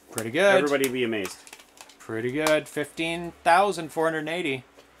 Pretty good. Everybody be amazed. Pretty good. 15,480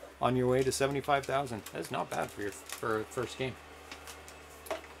 on your way to 75,000. That's not bad for your first game.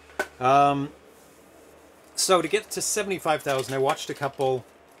 So to get to 75,000, I watched a couple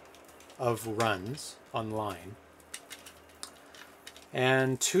of runs online.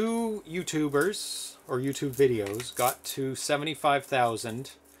 And 2 YouTubers, or YouTube videos, got to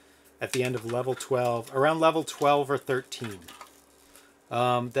 75,000 at the end of level 12, around level 12 or 13.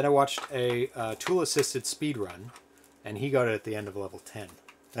 Then I watched a tool-assisted speed run, and he got it at the end of level 10.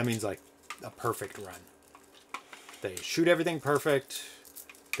 That means like a perfect run. They shoot everything perfect.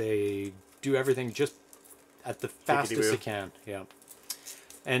 They do everything just at the fastest they can. Yeah.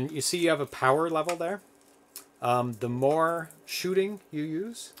 And you see you have a power level there. The more shooting you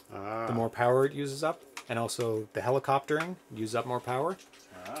use, the more power it uses up. And also the helicoptering uses up more power.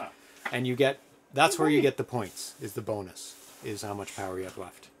 And you get, that's where you get the points, is the bonus, is how much power you have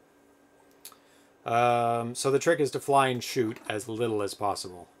left. So the trick is to fly and shoot as little as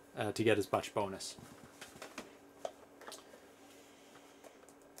possible to get as much bonus.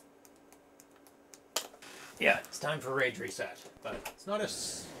 Yeah, it's time for Rage Reset, but it's not a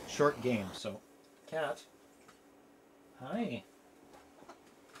short game, so... Cat. Hi.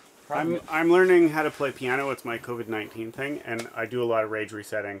 I'm learning how to play piano. It's my COVID-19 thing, and I do a lot of rage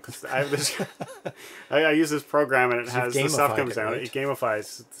resetting because I have this. I use this program, and it has the stuff comes down. Right? It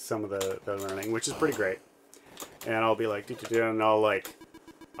gamifies some of the learning, which is pretty great. And I'll be like, and I'll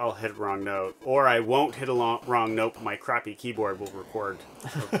hit a wrong note, or I won't hit a wrong note. But my crappy keyboard will record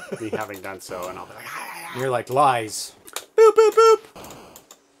me having done so, and I'll be like, you're like lies. Boop boop boop,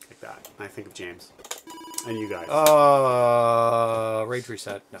 like that. And I think of James and you guys. Rage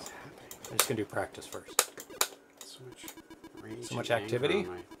Reset. No. I'm just going to do practice first. So much activity.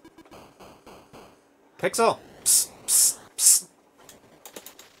 Pixel! Psst, psst, psst.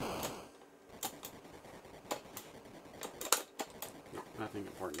 Nothing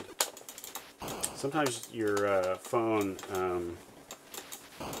important. Sometimes your phone...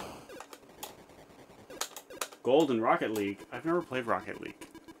 Gold and Rocket League. I've never played Rocket League.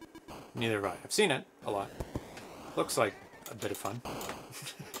 Neither have I. I've seen it a lot. Looks like a bit of fun.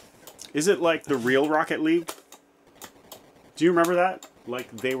 Is it like the real Rocket League? Do you remember that?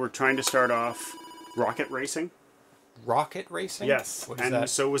 Like they were trying to start off rocket racing? Rocket racing? Yes. And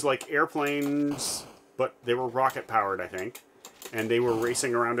so it was like airplanes, but they were rocket powered, I think. And they were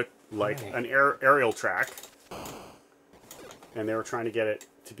racing around it like an aerial track. And they were trying to get it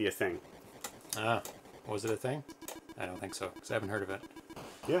to be a thing. Ah. Was it a thing? I don't think so, because I haven't heard of it.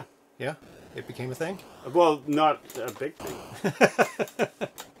 Yeah. Yeah? It became a thing? Well, not a big thing.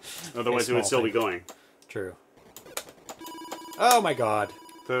 Otherwise it would still be going. True. Oh my god.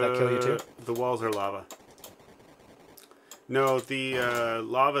 Did that kill you too? The walls are lava. No, the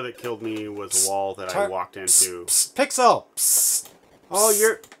lava that killed me was a wall that I walked into. Pixel!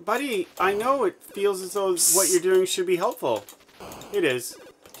 Oh, buddy, I know it feels as though what you're doing should be helpful. It is.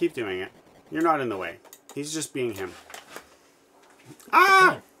 Keep doing it. You're not in the way. He's just being him.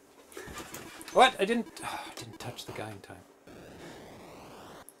 Ah! What? I didn't touch the guy in time.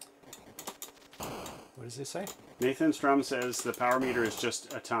 What does it say? Nathan Strum says the power meter is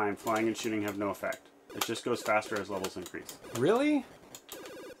just a time. Flying and shooting have no effect. It just goes faster as levels increase. Really?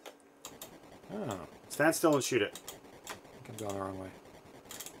 Oh. Stand still and shoot it. I think I'm going the wrong way.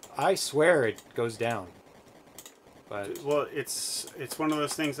 I swear it goes down. but Well, it's one of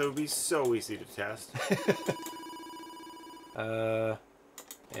those things that would be so easy to test. yeah,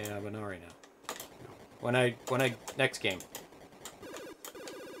 Minari now. When I next game.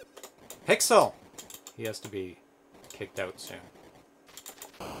 Pixel! He has to be kicked out soon.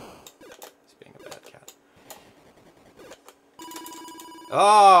 He's being a bad cat.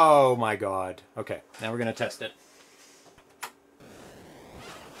 Oh my god. Okay, now we're gonna test it.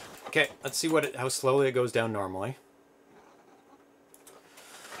 Okay, let's see how slowly it goes down normally.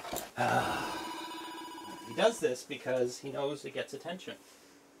 He does this because he knows it gets attention.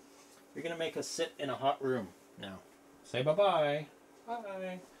 You're gonna make us sit in a hot room now. Say bye-bye.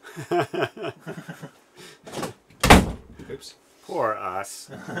 Bye. Oops. Poor us.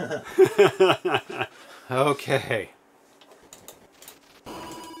 Okay.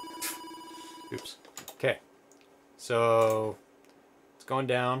 Oops. Okay. So it's going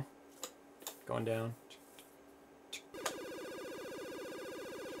down. Going down.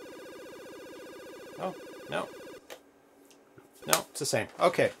 Oh, no. No, it's the same.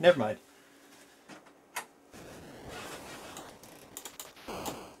 Okay, never mind.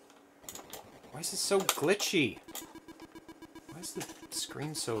 Why is this so glitchy? Why is the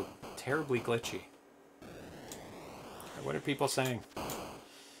screen so terribly glitchy? What are people saying?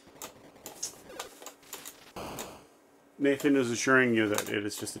 Nathan is assuring you that it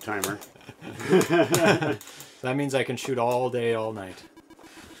is just a timer. That means I can shoot all day, all night.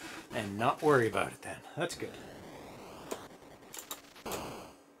 And not worry about it then. That's good.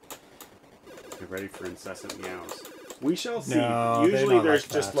 Get ready for incessant meows. We shall see. No, they Usually don't there's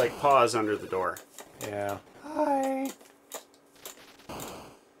like just that. like pause under the door. Yeah. Hi.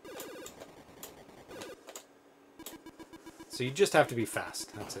 So you just have to be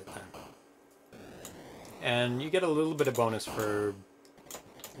fast. That's it then. And you get a little bit of bonus for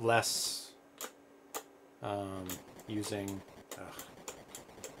less using...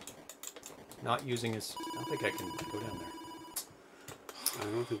 not using his... I don't think I can go down there. I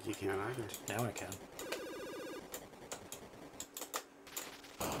don't think you can either. Now I can.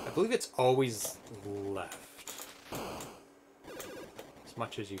 I believe it's always left. As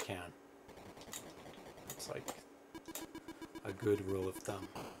much as you can. It's like a good rule of thumb.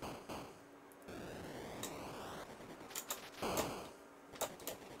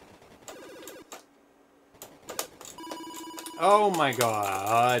 Oh my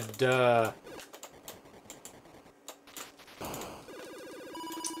god.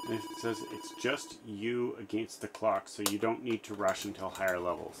 It says it's just you against the clock, so you don't need to rush until higher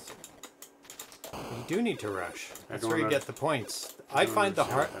levels. You do need to rush. That's don't where you know- get the points. I find the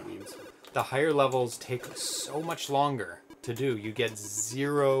understand what that means. the higher levels take so much longer to do. You get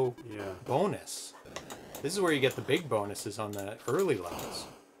 0 Yeah. bonus. This is where you get the big bonuses on the early levels.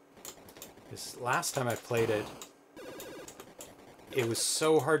 This last time I played it, it was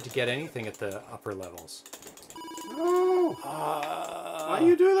so hard to get anything at the upper levels. No! Why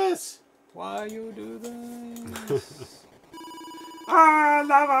you do this? Why you do this? Ah,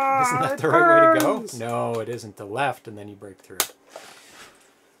 lava! Isn't that it the right way to go? burns! No, it isn't. The left, and then you break through.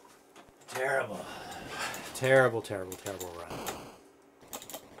 Terrible. Terrible, terrible, terrible run.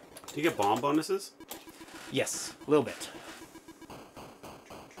 Do you get bomb bonuses? Yes, a little bit.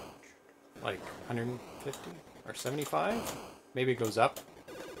 Like 150 or 75? Maybe it goes up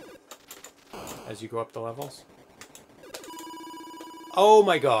as you go up the levels. Oh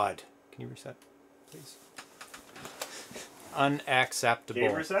my god. Can you reset, please? Unacceptable.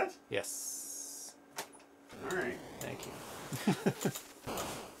 Game reset? Yes. Alright. Thank you.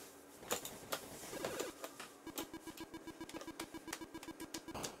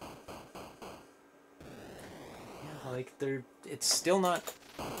 Yeah, like it's still not.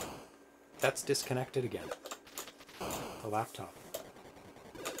 That's disconnected again. The laptop.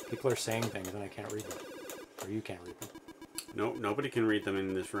 People are saying things and I can't read them. Or you can't read them. No, nobody can read them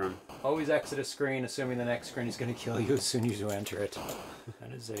in this room. Always exit a screen, assuming the next screen is going to kill you as soon as you enter it.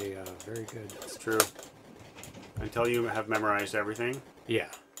 That is a very good... It's true. Until you have memorized everything. Yeah.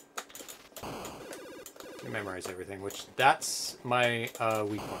 You memorize everything, which that's my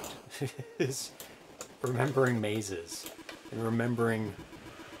weak point. Is remembering mazes. And remembering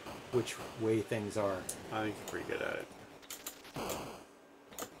which way things are. I think you're pretty good at it.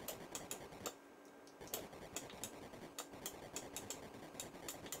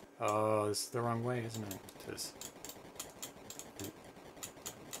 Oh, this is the wrong way, isn't it? It is.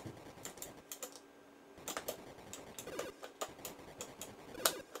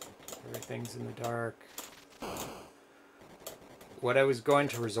 Everything's in the dark. What I was going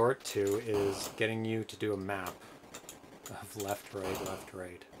to resort to is getting you to do a map of left, right, left,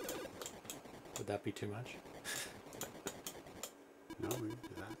 right. Would that be too much? No, we can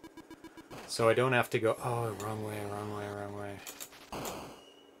do that. So I don't have to go, oh, wrong way, wrong way, wrong way.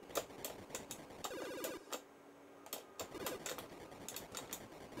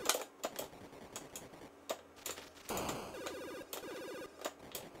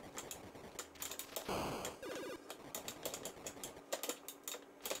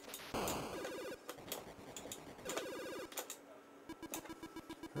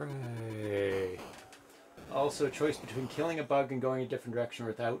 Hooray. Also, a choice between killing a bug and going a different direction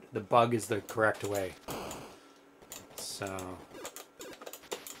without. The bug is the correct way. So...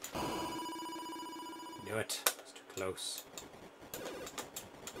 Knew it. It's too close.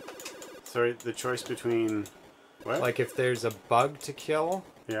 Sorry, the choice between... What? Like if there's a bug to kill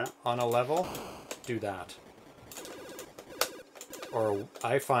Yeah. on a level, do that. Or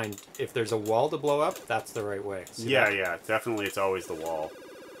I find if there's a wall to blow up, that's the right way. See Yeah, that? yeah. Definitely it's always the wall.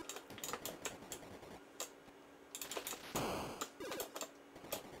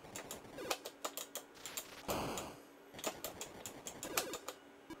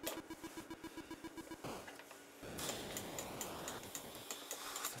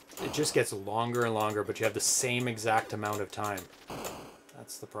 It just gets longer and longer, but you have the same exact amount of time.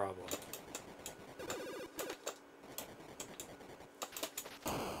 That's the problem.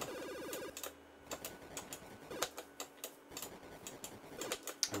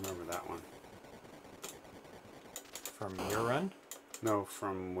 I remember that one. From your run? No,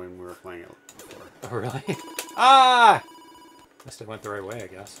 from when we were playing it before. Oh, really? Ah! Must have went the right way, I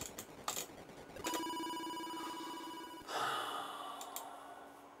guess.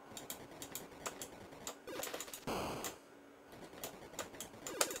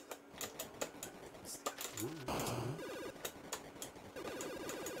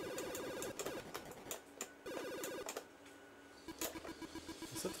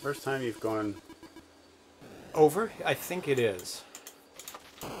 Is that the first time you've gone... Over? I think it is.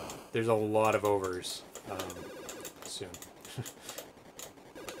 There's a lot of overs soon.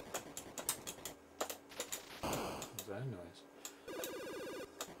 What's that noise?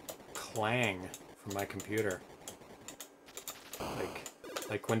 Clang from my computer.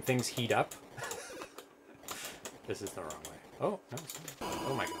 Like when things heat up. This is the wrong way. Oh, no, it's not.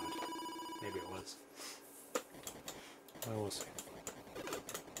 Oh my god. Maybe it was. Well, we'll see.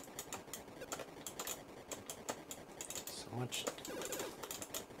 So much.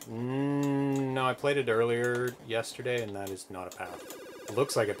 No, I played it earlier yesterday, and that is not a path. It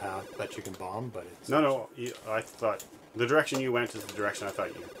looks like a path that you can bomb, but it's... No, I thought... The direction you went is the direction I thought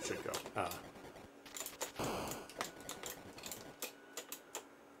you should go.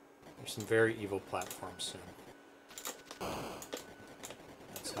 There's some very evil platforms soon.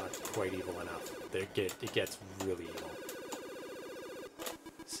 It's not quite evil enough. It gets really evil.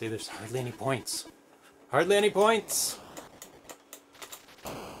 See, there's hardly any points. Hardly any points!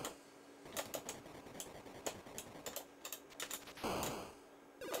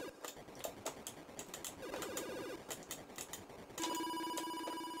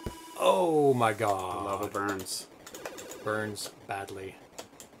 Oh my god. The lava burns. Burns badly.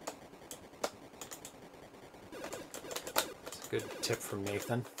 It's a good tip from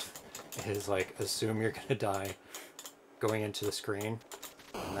Nathan. Is like, assume you're gonna die going into the screen.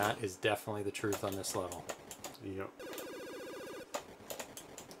 And that is definitely the truth on this level. Yep.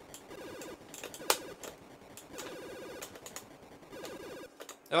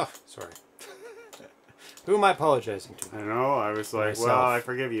 Oh, sorry. Who am I apologizing to? I know, I was like, Myself. well, I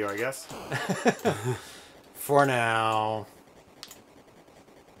forgive you, I guess. For now.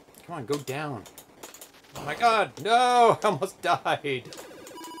 Come on, go down. Oh my god, no! I almost died.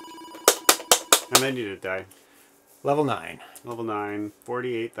 And then you did die. Level 9. Level 9,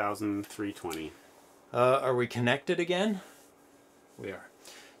 48,320. Are we connected again? We are.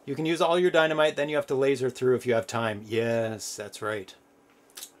 You can use all your dynamite, then you have to laser through if you have time. Yes, that's right.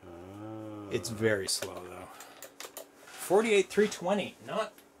 It's very slow, though. 48,320.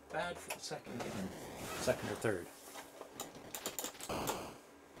 Not bad for the second game. Second or third.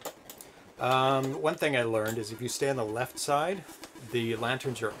 One thing I learned is if you stay on the left side, the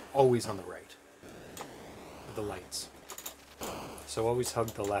lanterns are always on the right. The lights. So always hug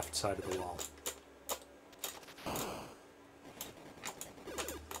the left side of the wall.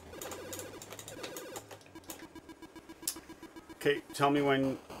 Okay, tell me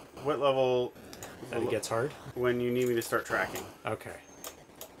what level... That it gets hard? When you need me to start tracking. Okay.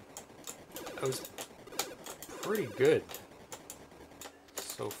 I was pretty good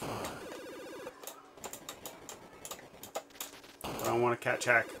so far. I don't want to catch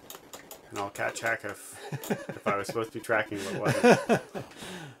hack. And I'll catch hack if I was supposed to be tracking but wasn't.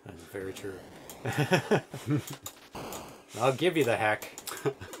 That's very true. I'll give you the heck.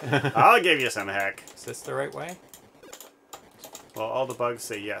 I'll give you some heck. Is this the right way? Well, all the bugs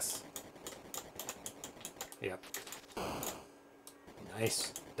say yes. Yep.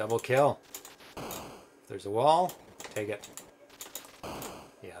 Nice. Double kill. If there's a wall, take it.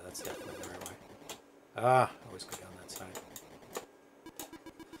 Yeah, that's definitely the right way. Ah, always go down that side.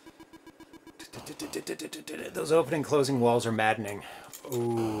 Those opening and closing walls are maddening.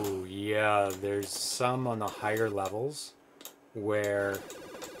 Oh, yeah, there's some on the higher levels where...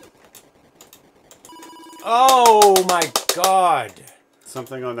 Oh my god!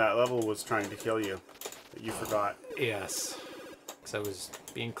 Something on that level was trying to kill you, but you forgot. Yes. Because I was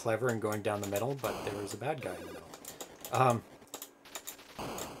being clever and going down the middle, but there was a bad guy in the middle.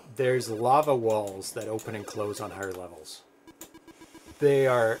 There's lava walls that open and close on higher levels. They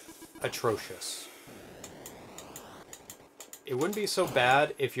are atrocious. It wouldn't be so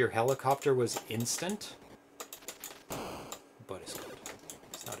bad if your helicopter was instant, but it's not.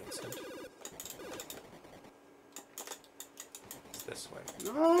 It's not instant. It's this way.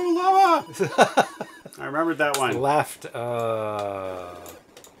 Oh, lava! I remembered that one. Left. Go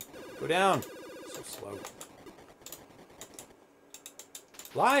down. So slow.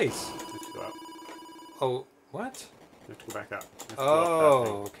 Lies. You have to go up. Oh, what? You have to go back up. You have to go up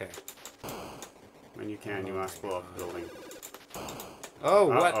Oh, okay. that thing. When you can, you must blow up the building. Oh,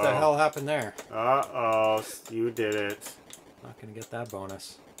 what the Uh-oh. hell happened there? Uh-oh, you did it. Not gonna get that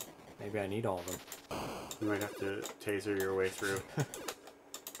bonus. Maybe I need all of them. You might have to taser your way through.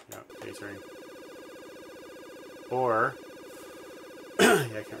 Yeah, tasering. Or... yeah,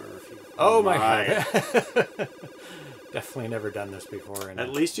 I can't remember if you... Oh my god. Definitely never done this before. And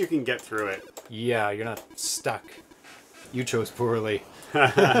At least you can get through it. yeah, you're not stuck. You chose poorly.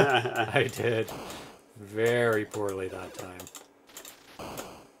 I did. Very poorly that time.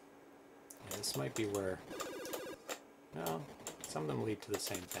 Yeah, this might be where... No, some of them lead to the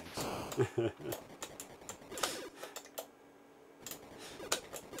same things.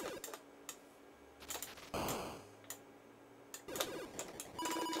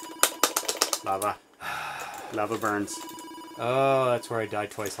 Lava. Lava burns. Oh, that's where I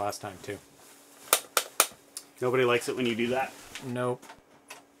died twice last time, too. Nobody likes it when you do that. Nope.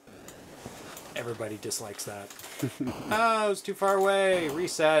 Everybody dislikes that. Oh, it was too far away.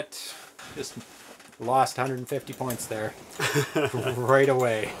 Reset. Just lost 150 points there. Right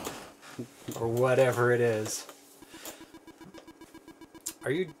away. Or whatever it is.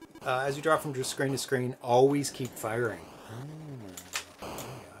 Are you, as you drop from screen to screen, always keep firing? Yeah,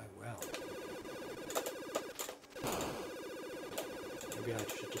 I will. Maybe I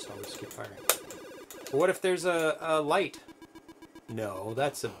should just always keep firing. But what if there's a light? No,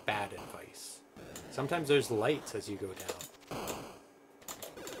 that's a bad advice. Sometimes there's lights as you go down.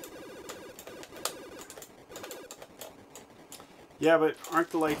 Yeah, but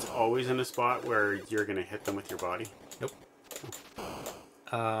aren't the lights always in a spot where you're going to hit them with your body? Nope.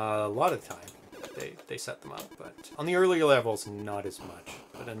 A lot of the time they set them up, but on the earlier levels, not as much.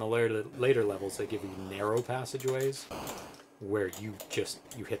 But in the later levels, they give you narrow passageways where you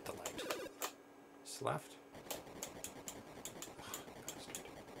hit the light. Just left.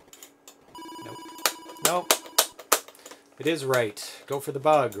 Nope. Nope. It is right. Go for the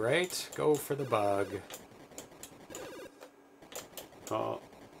bug, right? Go for the bug. Oh,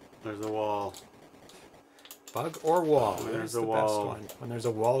 there's a wall. Bug or wall? There's Where's a the wall. best one? When there's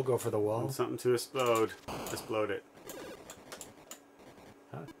a wall, go for the wall. Want something to explode. Explode it.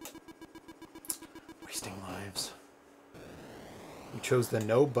 Huh? Wasting lives. You chose the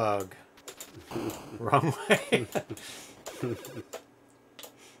no bug. Wrong way.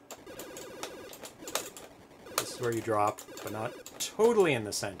 This is where you drop, but not totally in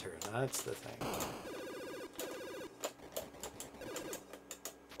the center. That's the thing.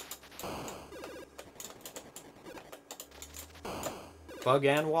 Bug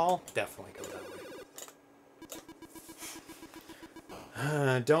and wall? Definitely go that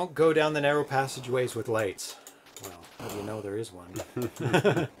way. Don't go down the narrow passageways with lights. Well, how do you know there is one?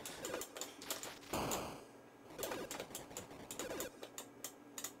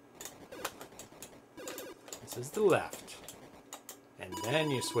 This is the left. And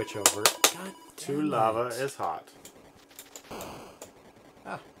then you switch over. God To damn lava it. is hot.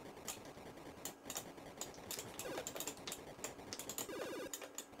 Ah.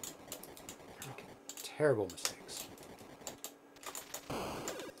 Terrible mistakes.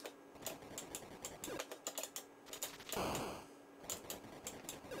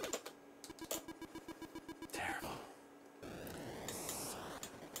 Terrible.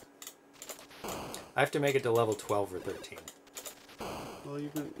 I have to make it to level 12 or 13. Well,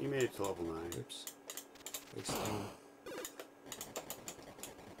 you made it to level 9. Oops. Wasting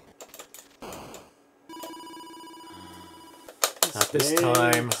Not this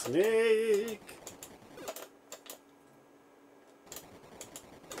time. Snake.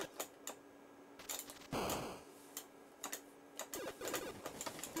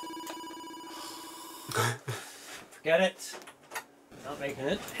 Forget it. Not making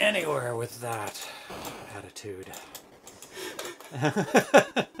it anywhere with that attitude.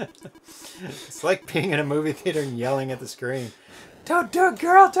 It's like being in a movie theater and yelling at the screen. Don't do it,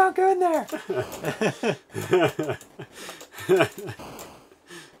 girl! Don't go in there!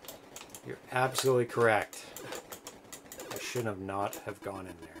 You're absolutely correct. I shouldn't have not have gone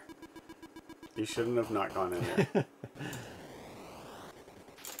in there. You shouldn't have not gone in there.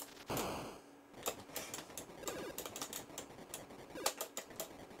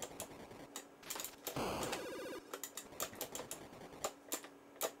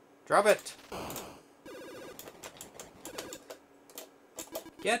 Drop it!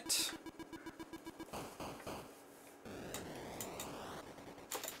 Get!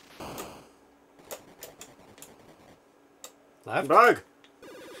 Left? Bug!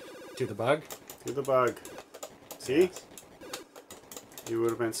 To the bug? To the bug. See? Yes. You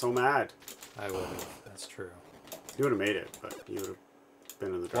would have been so mad. I would have. That's true. You would have made it, but you would have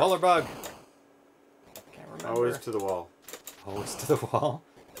been in the dark. Wall or bug? Can't remember. Always to the wall. Always to the wall.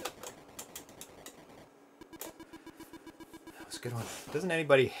 That was a good one. Doesn't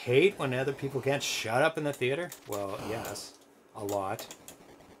anybody hate when other people can't shut up in the theater? Well, yes. A lot.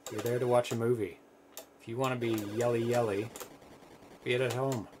 You're there to watch a movie. If you want to be yelly, be it at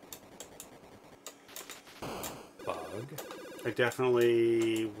home. Bug. I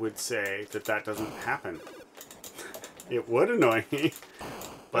definitely would say that that doesn't happen. It would annoy me.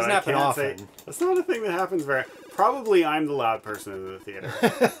 But Doesn't I happen can't often. say that's not a thing that happens very. Probably I'm the loud person in the theater.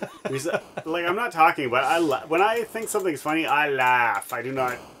 Because, like, I'm not talking, but when I think something's funny, I laugh. I'm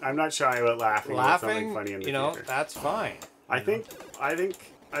not shy about laughing. At something funny in the theater. That's fine. I think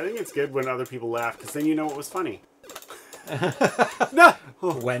it's good when other people laugh because then you know what was funny. No.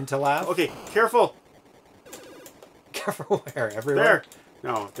 When to laugh? Okay, careful. Careful where? Everywhere? There.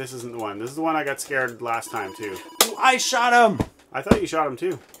 No, this isn't the one. This is the one I got scared last time too. I shot him! I thought you shot him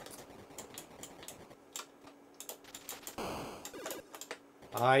too.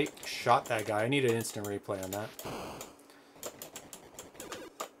 I shot that guy. I need an instant replay on that.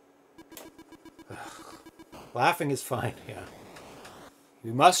 Laughing is fine, yeah.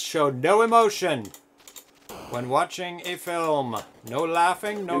 You must show no emotion when watching a film. No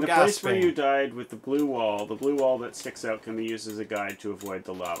laughing, no In the gasping. place where you died with the blue wall that sticks out can be used as a guide to avoid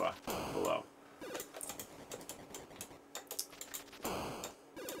the lava below.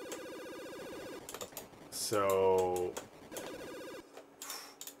 So...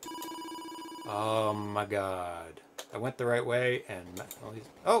 Oh my god. I went the right way and...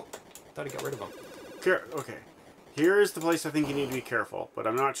 Oh! I thought I got rid of him. Okay. Here's the place I think you need to be careful, but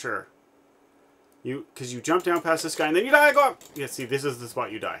I'm not sure. Because you jump down past this guy and then you die, go up! Yeah, see, this is the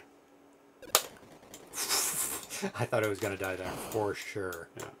spot you die. I thought I was going to die there for sure.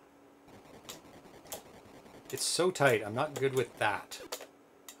 Yeah. It's so tight. I'm not good with that.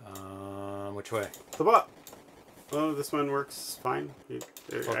 Which way? The bot! Well, this one works fine. It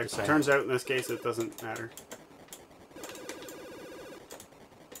turns out in this case it doesn't matter.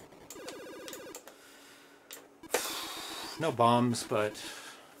 No bombs, but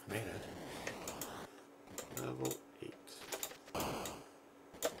I made it. Level 8.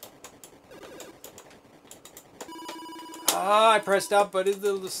 Ah, I pressed up, but it's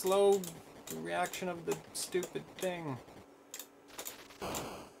the slow reaction of the stupid thing.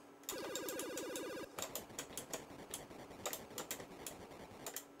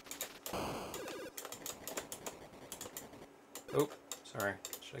 Oh, sorry.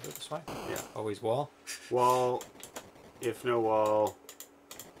 Should I go this way? Yeah. Always wall? Wall. If no wall,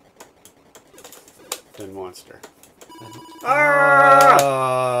 then monster.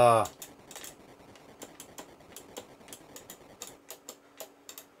 Ah!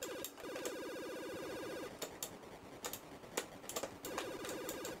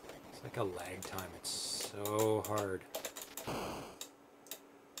 It's like a lag time. It's so hard.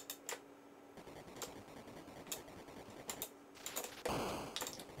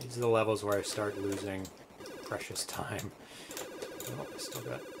 These are the levels where I start losing precious time. Oh, I still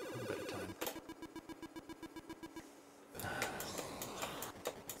got a little bit of time.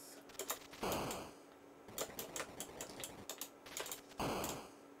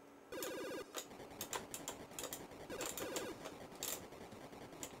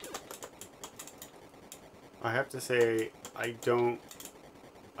 I have to say, I don't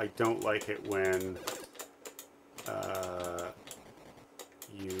like it when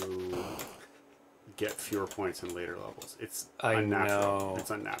you get fewer points in later levels. It's I unnatural. know.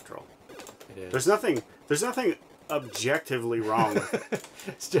 It's unnatural. It is. There's nothing objectively wrong with it,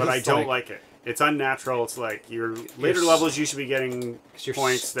 It's just but I don't like it. It's unnatural. It's like your later levels, you should be getting you're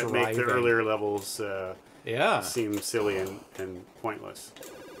points that make the striving. earlier levels Yeah. seem silly and pointless.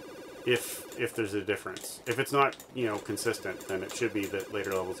 If there's a difference. If it's not, you know, consistent, then it should be that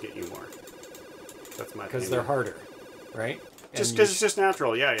later levels get you more. That's my opinion. Because they're harder, right? Just And because it's just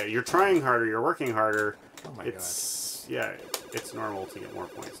natural. Yeah. You're trying harder. You're working harder. Oh my Yeah, it's normal to get more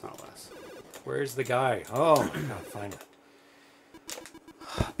points, not less. Where's the guy? Oh my god, finally.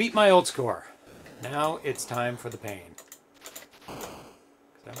 Beat my old score. Now it's time for the pain. 'Cause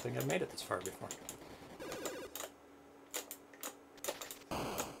I don't think I've made it this far before.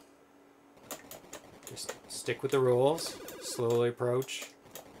 Just stick with the rules. Slowly approach.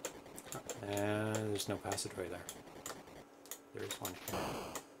 And there's no passageway there. There is one here.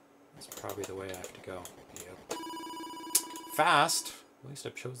 That's probably the way I have to go. Yep. Fast! At least I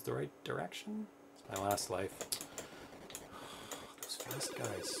chose the right direction. It's my last life. Those fast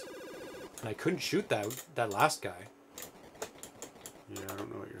guys. And I couldn't shoot that last guy. Yeah, I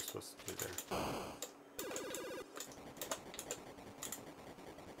don't know what you're supposed to do there.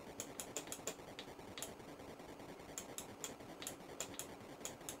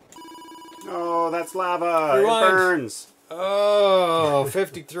 Oh, that's lava! It Rewind. burns! Oh,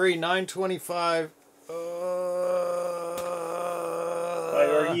 53, 925.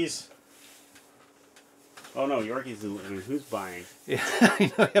 Yorkies. Oh no, Yorkies. Who's buying? Yeah, you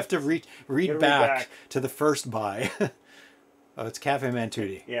know, you have to read read back back. to the first buy. Oh, it's Cafe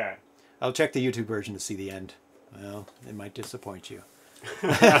Mantuti. Yeah. I'll check the YouTube version to see the end. Well, it might disappoint you.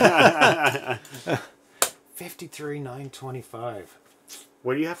 53, 925.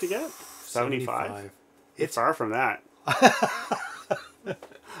 What do you have to get? 75? It's far from that.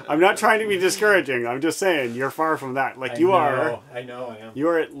 I'm not trying to be discouraging. I'm just saying you're far from that. Like you are. I know I am. You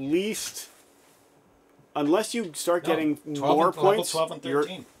are at least, unless you start getting more points. 12 and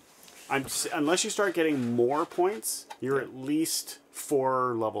 13. Unless you start getting more points, you're at least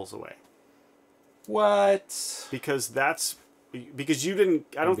 4 levels away. What? Because you didn't.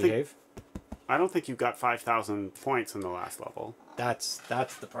 I don't think you got 5,000 points in the last level. That's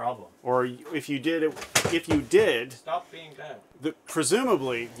the problem. Or if you did, Stop being bad.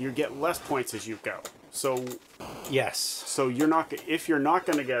 Presumably you get less points as you go. So Yes. so you're not if you're not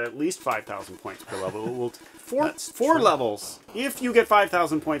going to get at least 5,000 points per level, it will four true. levels. If you get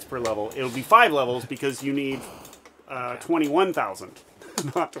 5,000 points per level, it'll be 5 levels because you need 21,000,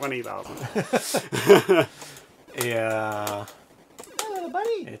 not 20,000. Yeah. Hello, buddy.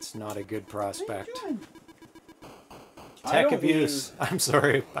 It's not a good prospect. What are you doing? Tech abuse. I'm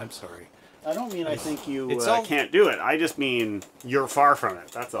sorry. I don't mean I think you it's all- can't do it. I just mean you're far from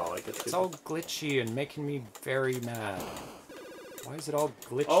it. That's all. Like It's all glitchy and making me very mad. Why is it all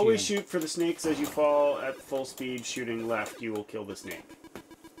glitchy? Always and- shoot for the snakes as you fall at full speed. Shooting left, you will kill the snake.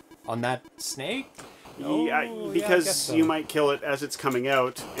 On that snake? Yeah, Oh, I because guess so. you might kill it as it's coming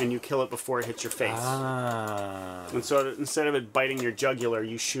out, and you kill it before it hits your face. Ah. And so instead of it biting your jugular,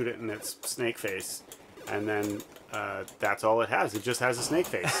 you shoot it in its snake face, and then that's all it has. It just has a snake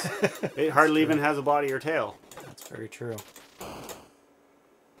face. It hardly even has a body or tail. That's very true.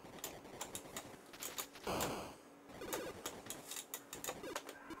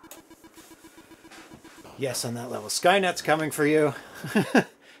 Yes, on that level. Skynet's coming for you.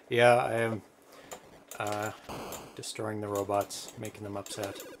 Yeah, I am destroying the robots, making them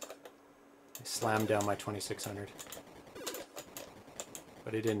upset. I slammed down my 2600.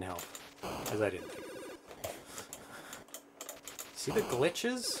 But it didn't help, as I didn't think it would. See the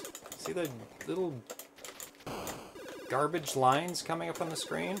glitches? See the little garbage lines coming up on the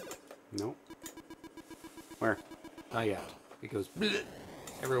screen? Nope. Where? Not yet. It goes bleh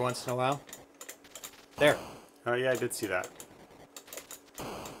every once in a while. There. Oh yeah, I did see that.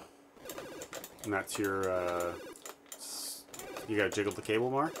 And that's your. You gotta jiggle the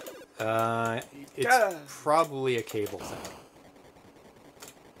cable more. It's Ah. probably a cable thing.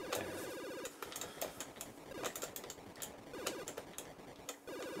 There.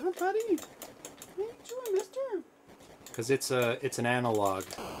 Oh, buddy. What are you doing, mister? Because it's an analog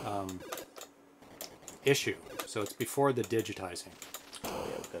issue, so it's before the digitizing. Oh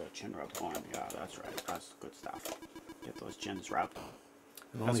yeah, we've got a chin rub going. Yeah, that's right. That's good stuff. Get those chins rubbed.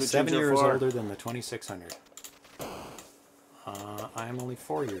 I'm That's only what 7 chins are years for. older than the 2600. I am only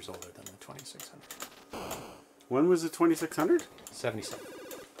 4 years older than the 2600. When was the 2600? 77.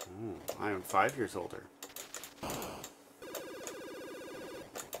 Oh, I am 5 years older.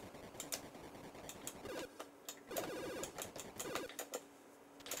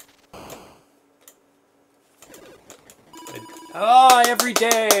 die every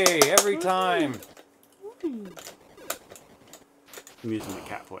day, every time. I'm using the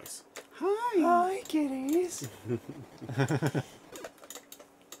cat voice. Hi, kitties.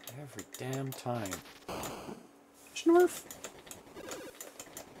 Every damn time. Schnorf.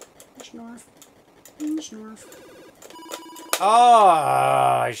 Schnorf. Schnorf.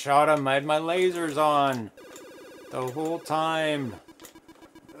 Ah, I shot him. I had my lasers on the whole time.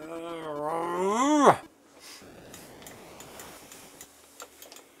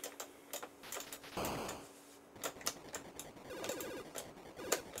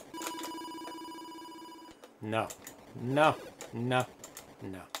 No, no, no,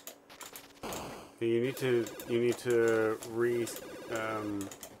 no. You need to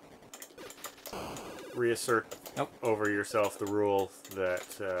reassert over yourself the rule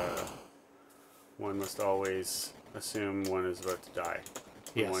that one must always assume one is about to die.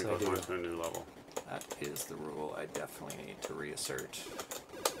 When Yes, one I goes do. on to a new level. That is the rule I definitely need to reassert.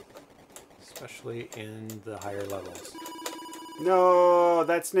 Especially in the higher levels. No,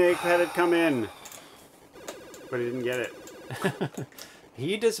 that snake had it come in. But he didn't get it.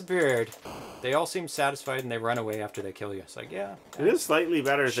 He disappeared. They all seem satisfied and they run away after they kill you. It's like, yeah. It is slightly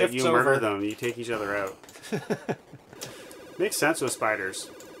better that Shift's you murder over. them. You take each other out. Makes sense with spiders.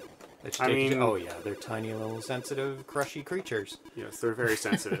 They should I take mean- oh yeah, they're tiny little sensitive, crushy creatures. Yes, they're very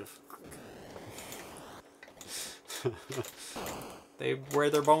sensitive. They wear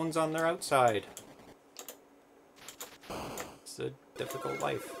their bones on their outside. It's a difficult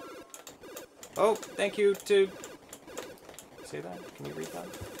life. Oh, thank you to... Say that? Can you read that?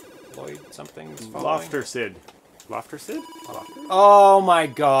 Lloyd something's following. Lofter Sid. Lofter Sid? Oh my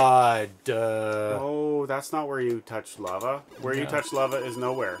god. Oh, that's not where you touch lava. Where you No. touch lava is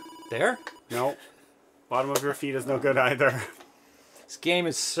nowhere. There? No. Bottom of your feet is no good either. This game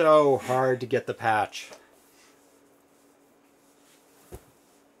is so hard to get the patch.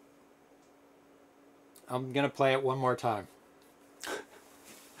 I'm gonna play it one more time.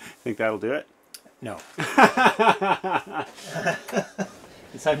 Think that'll do it? No.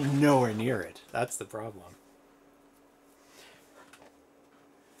 Because I'm nowhere near it. That's the problem.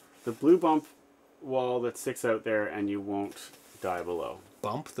 The blue bump wall that sticks out there and you won't die below.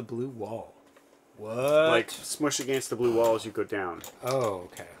 Bump the blue wall. What? Like, smush against the blue wall as you go down. Oh,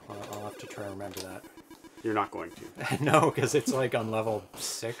 okay. Well, I'll have to try and remember that. You're not going to. No, because it's like on level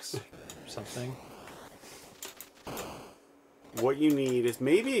 6 or something. What you need is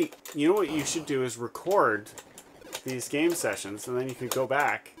maybe, you know what you should do is record these game sessions and then you could go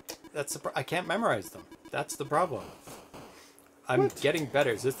back. That's I can't memorize them. That's the problem. I'm getting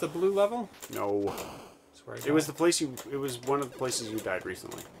better. Is this the blue level? No. Swear to It was God. the place you, it was one of the places you died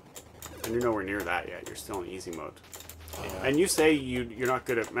recently. And you're nowhere near that yet. You're still in easy mode. Yeah. And you say you're not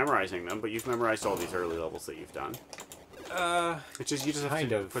good at memorizing them, but you've memorized all these early levels that you've done. It's just you just have Kind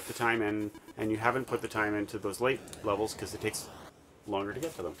to of. put the time in, and you haven't put the time into those late levels because it takes longer to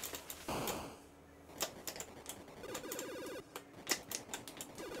get to them.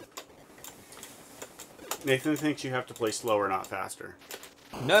 Nathan thinks you have to play slower, not faster.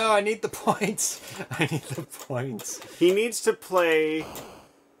 No, I need the points. I need the points. He needs to play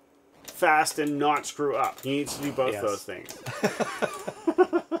fast and not screw up. He needs to do both Yes. those things.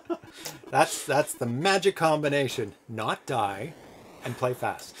 That's the magic combination. Not die and play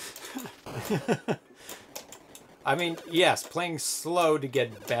fast. I mean, yes, playing slow to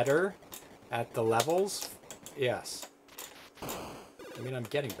get better at the levels. Yes. I mean, I'm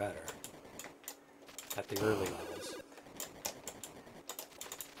getting better at the early levels.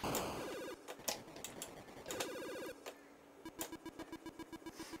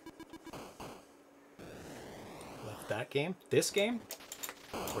 Love that game? This game?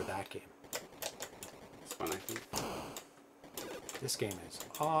 Or that game? It's fun, I think. This game is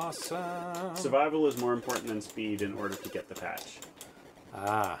awesome. Survival is more important than speed in order to get the patch.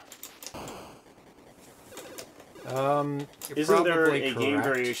 Ah. You're Isn't there probably a game correct.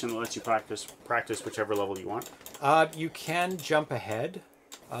 variation that lets you practice whichever level you want? You can jump ahead.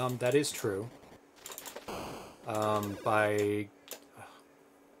 That is true. By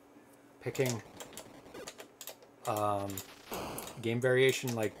picking game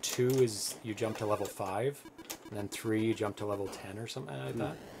variation, like 2 is you jump to level 5, and then 3 you jump to level 10 or something like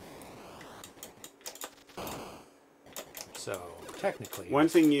that. So technically, One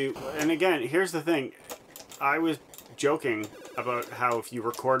thing you, and again, here's the thing. I was joking about how if you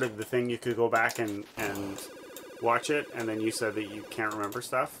recorded the thing, you could go back and watch it, and then you said that you can't remember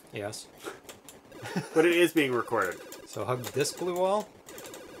stuff. yes. But it is being recorded. So hug this blue wall.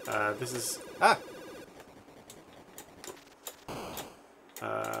 This is... Ah.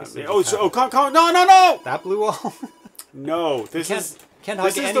 oh, This is no! that blue wall. No, this Can't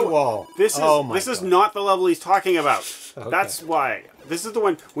hug any wall. This God. is not the level he's talking about. Okay. That's why. This is the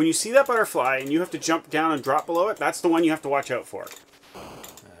one when you see that butterfly and you have to jump down and drop below it. That's the one you have to watch out for.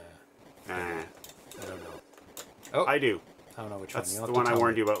 I don't know. Oh, I do. I don't know which That's one. the one I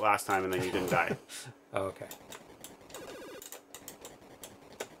warned you about last time, and then you didn't die. Oh, okay.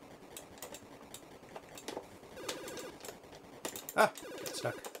 Ah, got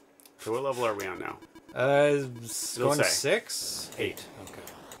stuck. So what level are we on now? Going say. to 6? 8. Okay.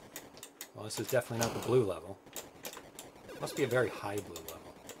 Well, this is definitely not the blue level. Must be a very high blue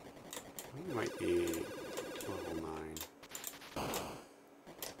level. It might be level 9.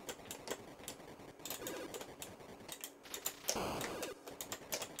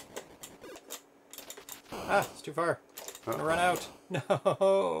 Ah, it's too far. I'm gonna run out. No, I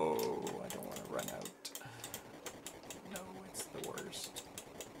don't want to run out. No, it's the worst.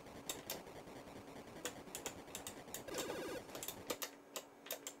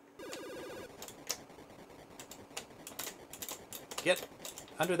 Get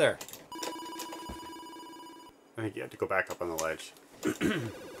under there. I think you have to go back up on the ledge.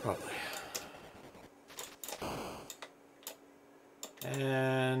 Probably.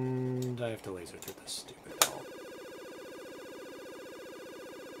 And I have to laser through this stupid ball.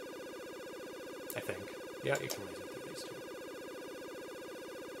 I think. Yeah, you can laser through these two.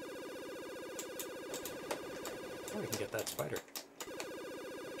 Oh, we can get that spider.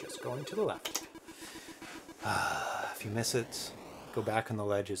 Just going to the left. If you miss it, go back on the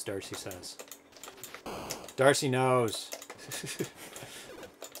ledge, as Darcy says. Darcy knows.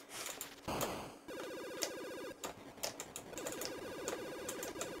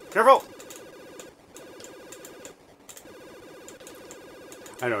 Careful!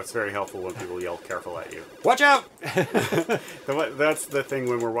 I know, it's very helpful when people yell careful at you. Watch out! That's the thing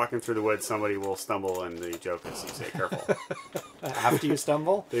when we're walking through the woods, somebody will stumble and the joke is you say careful. After you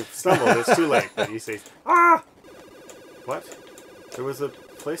stumble? They've stumbled, it's too late, but you say, ah! What? There was a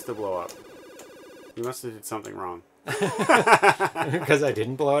place to blow up. You must have did something wrong. Because I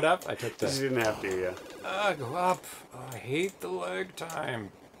didn't blow it up? I took You the... didn't have to, yeah. Go up. Oh, I hate the lag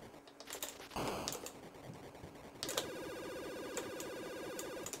time.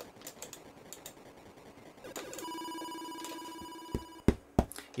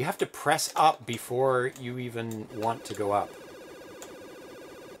 You have to press up before you even want to go up.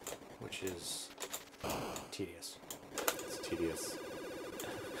 Which is tedious. It's tedious.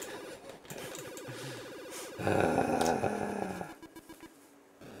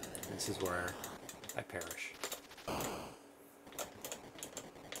 This is where I perish.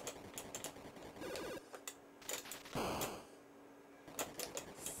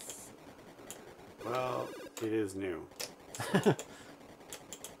 Well, it is new.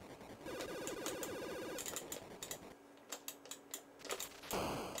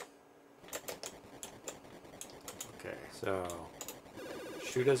 Okay. So,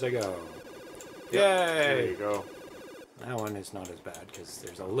 shoot as I go. Yay! There you go. That one is not as bad because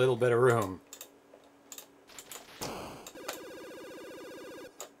there's a little bit of room.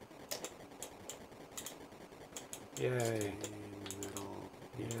 Yay. In the middle.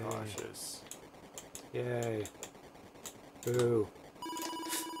 Be Yay. cautious. Yay. Boo.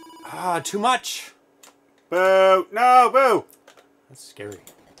 Ah, too much! Boo! No, boo! That's scary.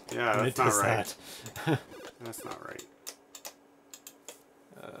 Yeah, When that's it not does right. that. That's not right.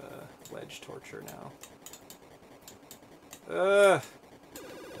 Ledge torture now. Don't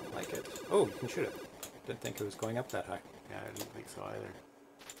like it. Oh, you can shoot it. Didn't think it was going up that high. Yeah, I didn't think so either.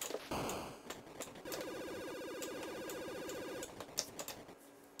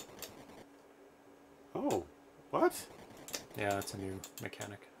 Oh, what? Yeah, it's a new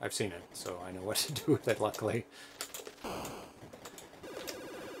mechanic. I've seen it, so I know what to do with it, luckily.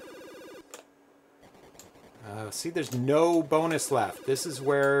 See, there's no bonus left. This is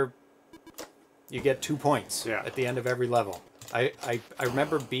where you get 2 points at the end of every level. I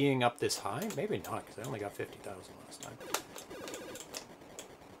remember being up this high. Maybe not, because I only got 50,000 last time.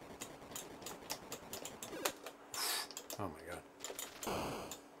 Oh my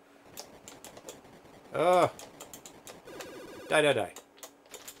god. Die, die, die.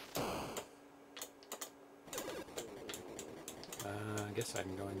 I guess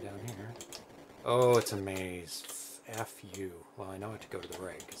I'm going down here. Oh, it's a maze. F you. Well, I know I have to go to the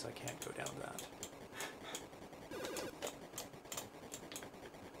right, because I can't go down that.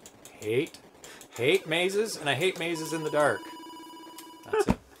 Hate mazes, and I hate mazes in the dark. That's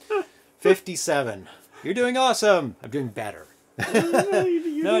it. 57. You're doing awesome. I'm doing better.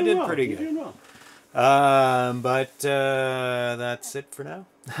 No, I did pretty good. But that's it for now,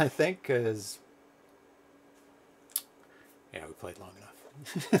 I think, because Yeah, we played long enough.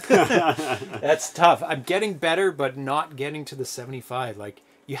 That's tough. I'm getting better, but not getting to the 75. Like,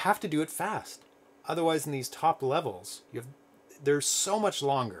 you have to do it fast. Otherwise, in these top levels, they're so much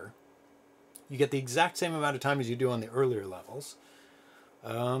longer. You get the exact same amount of time as you do on the earlier levels.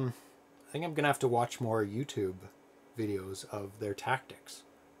 I think I'm going to have to watch more YouTube videos of their tactics.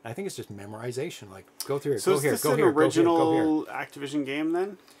 I think it's just memorization. Like, go through it, So go is here, this go an here, original go here, go here. Activision game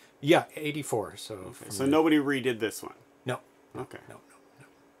then? Yeah, 84. So, Okay. So nobody redid this one? No. Okay. No.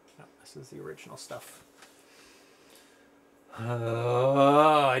 This is the original stuff.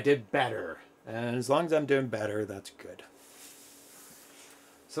 Oh, I did better. And as long as I'm doing better, that's good.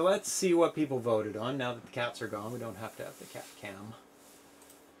 So let's see what people voted on. Now that the cats are gone, we don't have to have the cat cam.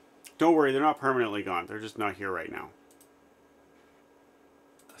 Don't worry, they're not permanently gone. They're just not here right now.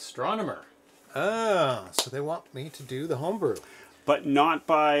 Astronomer. Ah, so they want me to do the homebrew. But not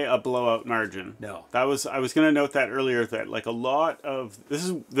by a blowout margin. No. I was going to note that earlier, that like a lot of... This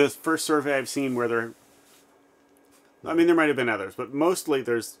is the first survey I've seen where there... I mean, there might have been others, but mostly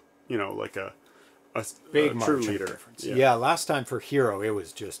there's, you know, like a Big true margin leader. difference. Yeah, last time for H.E.R.O, it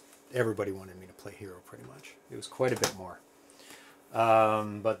was just... Everybody wanted me to play H.E.R.O pretty much. It was quite a bit more.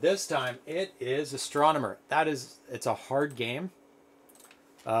 But this time, it is Astronomer. It's a hard game.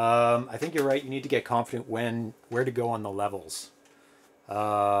 I think you're right. You need to get confident where to go on the levels.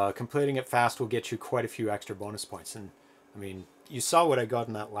 Completing it fast will get you quite a few extra bonus points. And, I mean, you saw what I got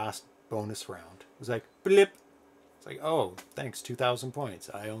in that last bonus round. It was like, blip. It's like, oh, thanks, 2,000 points.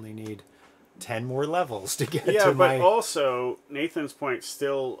 I only need 10 more levels to get to my... but also, Nathan's point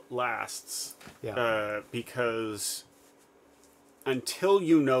still lasts. Yeah. Because until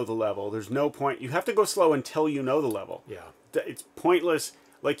you know the level, there's no point. You have to go slow until you know the level. Yeah. It's pointless.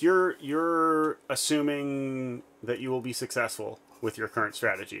 Like, you're assuming that you will be successful with your current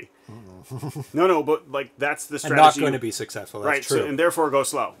strategy. No, but like that's the strategy. I'm not going to be successful. That's right, true. So, and therefore go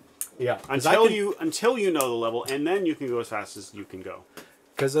slow. Yeah. Until you know the level, and then you can go as fast as you can go.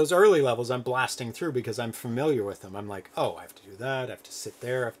 Because those early levels I'm blasting through because I'm familiar with them. I'm like, oh, I have to do that. I have to sit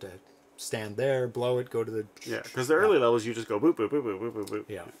there. I have to stand there, blow it, go to the... Yeah, because the early levels you just go boop, boop, boop, boop, boop, boop, boop.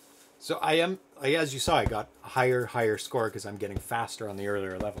 Yeah. So as you saw, I got a higher score because I'm getting faster on the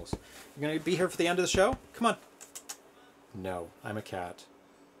earlier levels. You going to be here for the end of the show? Come on. No, I'm a cat.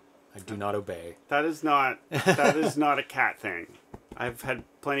 I do not obey. That is not a cat thing. I've had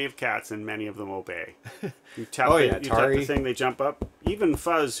plenty of cats and many of them obey. You tap, you tap the thing, they jump up. Even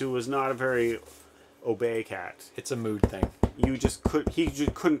Fuzz, who was not a very obey cat. It's a mood thing. He just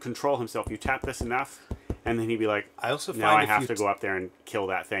couldn't control himself. You tap this enough, and then he'd be like, I also now I have to go up there and kill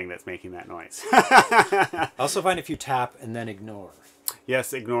that thing that's making that noise. I also find if you tap and then ignore.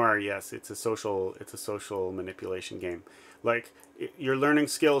 Yes, ignore. Yes, it's a social manipulation game. Like, you're learning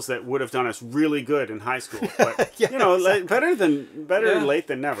skills that would have done us really good in high school, but Yeah, you know, exactly. better late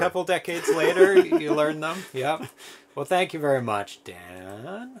than never. A couple decades later, you learn them. Yep. Well, thank you very much,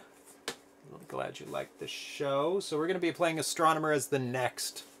 Dan. I'm glad you liked the show. So we're going to be playing Astronomer as the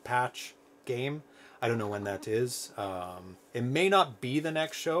next patch game. I don't know when that is. It may not be the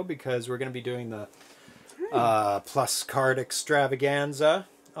next show because we're going to be doing the plus card extravaganza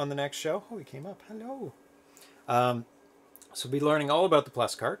on the next show. Oh, he came up. Hello. So we'll be learning all about the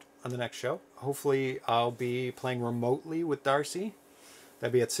plus card on the next show. Hopefully I'll be playing remotely with Darcy.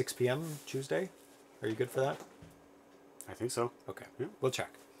 That'd be at 6 p.m. Tuesday. Are you good for that? I think so. Okay. Yeah. We'll check.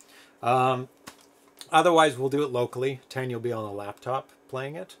 Otherwise, we'll do it locally. 10, you'll be on a laptop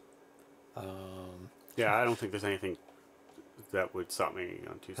playing it. Yeah, I don't think there's anything that would stop me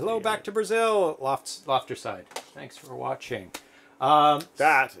on Tuesday. Hello, back to Brazil, Lofter Side. Thanks for watching.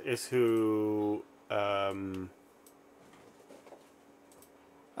 That is who...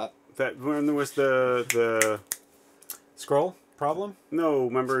 that when there was the Scroll problem? no,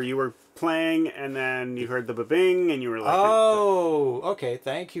 remember you were playing and then you heard the ba-bing and you were like, Oh, okay.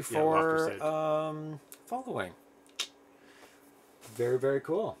 Thank you Yeah, for Lofter following. Very, very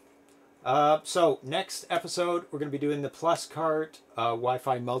cool. So next episode, we're going to be doing the Plus Cart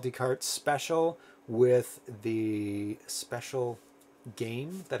Wi-Fi multi-cart special with the special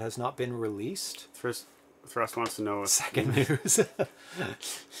game that has not been released. Thrust wants to know if Second news.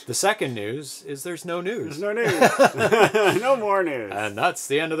 The second news is there's no news. there's no news. No more news. And that's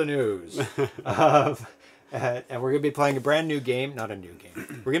the end of the news. And we're going to be playing a brand new game. Not a new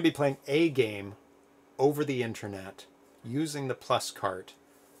game. We're going to be playing a game over the internet using the Plus Cart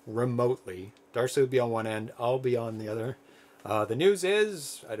remotely. Darcy will be on one end. I'll be on the other. The news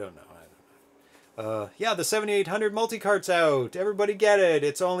is... I don't know. Yeah, the 7800 multi-cart's out. Everybody get it.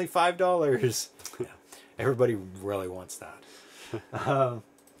 It's only $5. Yeah, everybody really wants that.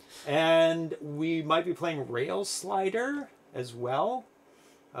 And we might be playing Rail Slider as well.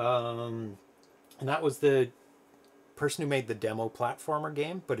 And that was the person who made the demo platformer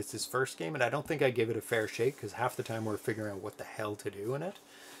game, but it's his first game, and I don't think I gave it a fair shake because half the time we're figuring out what the hell to do in it.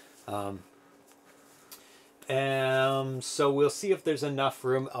 So we'll see if there's enough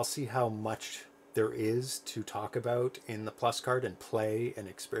room. I'll see how much there is to talk about in the Plus card and play and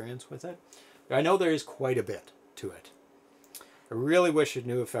experience with it. I know there is quite a bit to it. I really wish I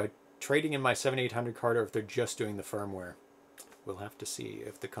knew if I'm trading in my 7800 card or if they're just doing the firmware. We'll have to see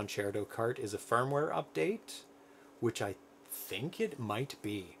if the Concerto cart is a firmware update, which I think it might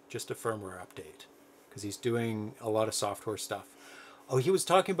be, just a firmware update, because he's doing a lot of software stuff. Oh, he was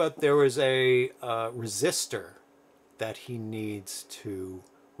talking about there was a resistor that he needs to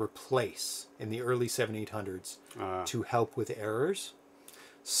replace in the early 7800s to help with errors.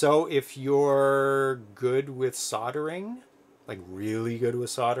 So if you're good with soldering, like really good with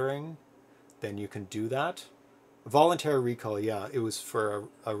soldering, then you can do that. Voluntary recall, yeah, it was for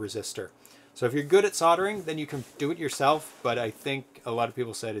a resistor. So if you're good at soldering, then you can do it yourself, but I think a lot of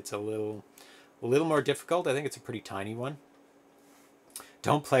people said it's a little more difficult. I think it's a pretty tiny one.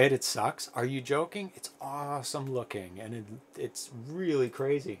 Don't play it, it sucks. Are you joking? It's awesome looking, and it's really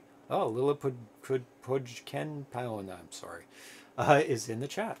crazy. Oh, Lillapojkenpåön, I'm sorry, is in the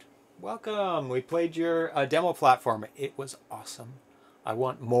chat. Welcome. We played your demo platform. It was awesome. I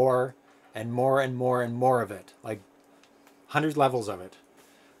want more and more and more and more of it, like 100 levels of it.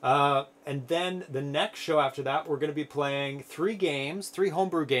 And then the next show after that, we're going to be playing 3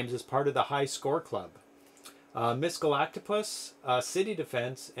 homebrew games as part of the High Score Club. Miss Galactopus, City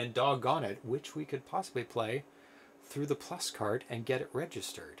Defense, and Doggone It, which we could possibly play through the Plus card and get it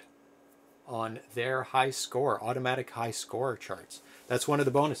registered on their high score, automatic high score charts. That's one of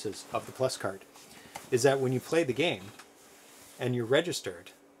the bonuses of the Plus card, is that when you play the game and you're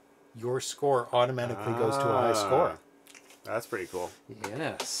registered, your score automatically goes to a high score. That's pretty cool.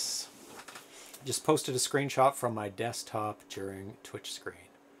 Yes. Just posted a screenshot from my desktop during Twitch screen.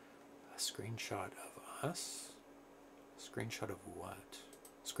 A screenshot of us? Screenshot of what?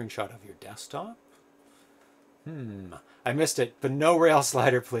 Screenshot of your desktop? I missed it, but no rail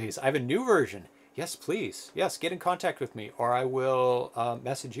slider, please. I have a new version. Yes, please. Yes, get in contact with me, or I will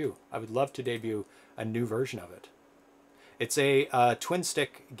message you. I would love to debut a new version of it. It's a twin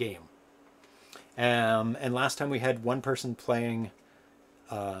stick game. And last time we had one person playing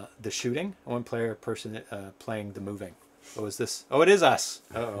the shooting, and one person playing the moving. What was this? Oh, it is us.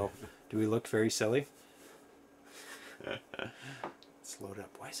 Uh-oh. Do we look very silly? Let's load it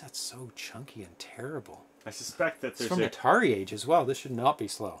up. Why is that so chunky and terrible? I suspect that It's there's from Atari age as well. This should not be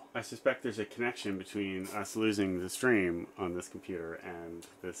slow. I suspect there's a connection between us losing the stream on this computer and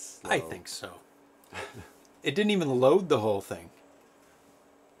this. I think so. It didn't even load the whole thing.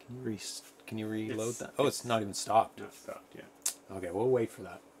 Can you reload that? Oh, it's not even stopped. Not stopped, yeah. Okay, we'll wait for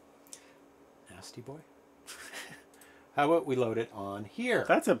that. Nasty boy. How about we load it on here?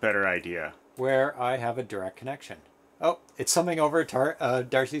 That's a better idea. Where I have a direct connection. Oh, it's something over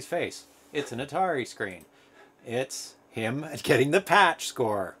Darcy's face. It's an Atari screen. It's him getting the patch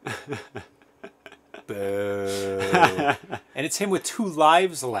score. Boo. And it's him with 2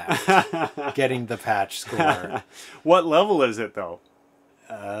 lives left getting the patch score. What level is it, though?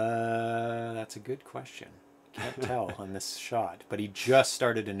 That's a good question. Can't tell on this shot, but he just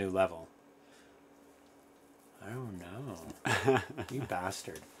started a new level. Oh no. You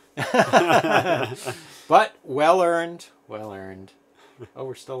bastard. But well earned. Well earned. Oh,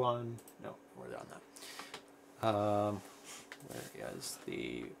 we're still on. No, we're on that. Where is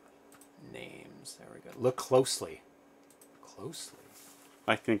the names? There we go. Look closely. Closely.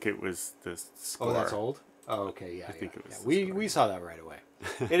 I think it was the score. Oh, that's old? Oh, okay, yeah. I think it was Yeah. We saw that right away.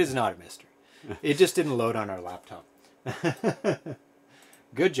 It is not a mystery. It just didn't load on our laptop.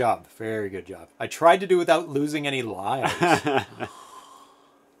 Good job. Very good job. I tried to do without losing any lives.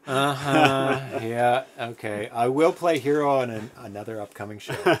 Yeah, okay. I will play H.E.R.O on another upcoming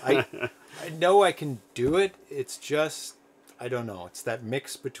show. I know I can do it. It's just, I don't know. It's that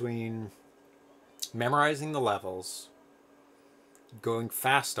mix between memorizing the levels, going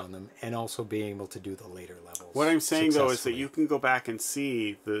fast on them, and also being able to do the later levels. What I'm saying, though, is that you can go back and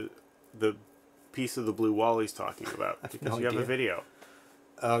see the piece of the blue wall he's talking about, because you have a video.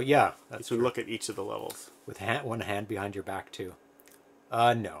 Oh, yeah. You can look at each of the levels. With one hand behind your back, too.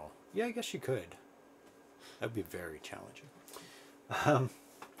 No. Yeah, I guess you could. That would be very challenging. Where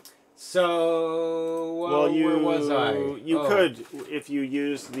was I? You could, if you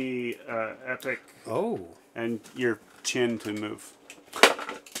use the Epic and your chin to move.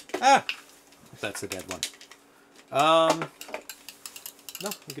 Ah! That's a dead one. No,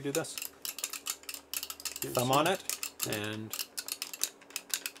 we could do this. Thumb on it. and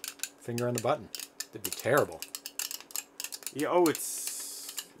finger on the button. It'd be terrible. Yeah. Oh,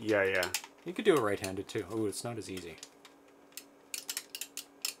 it's yeah. You could do it right-handed too. Oh, it's not as easy.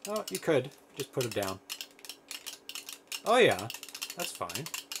 Oh, you could just put it down. Oh yeah, that's fine.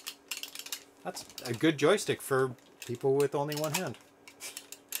 That's a good joystick for people with only one hand.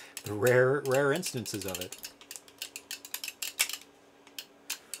 The rare instances of it.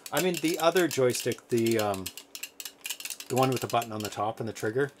 I mean, the other joystick, the one with the button on the top and the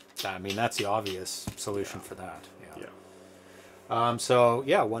trigger. I mean, that's the obvious solution for that. Yeah. So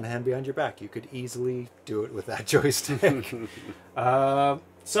yeah, one hand behind your back. You could easily do it with that joystick. Yeah,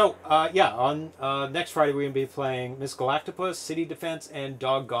 on next Friday we're gonna be playing Miss Galactopus, City Defense, and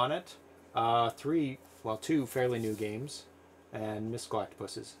Doggone It. Two fairly new games, and Miss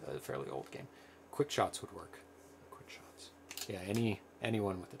Galactopus is a fairly old game. Quick Shots would work. Quick Shots. Yeah,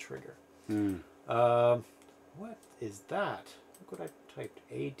 anyone with a trigger. What is that? Look what I typed.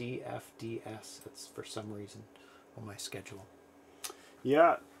 ADFDS. That's for some reason on my schedule.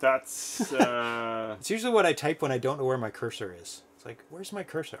 Yeah, that's... It's usually what I type when I don't know where my cursor is. It's like, where's my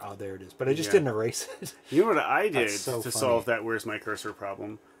cursor? Oh, there it is. But I just didn't erase it. You know what I did so to funny. solve that where's my cursor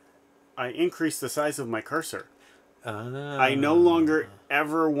problem? I increased the size of my cursor. I no longer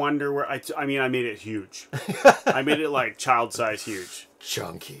ever wonder where... I mean, I made it huge. I made it like child size huge.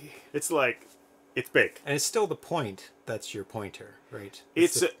 Chunky. It's like... It's big. And it's still the point that's your pointer, right?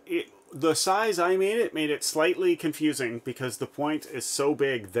 The size I made it slightly confusing because the point is so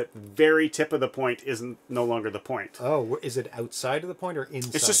big that the very tip of the point isn't no longer the point. Oh, is it outside of the point or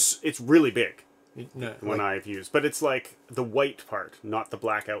inside? It's really big. No, I've used, but it's like the white part, not the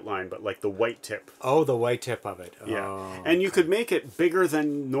black outline, but like the white tip. Oh, the white tip of it. Yeah, Oh, and you could make it bigger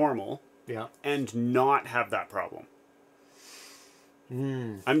than normal. Yeah. And not have that problem.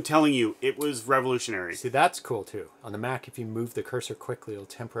 I'm telling you, it was revolutionary. See, that's cool too. On the Mac, if you move the cursor quickly, it'll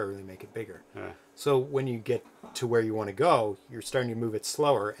temporarily make it bigger. So when you get to where you want to go, you're starting to move it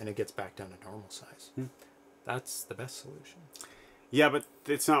slower, and it gets back down to normal size. That's the best solution. Yeah, but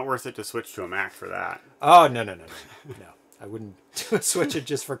it's not worth it to switch to a Mac for that. Oh, no. No, I wouldn't switch it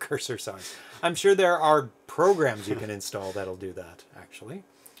just for cursor size. I'm sure there are programs you can install that'll do that, actually.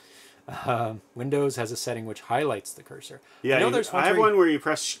 Windows has a setting which highlights the cursor. Yeah, I have one where you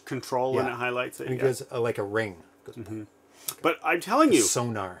press Control and it highlights it. And it goes like a ring. It goes But I'm telling you,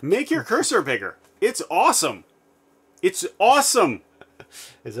 sonar. Make your cursor bigger. It's awesome. It's awesome.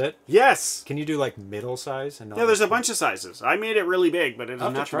 Is it? Yes. Can you do like middle size? And not there's a bunch of sizes. I made it really big, but it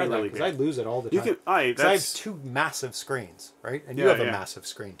doesn't have to be really big. I lose it all the time. I have two massive screens, right? And you have a massive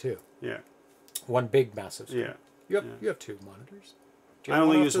screen too. Yeah. One big massive screen. Yeah. You have two monitors. I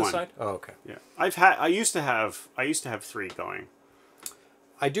only use one. Side? Oh, okay. Yeah. I used to have 3 going.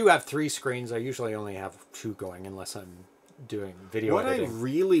 I do have 3 screens. I usually only have 2 going unless I'm doing video editing. What I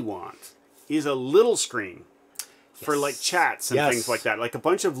really want is a little screen for like chats and things like that. Like a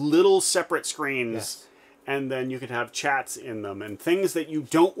bunch of little separate screens, and then you could have chats in them and things that you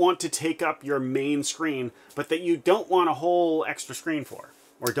don't want to take up your main screen, but that you don't want a whole extra screen for,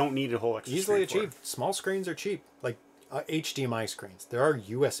 or don't need a whole extra screen for. Easily achieved. Small screens are cheap. Like HDMI screens. There are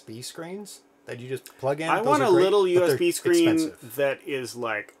USB screens that you just plug in. I want a little USB screen that is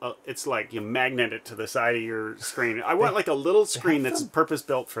like it's like you magnet it to the side of your screen. I want like a little screen that's purpose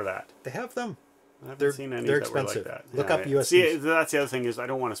built for that. They have them. I haven't seen any they're that were expensive. like that. Look up USB. See, that's the other thing is I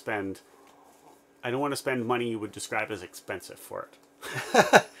don't want to spend money you would describe as expensive for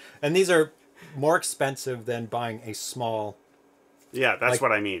it. And these are more expensive than buying a small. Yeah, that's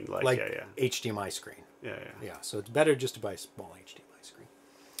what I mean. Like HDMI screen. Yeah. So it's better just to buy a small HDMI screen.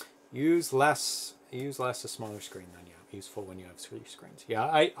 Use less a smaller screen than you have. Useful when you have 3 screens. Yeah,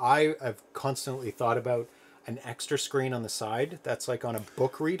 I have constantly thought about an extra screen on the side that's like on a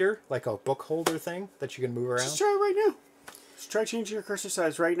book reader, like a book holder thing that you can move around. Just try it right now. Just try changing your cursor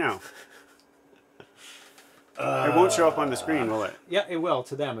size right now. It won't show up on the screen, will it? Yeah, it will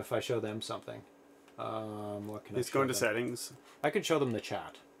to them if I show them something. What can I show go into them? settings. I could show them the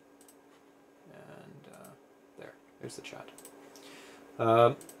chat. There's the chat.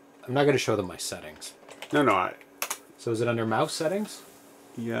 I'm not going to show them my settings. No. So is it under mouse settings?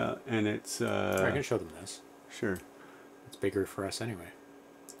 Yeah, and it's... I can show them this. Sure. It's bigger for us anyway.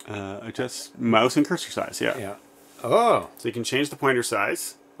 Adjust mouse and cursor size, Yeah. Oh. So you can change the pointer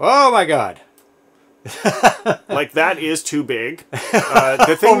size. Oh my god. Like that is too big.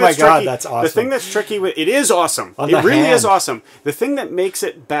 The thing that's awesome. The thing that's tricky with it is awesome. It really is awesome. The thing that makes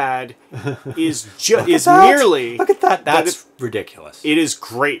it bad is merely look at that. That's ridiculous. It is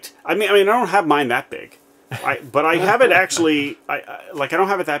great. I mean, I don't have mine that big, but I have it actually. I don't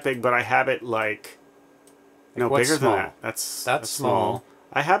have it that big, but I have it like No, what's bigger small? than that. That's small.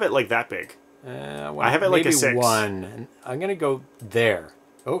 I have it like that big. Well, I have it like a maybe 6. 1. And I'm going to go there.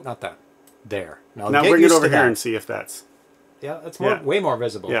 Oh, not that. There. Now get bring it used over to here that. and see if that's... Yeah, that's more, way more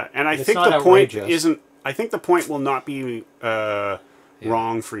visible. Yeah, and I It's think not the point outrageous. isn't... I think the point will not be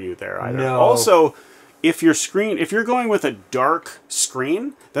wrong for you there either. No. Also, if you're going with a dark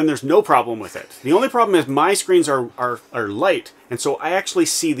screen, then there's no problem with it. The only problem is my screens are light, and so I actually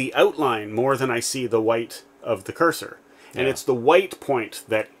see the outline more than I see the white of the cursor. And it's the white point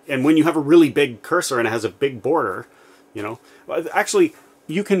that... And when you have a really big cursor and it has a big border, you know... Actually,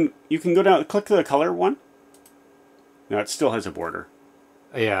 you can go down... Click the color one. No, it still has a border.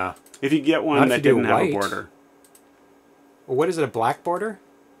 Yeah. If you get one that didn't have a border. Well, what is it, a black border?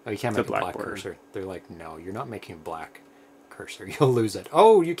 Oh, you can't make a black border. cursor. They're like, no, you're not making a black cursor. You'll lose it.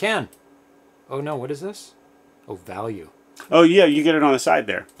 Oh, you can. Oh, no, what is this? Oh, value. Oh, yeah, you get it on the side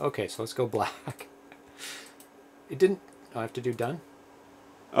there. Okay, so let's go black. It didn't... I have to do done?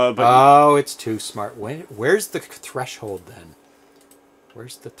 But Oh, it's too smart. Where's the threshold, then?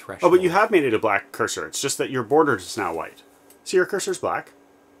 Where's the threshold? Oh, but you have made it a black cursor. It's just that your border is now white. See, your cursor's black.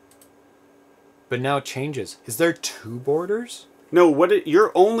 But now it changes. Is there 2 borders? No,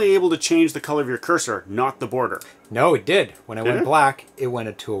 you're only able to change the color of your cursor, not the border. No, it did. When I Did went it? black, it went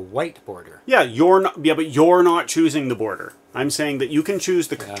into a white border. Yeah, but you're not choosing the border. I'm saying that you can choose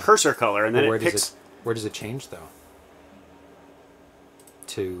the cursor color, and then Where it picks. Where does it change, though?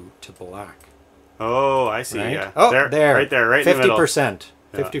 To black. Oh, I see. Right? Yeah. Oh, there, right there, right in the middle. 50%.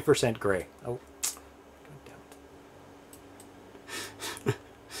 50% gray. Oh.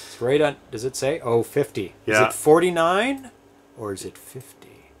 It's right on. Does it say? Oh, 50. Yeah. Is it 49 or is it 50?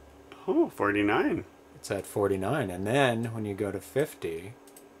 Oh, 49. It's at 49. And then when you go to 50.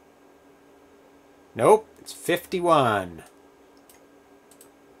 Nope. It's 51.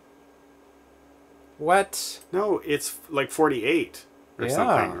 What? No, it's like 48 or Yeah.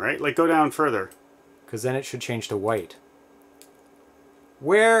 something, right? Like go down further. Because then it should change to white.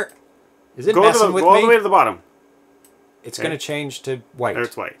 Where is it Go messing with all me? the way to the bottom. It's Okay. going to change to white. There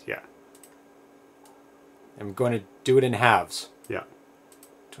it's white. Yeah. I'm going to do it in halves. Yeah.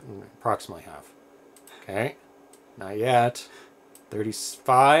 Approximately half. Okay. Not yet.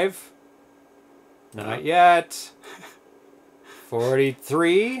 35. Not yet.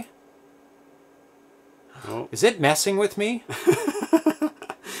 43. Oh. Is it messing with me?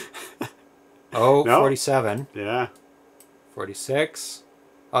 Oh, No. 47. Yeah. 46.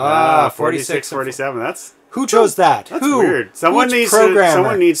 46, 47. That's Who chose that? That's Who? weird. Someone Which needs programmer?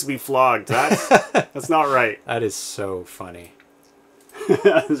 someone needs to be flogged. That's not right. That is so funny.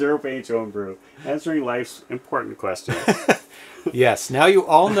 ZeroPage Homebrew, answering life's important questions. Yes, now you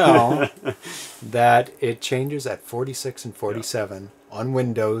all know that it changes at 46 and 47 on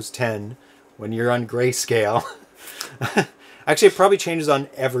Windows 10 when you're on grayscale. Actually, it probably changes on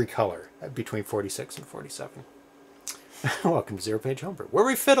every color between 46 and 47. Welcome to ZeroPage Homebrew, where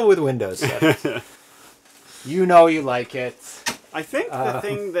we fiddle with Windows settings. You know you like it. I think the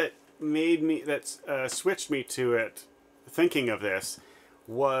thing that made me switched me to it, thinking of this,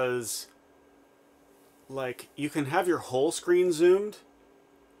 was like you can have your whole screen zoomed,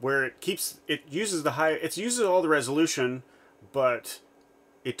 where it uses all the resolution, but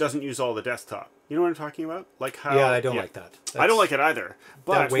it doesn't use all the desktop. You know what I'm talking about? Like how? Yeah, I don't like that. I don't like it either.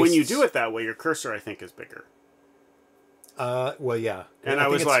 But when you wastes- do it that way, your cursor I think is bigger. Well, yeah. And I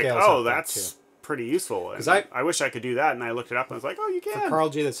think was it like, scales oh, up that that's pretty useful. 'Cause And I wish I could do that, and I looked it up and I was like, oh, you too. For can. Carl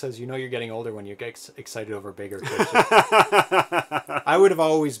G that says, you know you're getting older when you get excited over bigger cursors. I would have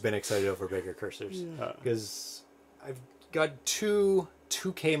always been excited over bigger cursors. Because I've got 2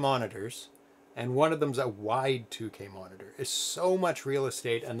 2K monitors, and one of them's a wide 2K monitor. It's so much real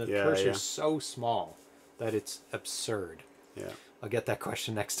estate, and the cursor's so small that it's absurd. Yeah. I'll get that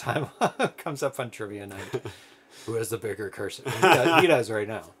question next time. Comes up on trivia night. Who has the bigger cursor? He does right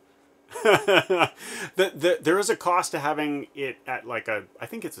now. There is a cost to having it at like I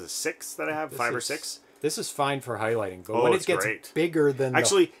think it's a 6 that I have, 5 or 6. This is fine for highlighting, but when it it's gets great. bigger than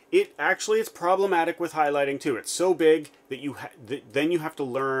It's problematic with highlighting too. It's so big that then you have to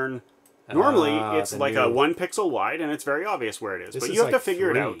learn. Normally, it's like a 1 pixel wide, and it's very obvious where it is. But you have to figure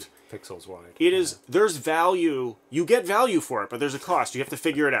it out. Pixels wide. It is. There's value. You get value for it, but there's a cost. You have to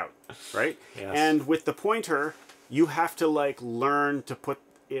figure it out, right? Yes. And with the pointer, you have to like learn to put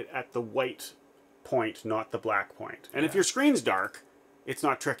it at the white point, not the black point. And if your screen's dark, it's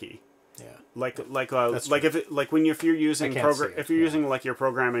not tricky. Yeah. Like when if you're using using like your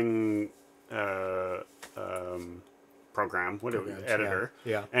programming program, editor,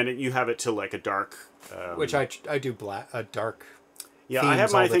 yeah. and you have it to like a dark, which I do dark. Yeah, I have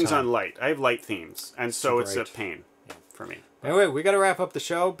themes all my the things time. on light. I have light themes, and so it's a Right. pain for me. Anyway, we got to wrap up the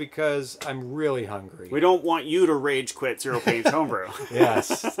show because I'm really hungry. We don't want you to rage quit ZeroPage Homebrew.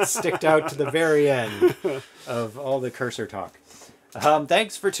 Yes, sticked out to the very end of all the cursor talk.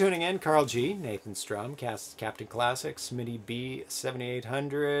 Thanks for tuning in, Carl G, Nathan Strum, Captain Classic, Smitty B,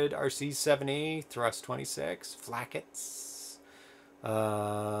 7800, RC70, Thrust 26, Flackets,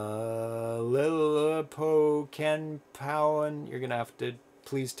 Lillapojkenpåön. You're gonna have to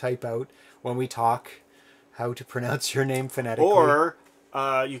please type out when we talk how to pronounce your name phonetically. Or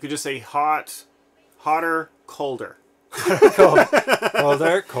you could just say hotter, colder. Colder,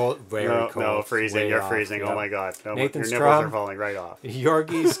 very cold. No, freezing. Way You're off, freezing. yeah. Oh my god. No, Nathan your Strum. nipples are falling right off.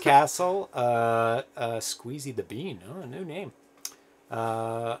 Yorgi's Castle, Squeezy the Bean, a new name.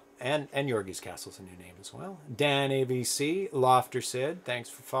 And Yorgi's Castle's a new name as well. Dan ABC, Lofter Sid, thanks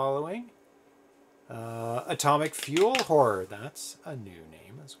for following. Atomic Fuel Horror, that's a new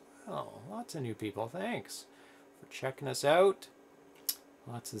name as well. Lots of new people, thanks for checking us out.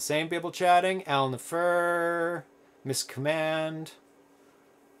 Lots of the same people chatting. Alan the Fur, Miss Command.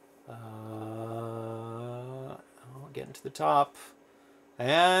 I'll get into the top.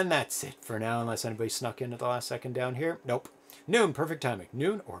 And that's it for now, unless anybody snuck in at the last second down here. Nope. Noon, perfect timing.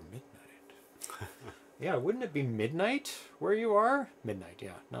 Noon or midnight. Yeah, wouldn't it be midnight where you are? Midnight,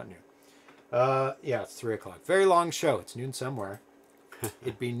 yeah, not noon. Yeah, it's 3 o'clock. Very long show. It's noon somewhere.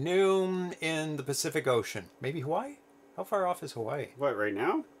 It'd be noon in the Pacific Ocean. Maybe Hawaii? How far off is Hawaii? What, right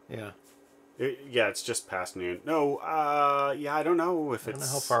now? Yeah. Yeah, it's just past noon. No, yeah, I don't know if I don't know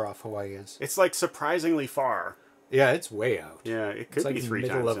it's... how far off Hawaii is. It's like surprisingly far. Yeah, it's way out. Yeah, it It's could like be in the 3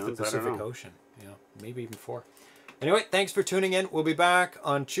 middle time of zones. the I don't Pacific know. Ocean. Yeah, maybe even 4. Anyway, thanks for tuning in. We'll be back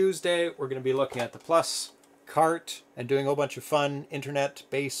on Tuesday. We're going to be looking at the Plus cart and doing a whole bunch of fun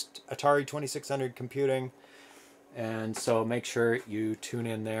internet-based Atari 2600 computing. And so make sure you tune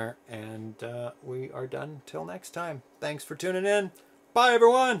in there. And we are done till next time. Thanks for tuning in. Bye,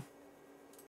 everyone.